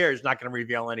presser here is not going to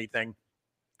reveal anything.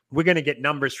 We're going to get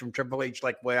numbers from Triple H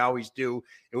like we always do.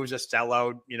 It was a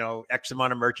sellout, X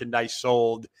amount of merchandise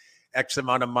sold, X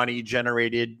amount of money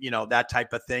generated, that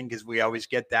type of thing. Cause we always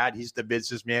get that. He's the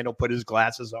businessman. He'll put his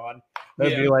glasses on.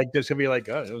 This could be like,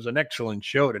 oh, it was an excellent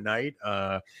show tonight.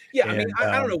 I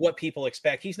don't know what people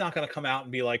expect. He's not going to come out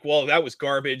and be like, well, that was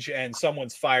garbage and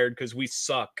someone's fired because we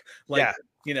suck.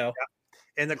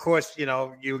 And of course,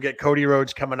 you get Cody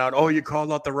Rhodes coming out. Oh, you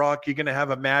called out The Rock. You're going to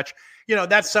have a match.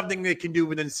 That's something they can do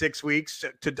within 6 weeks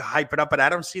to hype it up. But I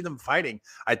don't see them fighting.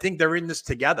 I think they're in this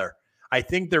together. I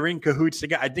think they're in cahoots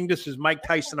together. I think this is Mike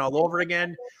Tyson all over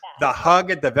again. The hug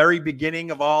at the very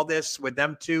beginning of all this with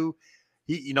them two.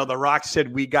 The Rock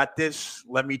said, we got this.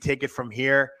 Let me take it from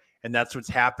here. And that's what's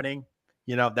happening.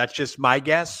 That's just my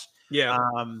guess. Yeah.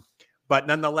 But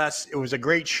nonetheless, it was a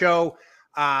great show.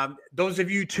 Those of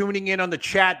you tuning in on the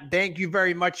chat, thank you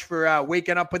very much for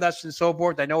waking up with us and so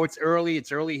forth. I know it's early.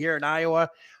 It's early here in Iowa.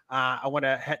 I want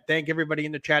to thank everybody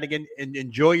in the chat again and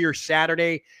enjoy your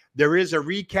Saturday. There is a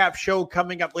recap show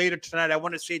coming up later tonight. I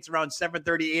want to say it's around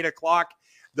 7:30, 8 o'clock.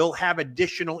 They'll have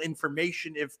additional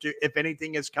information if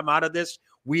anything has come out of this.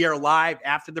 We are live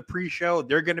after the pre-show.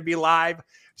 They're going to be live,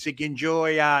 so you can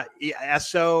enjoy.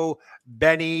 SO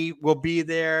Benny will be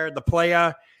there. The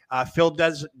playa, Phil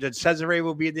Cesare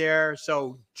will be there.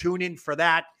 So tune in for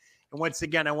that. And once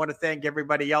again, I want to thank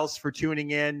everybody else for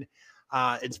tuning in.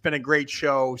 It's been a great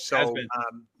show. So,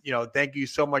 thank you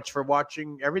so much for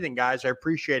watching everything, guys. I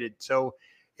appreciate it. So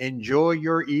enjoy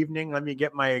your evening. Let me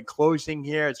get my closing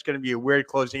here. It's going to be a weird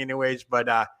closing anyways,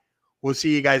 but we'll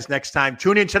see you guys next time.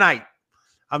 Tune in tonight.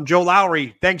 I'm Joe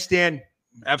Lowry. Thanks, Dan.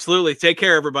 Absolutely. Take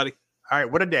care, everybody. All right.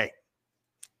 What a day.